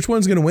 Just which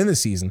one's going to win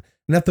this season?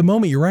 And at the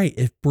moment, you're right.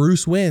 If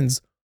Bruce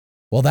wins,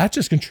 well, that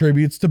just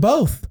contributes to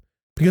both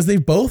because they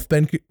both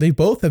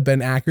have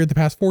been accurate the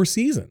past 4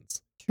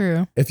 seasons.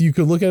 True. If you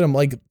could look at them,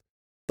 like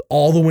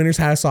all the winners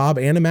had a sob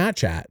and a Matt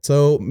chat.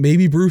 So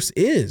maybe Bruce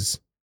is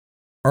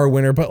our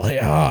winner, but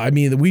like,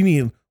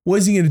 what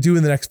is he going to do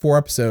in the next 4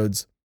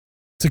 episodes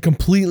to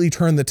completely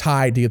turn the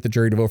tide to get the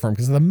jury to vote for him.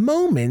 Because at the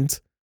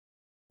moment,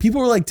 people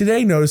were like, did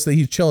they notice that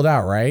he chilled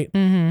out, right?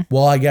 Mm-hmm.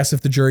 Well, I guess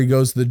if the jury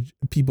goes,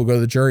 people go to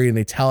the jury and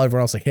they tell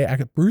everyone else, like, hey,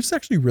 Bruce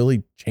actually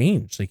really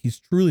changed. Like, he's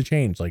truly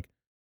changed. Like,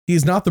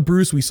 he's not the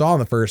Bruce we saw in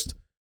the first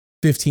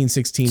 15,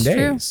 16 it's days.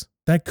 True.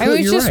 That could, I mean,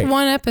 it's just right.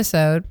 one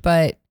episode,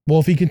 but. Well,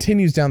 if he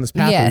continues down this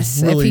path, yes,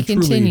 he's really, if he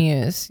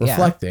continues.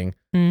 reflecting.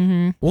 Yeah.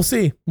 Mm-hmm. We'll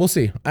see. We'll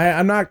see.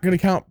 I'm not going to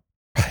count.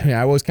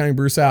 I was counting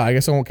Bruce out. I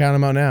guess I won't count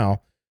him out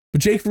now.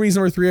 But Jake for me is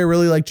number 3. I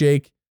really like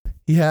Jake.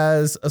 He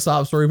has a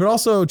sob story, but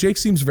also Jake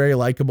seems very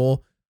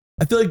likable.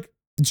 I feel like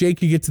Jake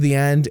could get to the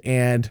end,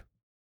 and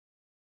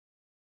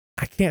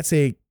I can't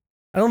say,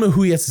 I don't know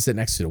who he has to sit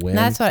next to win.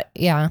 That's what,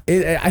 yeah.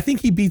 I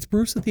think he beats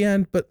Bruce at the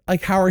end, but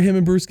like, how are him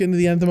and Bruce getting to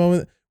the end at the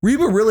moment?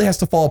 Reba really has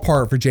to fall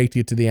apart for Jake to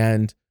get to the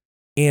end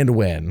and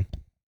win.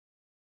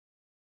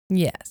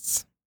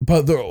 Yes.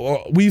 But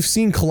we've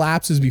seen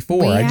collapses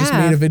before. I just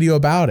made a video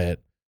about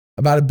it,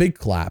 about a big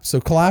collapse.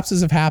 So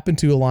collapses have happened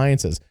to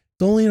alliances.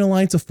 It's only an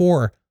alliance of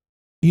 4.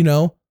 You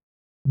know,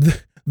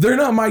 they're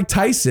not Mike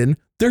Tyson.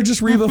 They're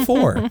just Reba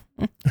 4.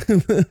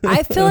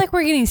 I feel like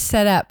we're getting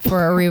set up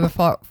for a Reba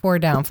 4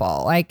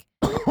 downfall. Like,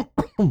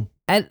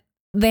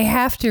 they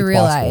have to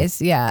realize,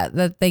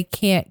 that they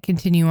can't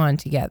continue on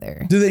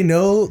together. Do they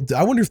know?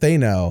 I wonder if they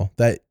know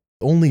that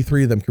only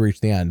 3 of them can reach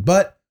the end.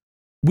 But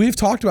we've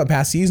talked about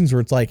past seasons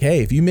where it's like, hey,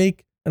 if you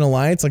make an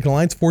alliance, like an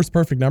alliance 4 is the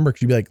perfect number,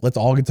 because you'd be like, let's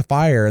all get to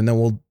fire, and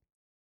then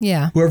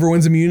whoever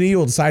wins immunity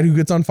will decide who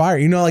gets on fire.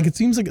 You know, like, it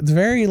seems like it's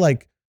very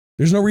like,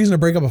 there's no reason to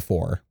break up a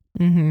 4.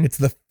 Mm-hmm. It's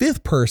the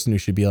 5th person who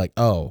should be like,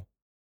 oh,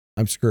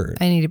 I'm screwed.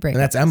 I need to break.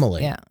 And that's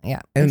Emily. Yeah.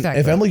 And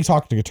exactly. if Emily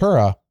talked to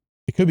Katurah,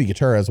 it could be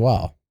Katurah as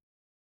well.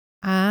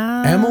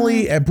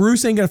 Emily,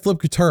 Bruce ain't gonna flip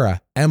Katurah.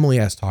 Emily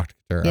has to talk to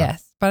Katurah.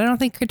 Yes, but I don't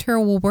think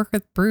Katurah will work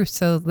with Bruce.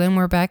 So then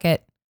we're back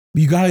at.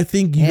 You gotta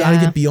think. You gotta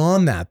get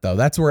beyond that, though.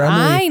 That's where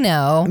Emily. I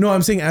know. No,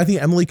 I'm saying I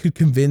think Emily could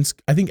convince.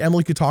 I think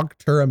Emily could talk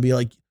to Katurah and be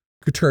like,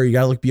 Katurah, you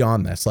gotta look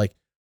beyond this. Like,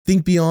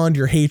 think beyond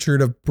your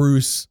hatred of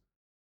Bruce,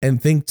 and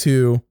think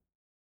to,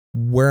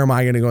 where am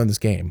I gonna go in this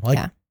game? Like,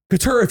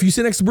 Katurah, if you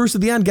sit next to Bruce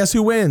at the end, guess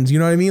who wins? You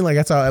know what I mean? Like,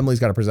 that's how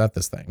Emily's got to present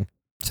this thing.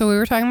 So we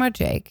were talking about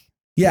Jake.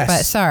 Yes.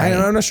 But sorry.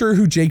 I'm not sure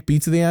who Jake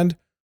beats at the end,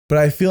 but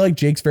I feel like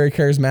Jake's very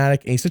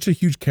charismatic and he's such a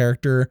huge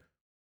character.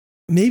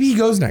 Maybe he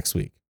goes next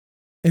week.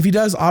 If he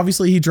does,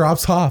 obviously he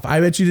drops off.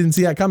 I bet you didn't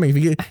see that coming. If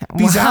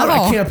he's out,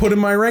 I can't put him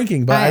in my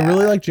ranking, but I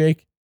really like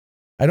Jake.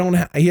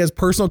 He has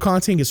personal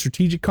content, he has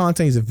strategic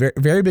content. He's a very,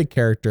 very big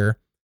character.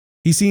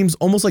 He seems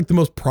almost like the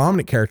most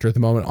prominent character at the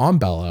moment on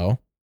Bello.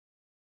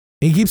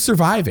 And he keeps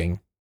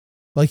surviving.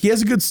 Like, he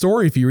has a good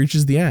story if he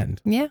reaches the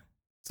end. Yeah.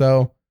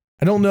 So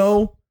I don't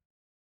know.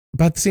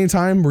 But at the same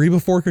time,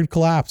 Reba 4 could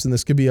collapse and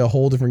this could be a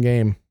whole different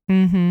game.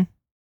 Mm-hmm.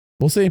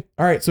 We'll see.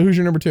 All right. So who's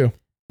your number 2?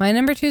 My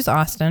number 2 is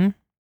Austin.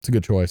 It's a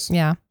good choice.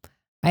 Yeah.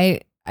 We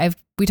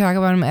talk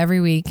about him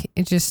every week.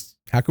 It just.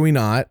 How can we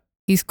not?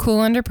 He's cool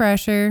under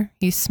pressure.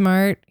 He's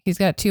smart. He's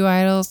got 2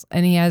 idols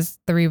and he has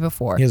the Reba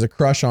 4. He has a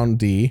crush on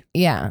D.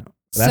 Yeah.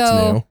 That's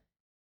new.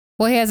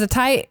 Well, he has a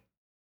tight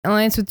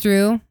alliance with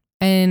Drew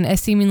and a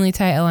seemingly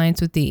tight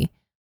alliance with D,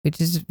 which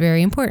is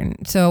very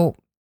important. So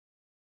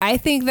I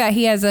think that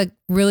he has a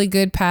really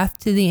good path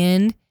to the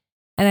end,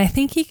 and I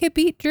think he could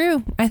beat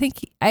Drew.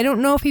 I don't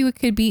know if he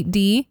could beat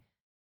D,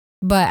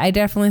 but I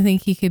definitely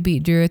think he could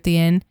beat Drew at the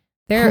end.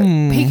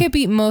 He could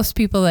beat most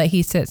people that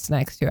he sits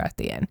next to at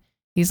the end.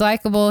 He's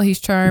likable.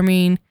 He's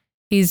charming.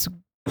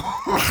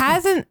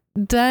 Hasn't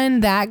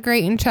done that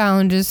great in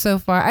challenges so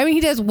far. I mean,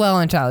 he does well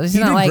in challenges. He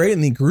did great in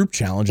the group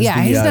challenges.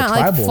 Yeah, he's not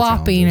like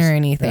flopping or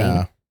anything.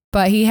 Yeah.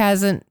 But he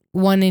hasn't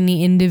won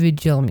any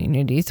individual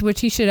immunities,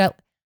 which he should.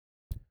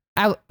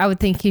 I would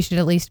think he should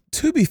at least.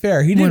 To be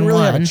fair, he didn't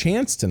really have a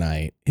chance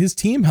tonight. His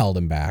team held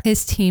him back.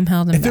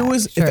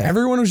 If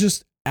everyone was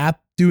just at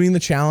doing the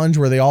challenge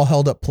where they all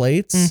held up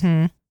plates,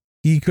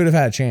 he could have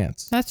had a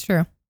chance. That's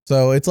true.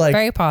 So it's like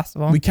very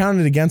possible. We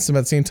counted against him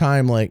at the same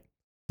time, like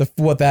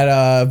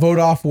that vote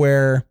off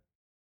where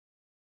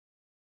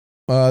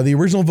the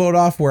original vote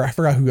off where I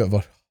forgot who got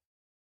voted.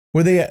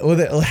 Where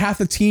they half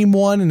the team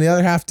won and the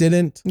other half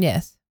didn't.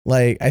 Yes.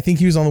 Like, I think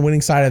he was on the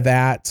winning side of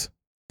that.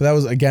 But that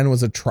was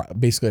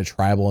basically a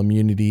tribal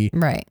immunity.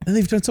 Right. And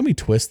they've done so many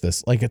twists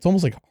this. Like, it's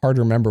almost like hard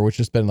to remember which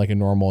has been like a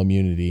normal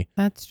immunity.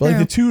 That's true. But like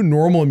the 2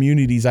 normal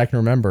immunities I can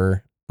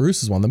remember, Bruce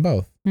has won them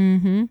both.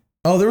 Mm-hmm.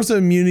 Oh, there was an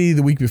immunity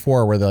the week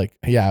before where they're like,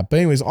 yeah. But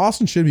anyways,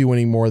 Austin should be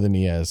winning more than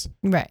he is.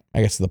 Right.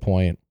 I guess is the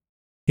point.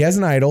 He has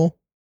an idol.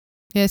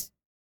 Yes.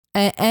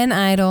 An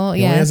idol,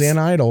 he only has an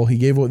idol. He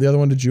gave the other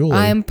one to Julie.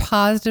 I'm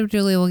positive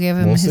Julie will give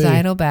him his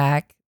idol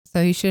back.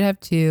 So he should have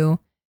 2.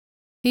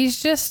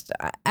 He's just,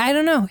 I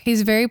don't know.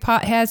 He's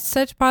has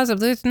such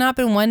positive. There's not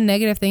been one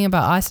negative thing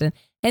about Austin.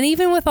 And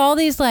even with all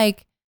these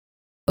like,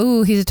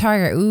 ooh, he's a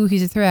target. Ooh,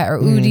 he's a threat. Or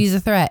ooh, he's a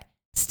threat.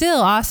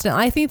 Still, Austin,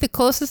 I think the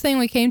closest thing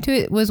we came to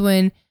it was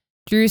when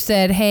Drew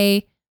said,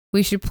 hey,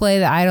 we should play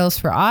the idols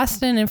for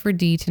Austin and for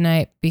D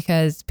tonight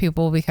because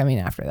people will be coming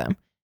after them.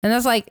 And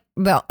that's like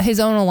his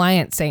own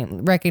alliance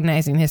saying,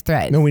 recognizing his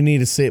threat. No, we need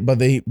to save,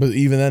 but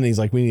even then he's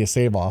like, we need to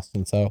save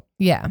Austin. So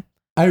yeah,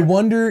 I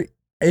wonder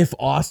if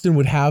Austin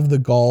would have the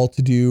gall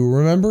to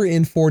remember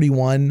in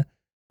 41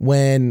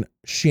 when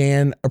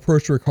Shan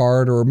approached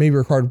Ricard, or maybe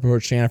Ricard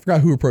approached Shan. I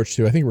forgot who approached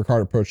who. I think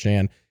Ricard approached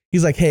Shan.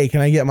 He's like, hey,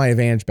 can I get my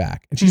advantage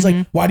back? And she's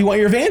like, why do you want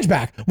your advantage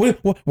back?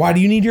 Why do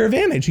you need your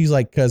advantage? He's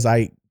like, because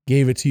I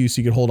gave it to you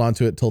so you could hold on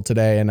to it till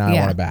today, and now I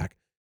want it back.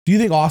 Do you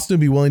think Austin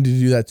would be willing to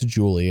do that to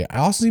Julie?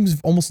 Austin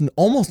seems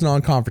almost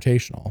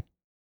non-confrontational.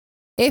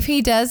 If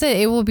he does it,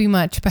 it will be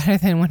much better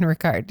than when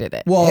Ricard did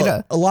it.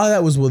 Well, a lot of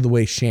that was with the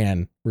way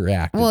Shan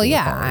reacted. Well,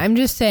 yeah, Ricard. I'm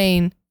just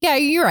saying, yeah,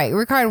 you're right.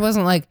 Ricard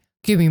wasn't like,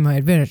 give me my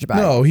advantage back.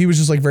 No, he was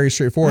just like very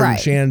straightforward. Right.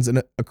 And Shan's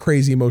a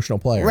crazy emotional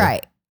player.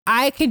 Right.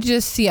 I could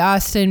just see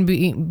Austin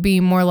be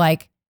more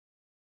like,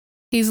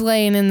 he's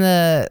laying in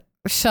the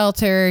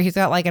shelter. He's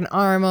got like an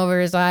arm over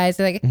his eyes.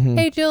 Like,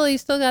 hey, Julie, you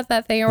still got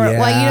that thing? Or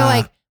like, you know,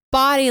 like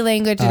body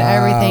language and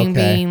everything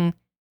being.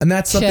 And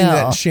that's something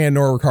that Shan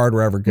nor Ricard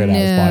were ever good at,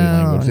 is body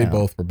language. They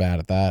both were bad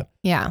at that.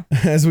 Yeah.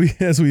 As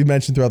we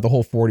mentioned throughout the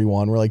whole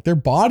 41, we're like, their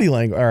body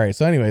language. All right.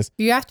 So anyways.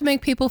 You have to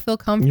make people feel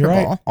comfortable. You're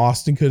right.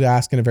 Austin could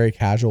ask in a very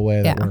casual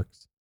way that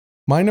works.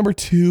 My number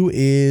 2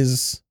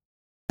 is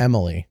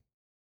Emily.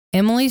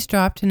 Emily's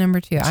dropped to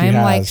number 2. I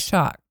am like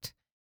shocked.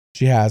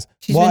 She has.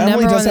 She's been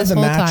Emily number does have the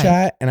whole match time.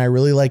 chat, and I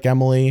really like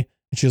Emily.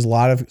 She has a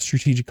lot of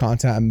strategic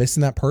content. I'm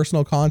missing that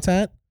personal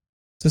content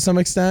to some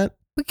extent.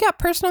 We got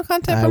personal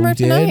content from her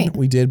tonight.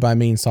 We did by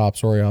main sob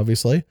story,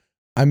 obviously.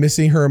 I'm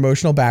missing her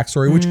emotional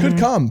backstory, which could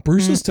come.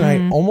 Bruce's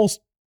tonight almost,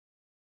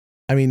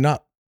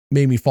 not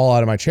made me fall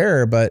out of my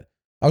chair, but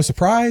I was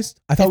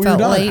surprised. I thought we were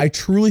done. Late. I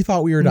truly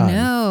thought we were done.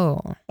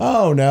 No.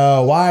 Oh,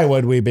 no. Why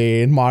would we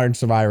be in Modern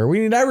Survivor?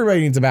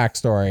 Everybody needs a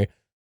backstory.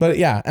 But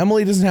yeah,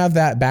 Emily doesn't have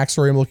that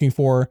backstory I'm looking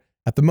for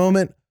at the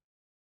moment.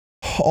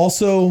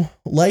 Also,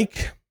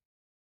 like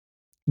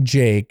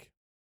Jake,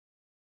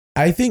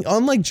 I think,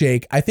 unlike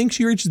Jake, I think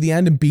she reaches the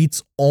end and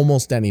beats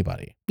almost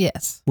anybody.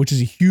 Yes. Which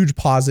is a huge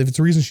positive. It's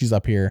the reason she's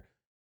up here.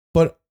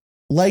 But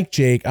like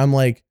Jake, I'm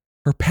like,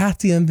 her path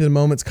to the end of the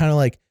moment's kind of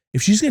like,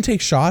 if she's going to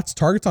take shots,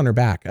 target's on her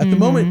back. At the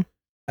moment,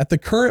 at the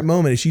current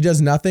moment, if she does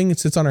nothing, it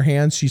sits on her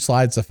hands, she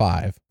slides to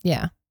 5.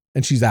 Yeah.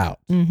 And she's out.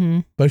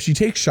 But if she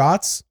takes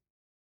shots,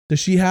 does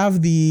she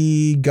have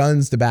the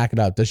guns to back it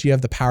up? Does she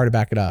have the power to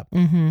back it up?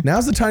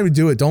 Now's the time to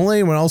do it. Don't let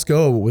anyone else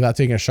go without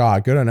taking a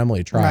shot. Good on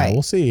Emily. Try. Right.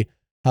 We'll see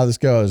how this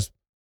goes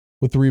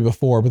with the Reba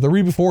 4. But the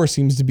Reba 4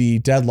 seems to be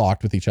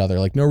deadlocked with each other.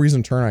 Like, no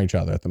reason to turn on each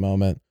other at the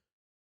moment.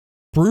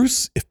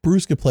 If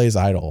Bruce could play his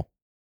idol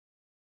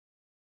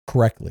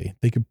correctly,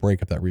 they could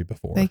break up that Reba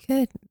 4. They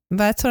could.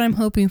 That's what I'm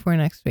hoping for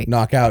next week.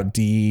 Knock out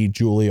Dee,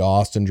 Julie,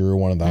 Austin, Drew,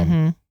 one of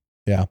them.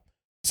 Yeah.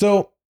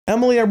 So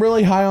Emily, I'm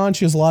really high on.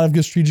 She has a lot of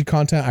good strategic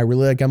content. I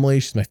really like Emily.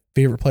 She's my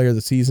favorite player of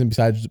the season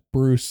besides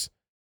Bruce.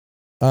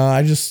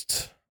 I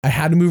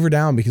had to move her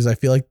down because I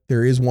feel like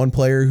there is one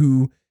player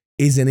who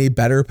is in a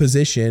better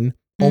position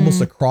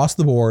almost across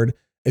the board.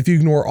 If you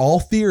ignore all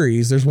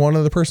theories, there's one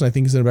other person I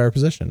think is in a better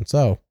position.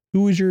 So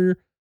who is your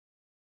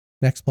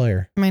next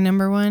player? My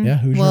number 1? Yeah.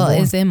 Who's your number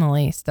 1? Is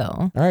Emily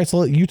still. All right.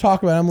 So you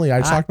talk about Emily. I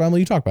just talked about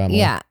Emily. You talk about Emily.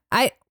 Yeah.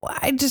 I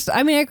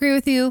agree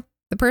with you.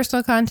 The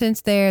personal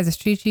content's there. The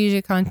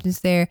strategic content's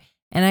there.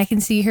 And I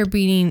can see her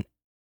beating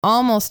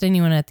almost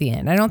anyone at the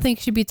end. I don't think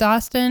she beats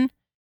Austin.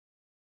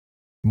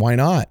 Why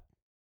not?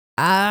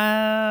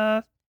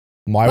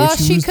 Why would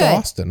she lose to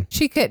Austin?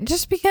 She could,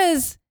 just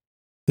because.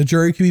 The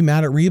jury could be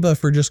mad at Reba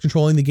for just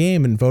controlling the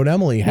game and vote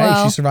Emily.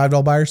 Hey, she survived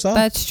all by herself.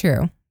 That's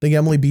true. I think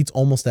Emily beats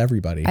almost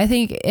everybody. I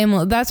think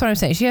Emily, that's what I'm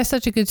saying. She has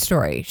such a good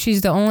story.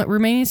 She's the only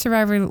remaining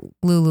Survivor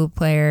Lulu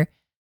player.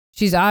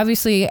 She's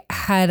obviously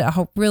had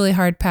a really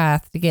hard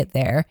path to get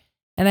there.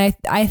 And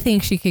I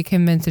think she could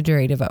convince a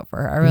jury to vote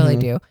for her. I really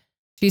do.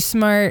 She's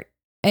smart.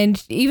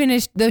 And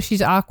even though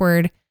she's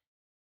awkward,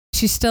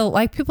 she's still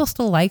like, people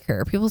still like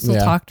her. People still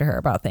talk to her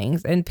about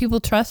things and people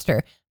trust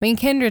her. I mean,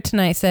 Kendra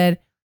tonight said,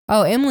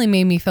 oh, Emily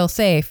made me feel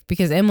safe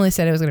because Emily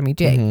said it was going to be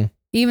Jake.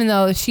 Even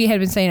though she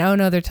had been saying, oh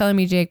no, they're telling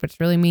me Jake, but it's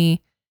really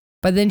me.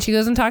 But then she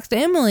goes and talks to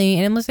Emily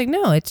and Emily's like,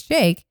 no, it's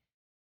Jake.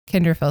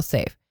 Kendra feels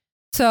safe.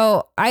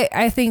 So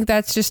I think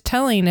that's just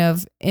telling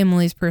of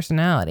Emily's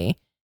personality.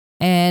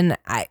 And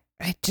I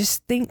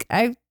just think,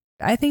 I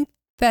think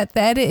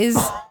that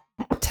is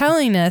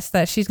telling us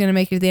that she's going to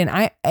make it to the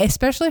end.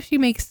 Especially if she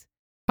makes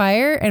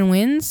fire and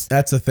wins.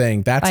 That's the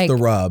thing. That's like, the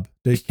rub.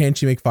 Can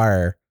she make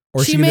fire?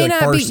 Or she may be like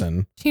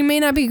Carson. She may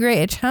not be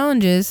great at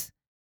challenges,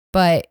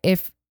 but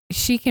if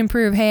she can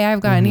prove, hey,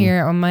 I've gotten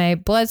here on my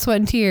blood, sweat,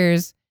 and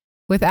tears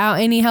without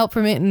any help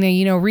from it.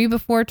 And, Reba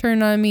 4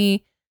 turned on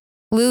me,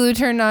 Lulu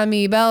turned on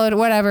me, Bella,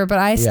 whatever, but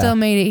I still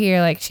made it here.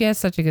 Like, she has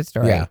such a good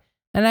story. Yeah.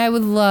 And I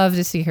would love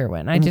to see her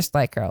win. I just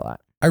like her a lot.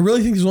 I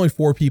really think there's only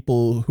 4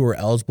 people who are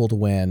eligible to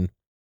win.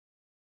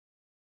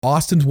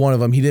 Austin's one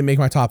of them. He didn't make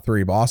my top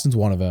 3, but Austin's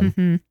one of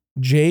them.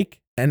 Jake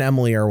and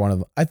Emily are one of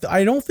them.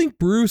 I don't think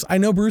Bruce, I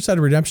know Bruce had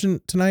a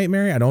redemption tonight,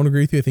 Mary. I don't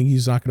agree with you. I think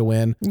he's not going to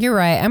win. You're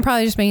right. I'm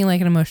probably just making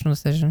like an emotional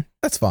decision.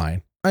 That's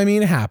fine. I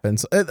mean, it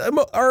happens.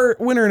 Our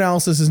winner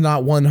analysis is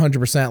not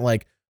 100%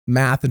 like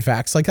math and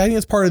facts. Like I think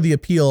it's part of the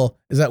appeal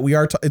is that we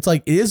are, it's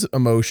like, it is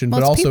emotion,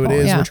 but also people, it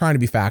is, yeah. we're trying to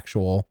be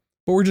factual,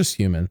 but we're just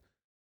human.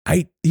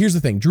 Here's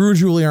the thing. Drew and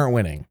Julie aren't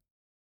winning.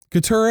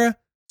 Katurah,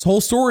 his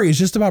whole story is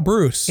just about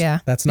Bruce. Yeah.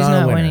 That's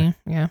not a winner. Winning.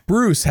 Yeah.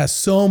 Bruce has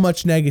so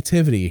much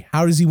negativity.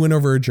 How does he win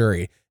over a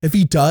jury? If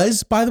he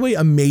does, by the way,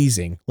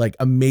 amazing. Like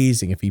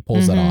amazing if he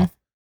pulls that off.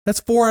 That's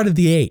 4 out of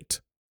the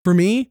 8. For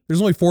me,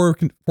 there's only four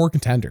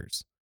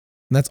contenders.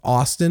 And that's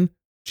Austin,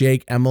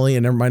 Jake, Emily,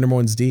 and my number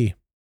one's D.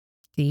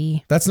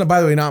 D. That's not,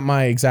 by the way, not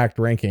my exact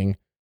ranking.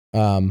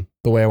 The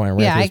way I want to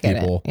rank those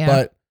people. Yeah.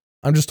 But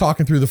I'm just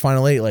talking through the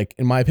final 8. Like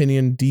in my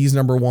opinion, D's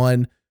number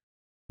 1.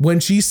 When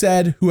she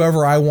said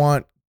whoever I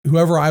want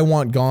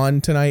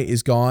gone tonight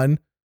is gone,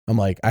 I'm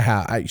like,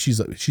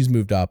 she's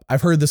moved up.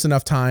 I've heard this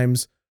enough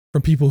times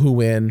from people who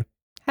win.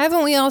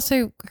 Haven't we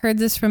also heard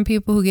this from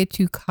people who get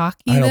too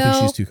cocky? I don't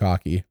think she's too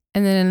cocky.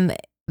 And then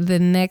the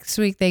next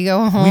week they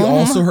go home. We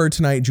also heard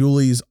tonight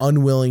Julie's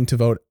unwilling to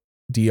vote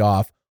D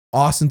off.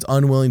 Austin's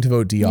unwilling to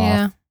vote D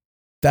off.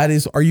 That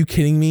is, are you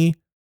kidding me?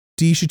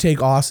 D should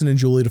take Austin and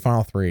Julie to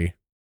final 3.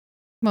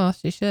 Well,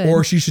 she should.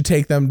 Or she should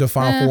take them to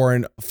final 4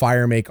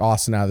 and make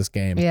Austin out of this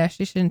game. Yeah,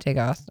 she shouldn't take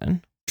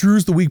Austin.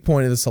 Drew's the weak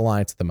point of this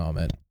alliance at the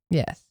moment.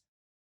 Yes.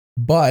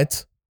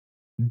 But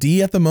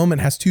D at the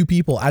moment has 2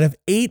 people out of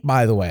 8,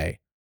 by the way,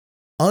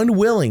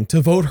 unwilling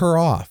to vote her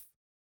off.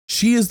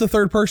 She is the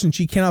 3rd person.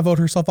 She cannot vote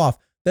herself off.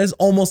 That is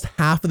almost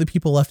half of the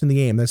people left in the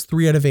game. That's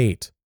 3 out of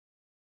 8.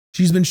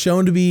 She's been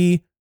shown to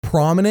be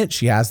prominent.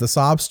 She has the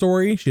sob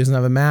story. She doesn't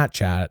have a Matt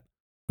chat,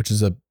 which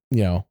is it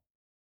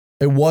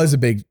was a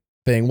big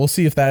thing. We'll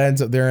see if that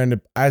ends up there.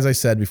 And as I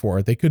said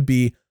before, they could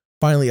be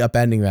finally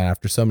upending that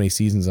after so many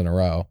seasons in a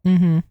row.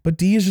 But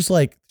D is just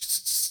like,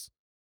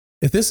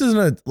 if this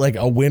isn't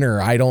a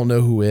winner, I don't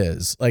know who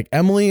is. Like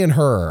Emily and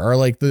her are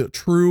like the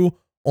true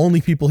only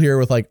people here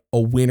with like a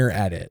winner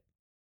edit,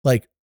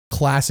 like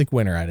classic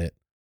winner edit.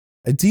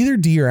 It's either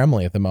D or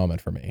Emily at the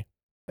moment for me.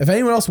 If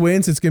anyone else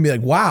wins, it's going to be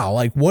like, wow,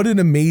 like what an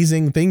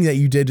amazing thing that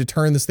you did to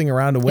turn this thing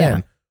around to win.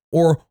 Yeah.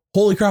 Or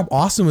holy crap,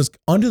 Austin was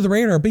under the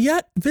radar, but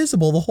yet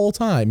visible the whole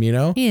time, you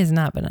know? He has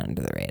not been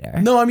under the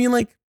radar. No, I mean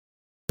like,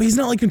 but he's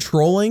not like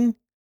controlling.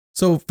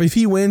 So if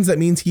he wins, that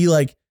means he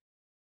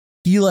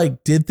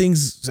did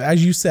things,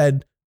 as you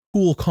said,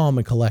 cool, calm,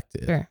 and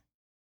collected. Sure.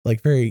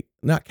 Like very,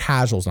 not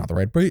casual is not the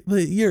right, but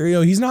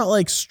he's not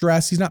like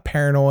stressed. He's not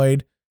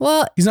paranoid.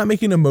 Well, he's not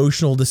making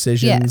emotional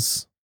decisions.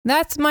 Yes.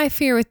 That's my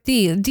fear with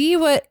D. D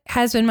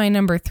has been my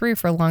number 3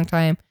 for a long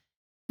time.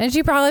 And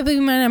she'd probably be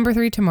my number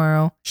 3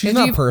 tomorrow. She's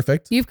not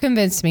perfect. You've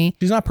convinced me.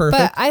 She's not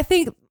perfect. But I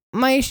think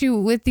my issue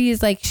with D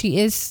is like she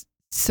is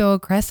so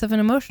aggressive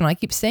and emotional. I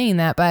keep saying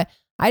that, but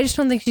I just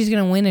don't think she's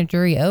going to win a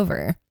jury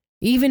over,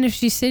 even if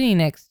she's sitting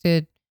next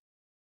to.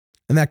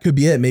 And that could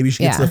be it. Maybe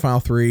she gets to the final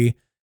 3,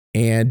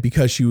 and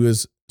because she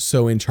was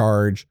so in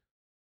charge,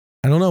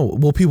 I don't know.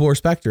 Will people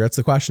respect her? That's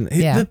the question.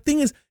 Yeah. The thing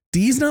is,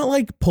 D's not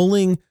like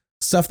pulling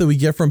stuff that we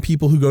get from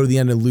people who go to the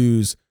end and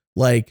lose,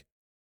 like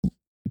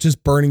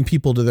just burning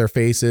people to their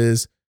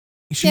faces.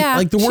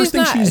 Like the worst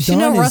thing she's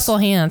done is Russell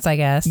Hantz, I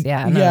guess.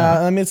 Yeah. No.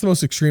 Yeah. I mean, it's the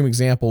most extreme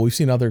example. We've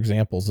seen other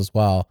examples as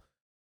well.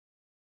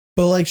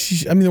 But like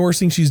the worst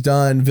thing she's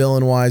done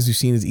villain wise, we've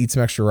seen is eat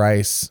some extra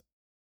rice.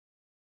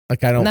 Like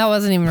that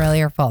wasn't even really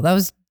her fault. That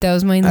was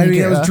mainly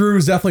Drew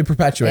was definitely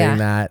perpetuating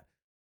that.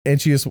 And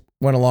she just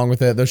went along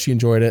with it, though she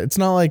enjoyed it. It's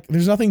not like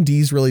there's nothing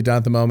D's really done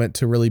at the moment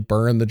to really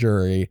burn the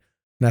jury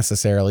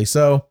necessarily.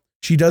 So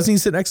she does need to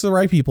sit next to the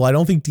right people. I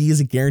don't think D is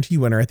a guaranteed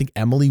winner. I think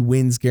Emily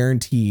wins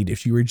guaranteed if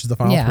she reaches the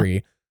final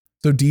 3.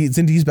 So it's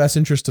in D's best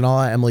interest to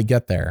not let Emily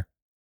get there.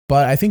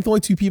 But I think the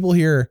only 2 people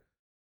here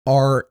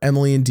are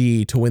Emily and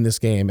D to win this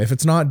game. If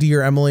it's not D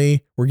or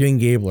Emily, we're getting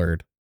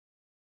Gablered.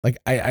 Like,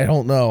 I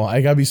don't know.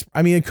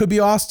 It could be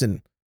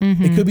Austin.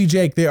 Mm-hmm. It could be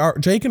Jake.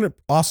 Jake and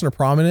Austin are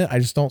prominent. I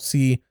just don't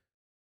see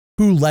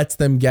who lets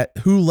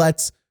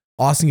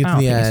Austin get to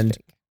the end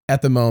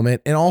at the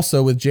moment. And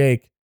also with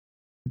Jake,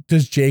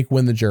 does Jake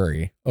win the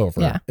jury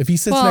over? Yeah. If he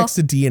sits next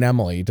to D and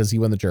Emily, does he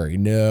win the jury?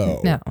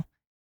 No.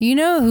 You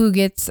know who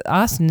gets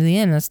Austin to the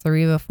end? That's the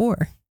Reba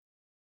 4.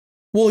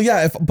 Well,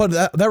 yeah, but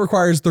that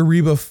requires the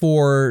Reba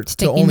 4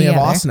 to only have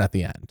Austin at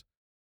the end.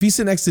 If he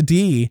sits next to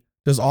D,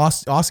 does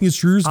Austin gets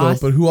Drew's vote,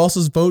 but who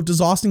else's vote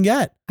does Austin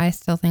get? I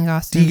still think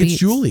Austin D gets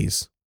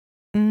Julie's.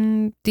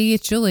 D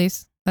gets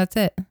Julie's. That's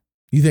it.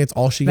 You think it's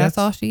all she gets? That's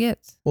all she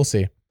gets. We'll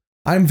see.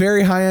 I'm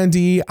very high on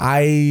D.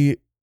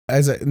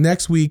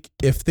 Next week,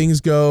 if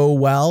things go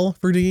well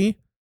for D,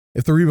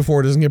 if the Reba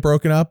 4 doesn't get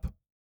broken up,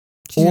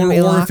 or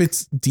if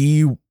it's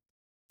D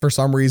for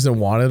some reason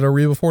wanted a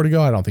Reba 4 to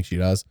go, I don't think she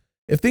does.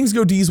 If things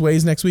go D's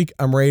ways next week,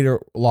 I'm ready to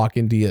lock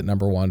in D at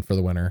number 1 for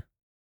the winner.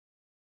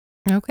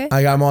 Okay.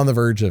 I'm on the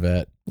verge of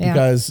it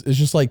because it's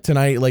just like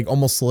tonight, like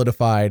almost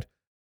solidified.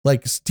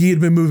 Like D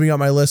had been moving up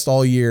my list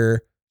all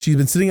year. She's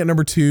been sitting at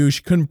number 2.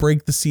 She couldn't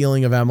break the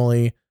ceiling of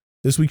Emily.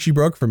 This week she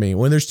broke for me.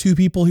 When there's 2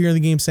 people here in the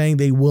game saying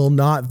they will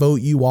not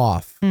vote you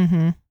off,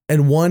 and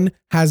one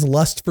has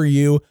lust for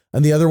you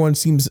and the other one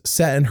seems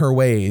set in her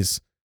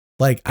ways,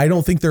 Like, I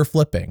don't think they're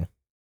flipping.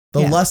 The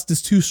lust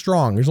is too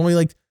strong. There's only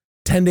like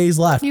 10 days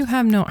left. You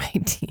have no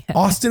idea.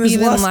 Austin is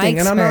lusting.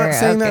 And I'm not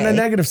saying that in a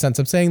negative sense.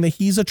 I'm saying that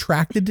he's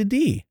attracted to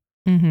D.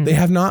 Mm-hmm. They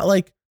have not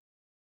like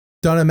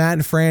done a Matt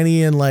and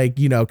Franny and like,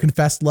 you know,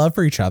 confessed love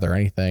for each other or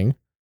anything.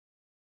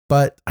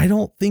 But I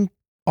don't think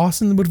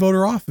Austin would vote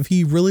her off if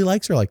he really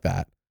likes her like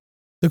that.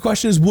 The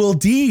question is, will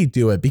D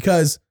do it?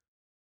 Because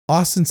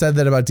Austin said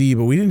that about D,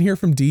 but we didn't hear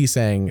from D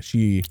saying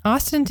she.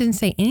 Austin didn't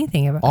say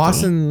anything about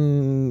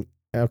Austin. D.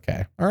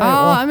 Okay. All right.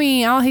 Oh, I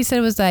mean, all he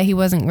said was that he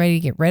wasn't ready to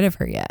get rid of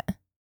her yet. That's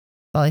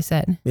all he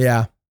said.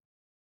 Yeah.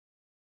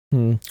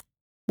 We'll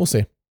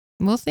see.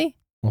 We'll see.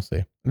 We'll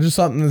see. Just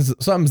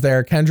something's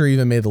there. Kendra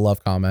even made the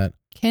love comment.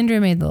 Kendra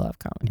made the love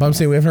comment. But I'm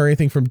saying we haven't heard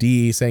anything from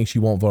D saying she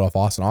won't vote off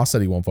Austin. Austin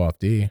said he won't vote off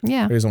D.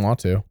 Yeah. He doesn't want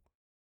to.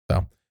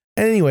 So,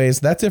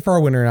 anyways, that's it for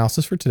our winner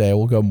analysis for today.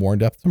 We'll go more in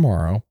depth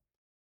tomorrow.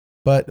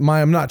 But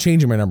I'm not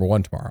changing my number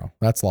 1 tomorrow.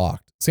 That's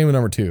locked. Same with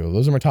number 2.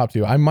 Those are my top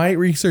 2. I might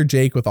reinsert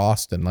Jake with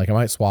Austin. Like, I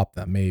might swap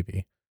them,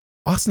 maybe.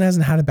 Austin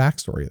hasn't had a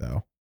backstory,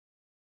 though.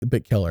 A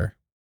bit killer.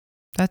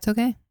 That's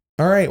okay.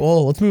 All right.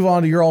 Well, let's move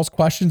on to your all's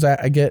questions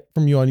I get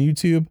from you on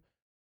YouTube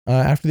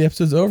after the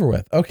episode's over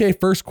with. Okay.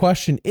 First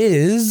question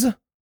is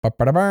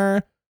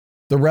the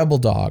Rebel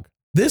Dog.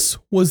 This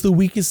was the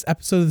weakest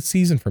episode of the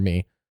season for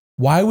me.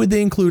 Why would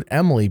they include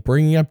Emily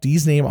bringing up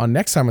Dee's name on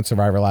Next Time on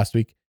Survivor last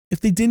week if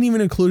they didn't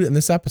even include it in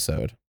this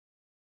episode?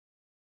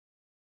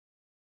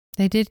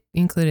 They did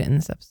include it in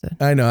this episode.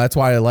 I know. That's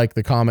why I like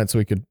the comment so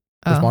we could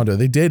respond to it.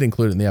 They did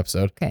include it in the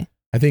episode. Okay.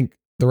 I think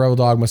the Rebel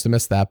Dog must have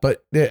missed that.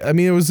 But I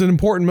mean, it was an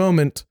important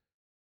moment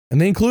and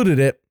they included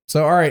it.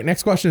 So, all right.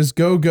 Next question is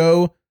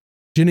Go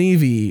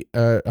Genevieve.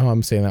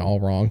 I'm saying that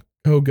all wrong.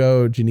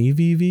 Go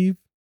Genevieve.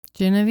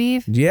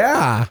 Genevieve?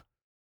 Yeah.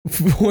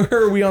 Where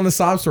are we on the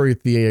sob story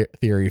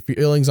theory?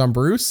 Feelings on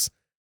Bruce?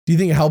 Do you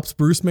think it helps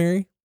Bruce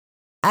marry?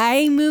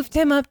 I moved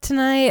him up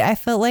tonight. I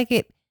felt like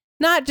it,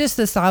 not just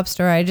the sob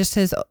story, just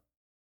his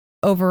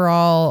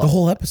overall. The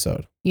whole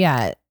episode.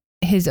 Yeah.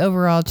 His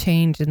overall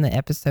change in the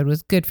episode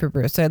was good for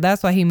Bruce. So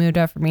that's why he moved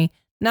up for me.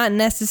 Not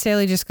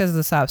necessarily just because of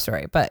the sob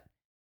story, but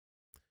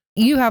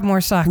you have more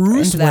stock.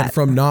 Bruce went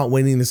from not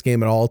winning this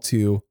game at all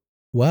to,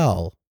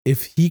 well,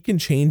 if he can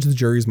change the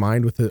jury's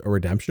mind with a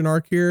redemption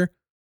arc here,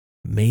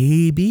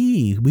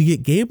 maybe we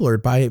get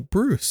Gablered by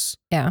Bruce.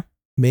 Yeah.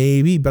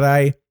 Maybe, but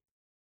I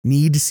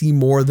need to see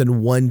more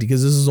than one,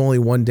 because this is only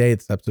one day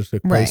this episode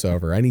took place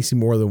over. I need to see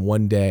more than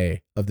one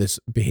day of this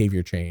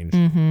behavior change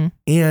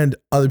and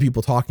other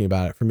people talking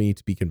about it for me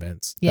to be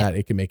convinced that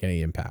it can make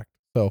any impact.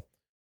 So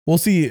we'll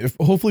see if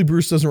hopefully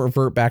Bruce doesn't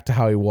revert back to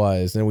how he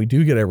was and we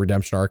do get a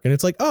redemption arc and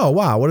it's like, oh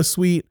wow, what a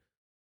sweet,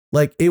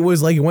 like it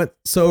was like it went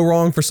so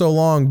wrong for so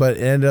long, but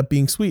it ended up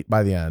being sweet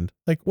by the end.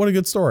 Like what a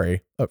good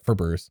story for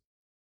Bruce.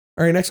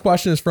 All right, next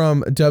question is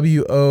from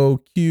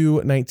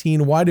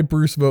WOQ19. Why did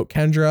Bruce vote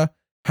Kendra?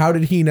 How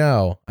did he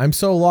know? I'm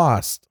so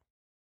lost.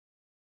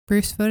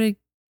 Bruce voted.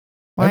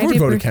 Everyone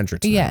voted Kendra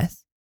tonight.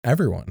 Yes.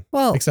 Everyone.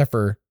 Well, except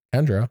for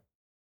Kendra.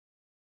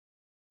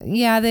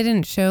 Yeah, they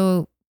didn't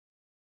show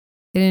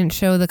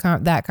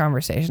that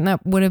conversation.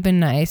 That would have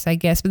been nice, I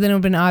guess, but then it would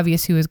have been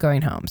obvious who was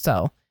going home.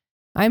 So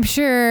I'm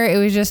sure it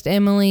was just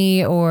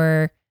Emily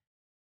or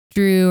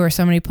Drew or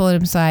somebody pulled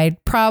him aside,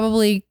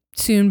 probably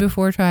soon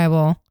before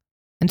Tribal,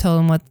 and told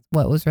him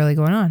what was really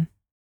going on.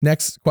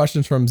 Next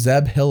question is from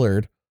Zeb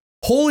Hillard.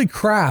 Holy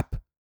crap.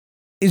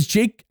 Is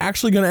Jake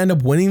actually going to end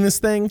up winning this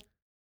thing?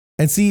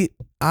 And see,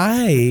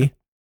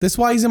 that's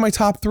why he's in my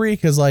top 3.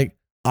 Cause like,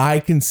 I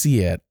can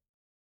see it.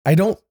 At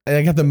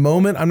the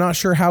moment, I'm not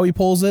sure how he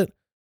pulls it,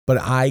 but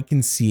I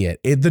can see it.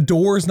 The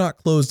door is not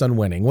closed on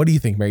winning. What do you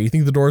think, Mary? You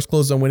think the door is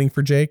closed on winning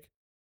for Jake?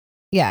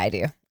 Yeah, I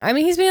do. I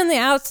mean, he's been on the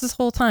outs this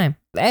whole time.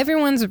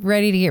 Everyone's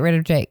ready to get rid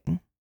of Jake.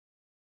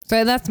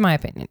 So that's my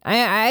opinion.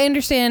 I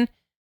understand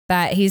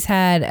that he's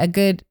had a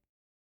good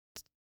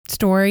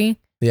story.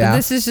 Yeah. But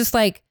this is just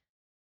like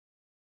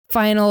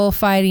final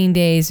fighting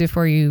days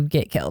before you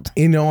get killed.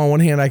 You know, on one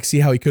hand, I can see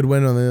how he could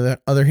win. On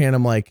the other hand,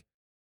 I'm like,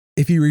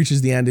 if he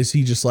reaches the end, is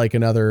he just like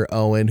another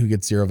Owen who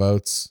gets 0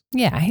 votes?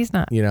 Yeah, he's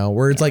not. You know,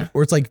 where it's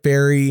like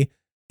very,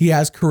 he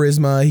has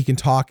charisma, he can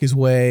talk his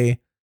way,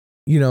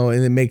 you know,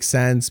 and it makes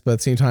sense. But at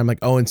the same time, like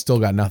Owen still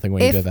got nothing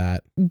when he did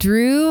that.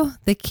 Drew,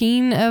 the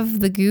king of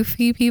the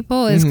goofy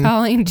people, is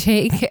calling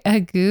Jake a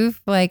goof.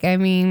 Like, I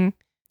mean,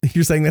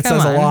 you're saying that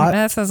says a lot?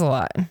 That says a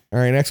lot. All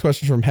right. Next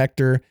question from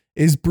Hector.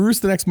 Is Bruce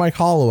the next Mike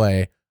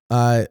Holloway?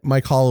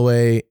 Mike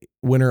Holloway,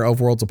 winner of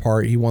Worlds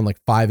Apart. He won like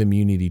 5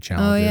 immunity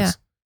challenges. Oh, yeah.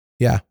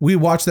 Yeah. We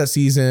watched that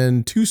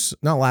season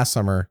not last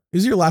summer.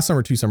 Is it your last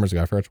summer or 2 summers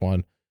ago? I forgot which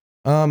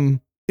one.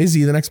 Is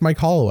he the next Mike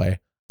Holloway?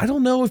 I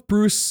don't know if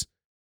Bruce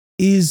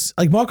is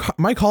like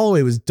Mike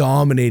Holloway was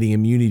dominating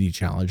immunity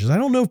challenges. I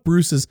don't know if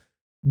Bruce is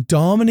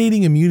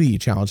dominating immunity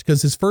challenge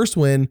because his first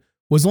win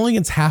was only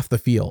against half the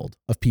field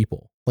of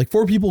people. Like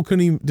 4 people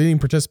didn't even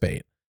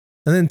participate.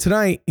 And then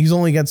tonight he's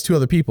only against 2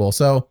 other people.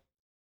 So,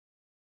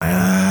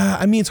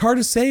 I mean, it's hard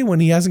to say when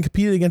he hasn't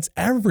competed against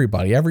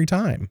everybody every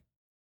time.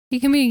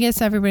 He competed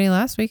against everybody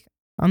last week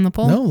on the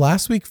poll. No,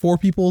 last week 4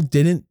 people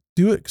didn't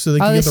do it so they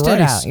can they get the stood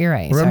rice. out. You're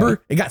right. Remember? Sorry.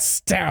 It got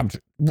stabbed.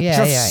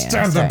 Yeah,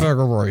 Stabbed that bag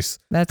of rice.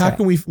 That's How right.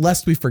 can we,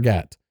 lest we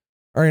forget?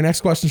 All right,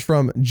 next question is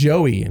from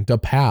Joey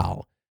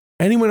DePal.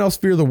 Anyone else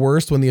fear the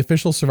worst when the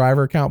official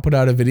Survivor account put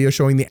out a video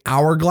showing the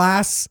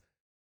hourglass?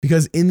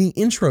 Because in the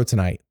intro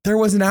tonight, there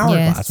was an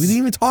hourglass. Yes. We didn't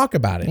even talk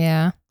about it.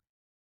 Yeah.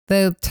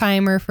 The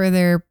timer for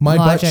their My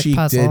butt logic cheek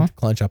puzzle. did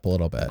clench up a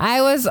little bit.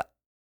 I was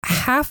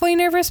halfway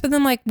nervous, but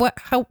then like, what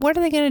are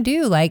they going to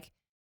do? Like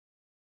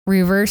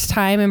reverse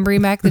time and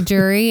bring back the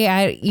jury?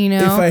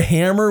 If a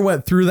hammer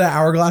went through that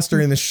hourglass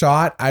during the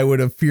shot, I would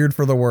have feared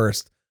for the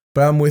worst.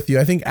 But I'm with you.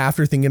 I think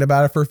after thinking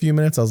about it for a few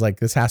minutes, I was like,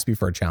 this has to be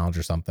for a challenge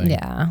or something.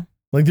 Yeah.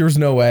 Like there was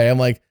no way. I'm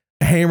like,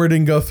 a hammer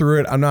didn't go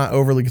through it. I'm not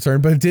overly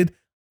concerned, but it did.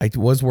 I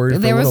was worried for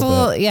There was a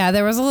little, bit. yeah,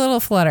 there was a little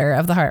flutter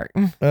of the heart.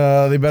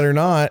 They better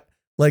not.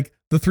 Like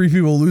the 3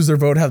 people who lose their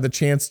vote have the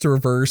chance to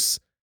reverse.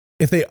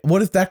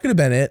 What if that could have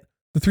been it?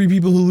 The 3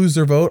 people who lose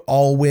their vote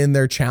all win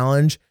their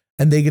challenge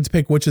and they get to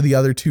pick which of the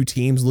other 2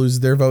 teams loses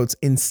their votes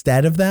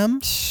instead of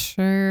them.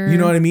 Sure. You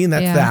know what I mean?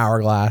 That's Yeah. the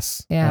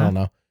hourglass. Yeah. I don't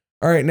know.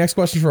 All right. Next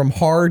question from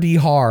Hardy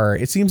Har.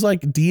 It seems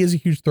like Dee is a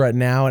huge threat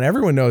now and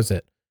everyone knows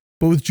it.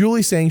 But with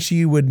Julie saying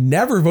she would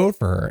never vote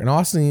for her and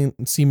Austin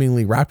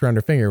seemingly wrapped around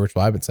her finger, which is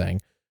what I've been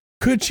saying,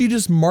 could she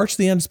just march to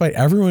the end despite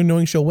everyone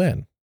knowing she'll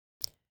win?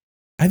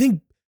 I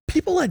think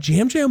people let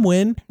Jam Jam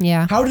win.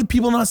 Yeah. How did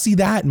people not see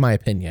that, in my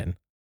opinion?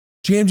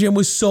 Jam Jam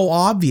was so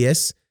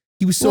obvious.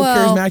 He was so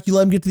charismatic. You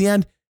let him get to the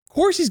end. Of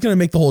course he's going to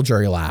make the whole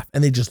jury laugh.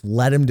 And they just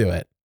let him do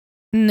it.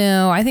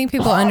 No, I think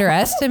people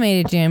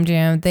underestimated Jam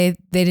Jam. They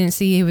didn't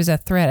see he was a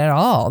threat at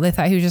all. They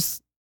thought he was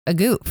just a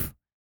goof.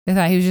 They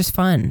thought he was just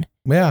fun.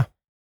 Yeah.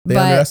 They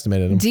But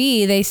underestimated him.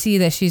 Dee, they see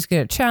that she's good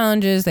at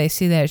challenges. They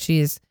see that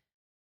she's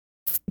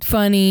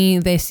funny.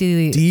 They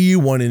see Dee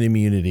won an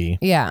immunity.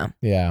 Yeah.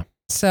 Yeah.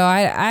 So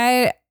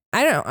I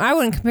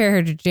wouldn't compare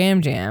her to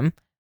Jam Jam,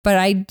 but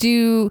I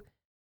do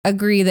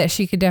agree that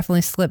she could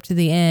definitely slip to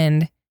the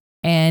end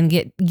and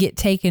get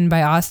taken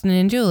by Austin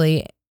and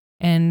Julie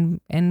and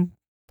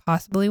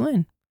possibly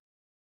win.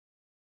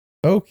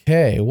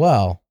 Okay.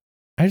 Well,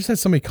 I just had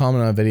somebody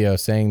comment on a video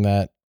saying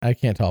that I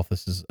can't tell if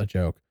this is a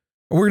joke.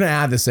 We're going to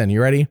add this in.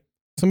 You ready?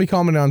 Somebody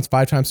commented on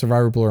 5-time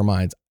Survivor Blew Our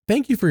Minds.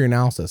 Thank you for your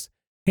analysis.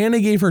 Hannah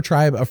gave her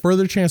tribe a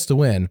further chance to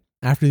win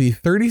after the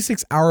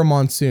 36-hour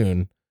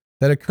monsoon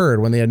that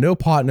occurred when they had no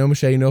pot, no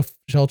machete, no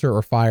shelter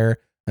or fire,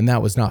 and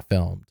that was not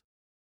filmed.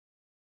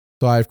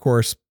 So I, of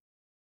course,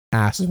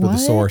 asked for the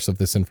source of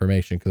this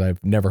information because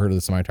I've never heard of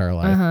this in my entire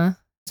life. Uh-huh.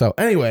 So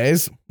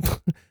anyways,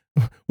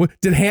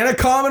 did Hannah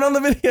comment on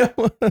the video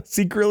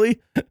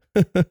secretly?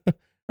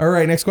 All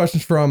right, next question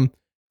is from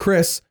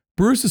Chris.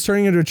 Bruce is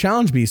turning into a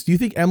challenge beast. Do you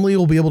think Emily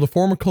will be able to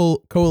form a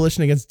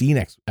coalition against Dee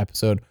next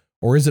episode,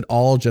 or is it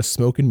all just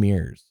smoke and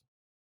mirrors?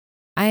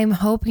 I'm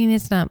hoping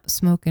it's not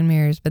smoke and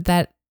mirrors, but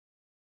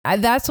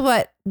that's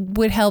what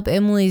would help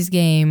Emily's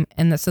game,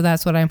 and so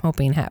that's what I'm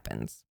hoping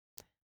happens.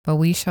 But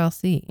we shall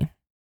see.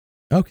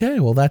 Okay,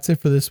 well, that's it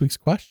for this week's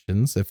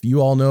questions. If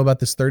you all know about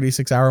this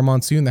 36-hour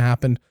monsoon that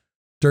happened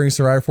during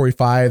Survivor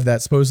 45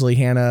 that supposedly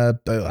Hannah,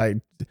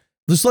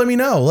 just let me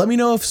know. Let me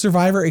know if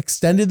Survivor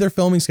extended their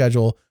filming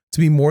schedule to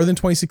be more than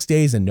 26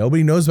 days and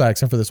nobody knows about it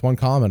except for this one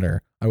commenter.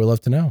 I would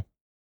love to know.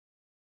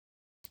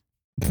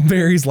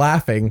 Mary's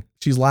laughing.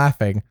 She's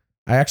laughing.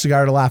 I actually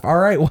got her to laugh. All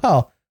right,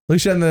 well, at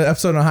least you end the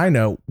episode on a high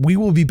note. We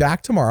will be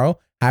back tomorrow.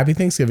 Happy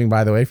Thanksgiving,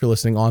 by the way, if you're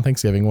listening on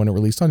Thanksgiving when it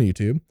released on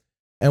YouTube.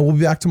 And we'll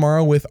be back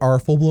tomorrow with our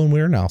full-blown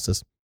winter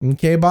analysis.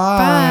 Okay, bye.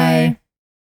 Bye.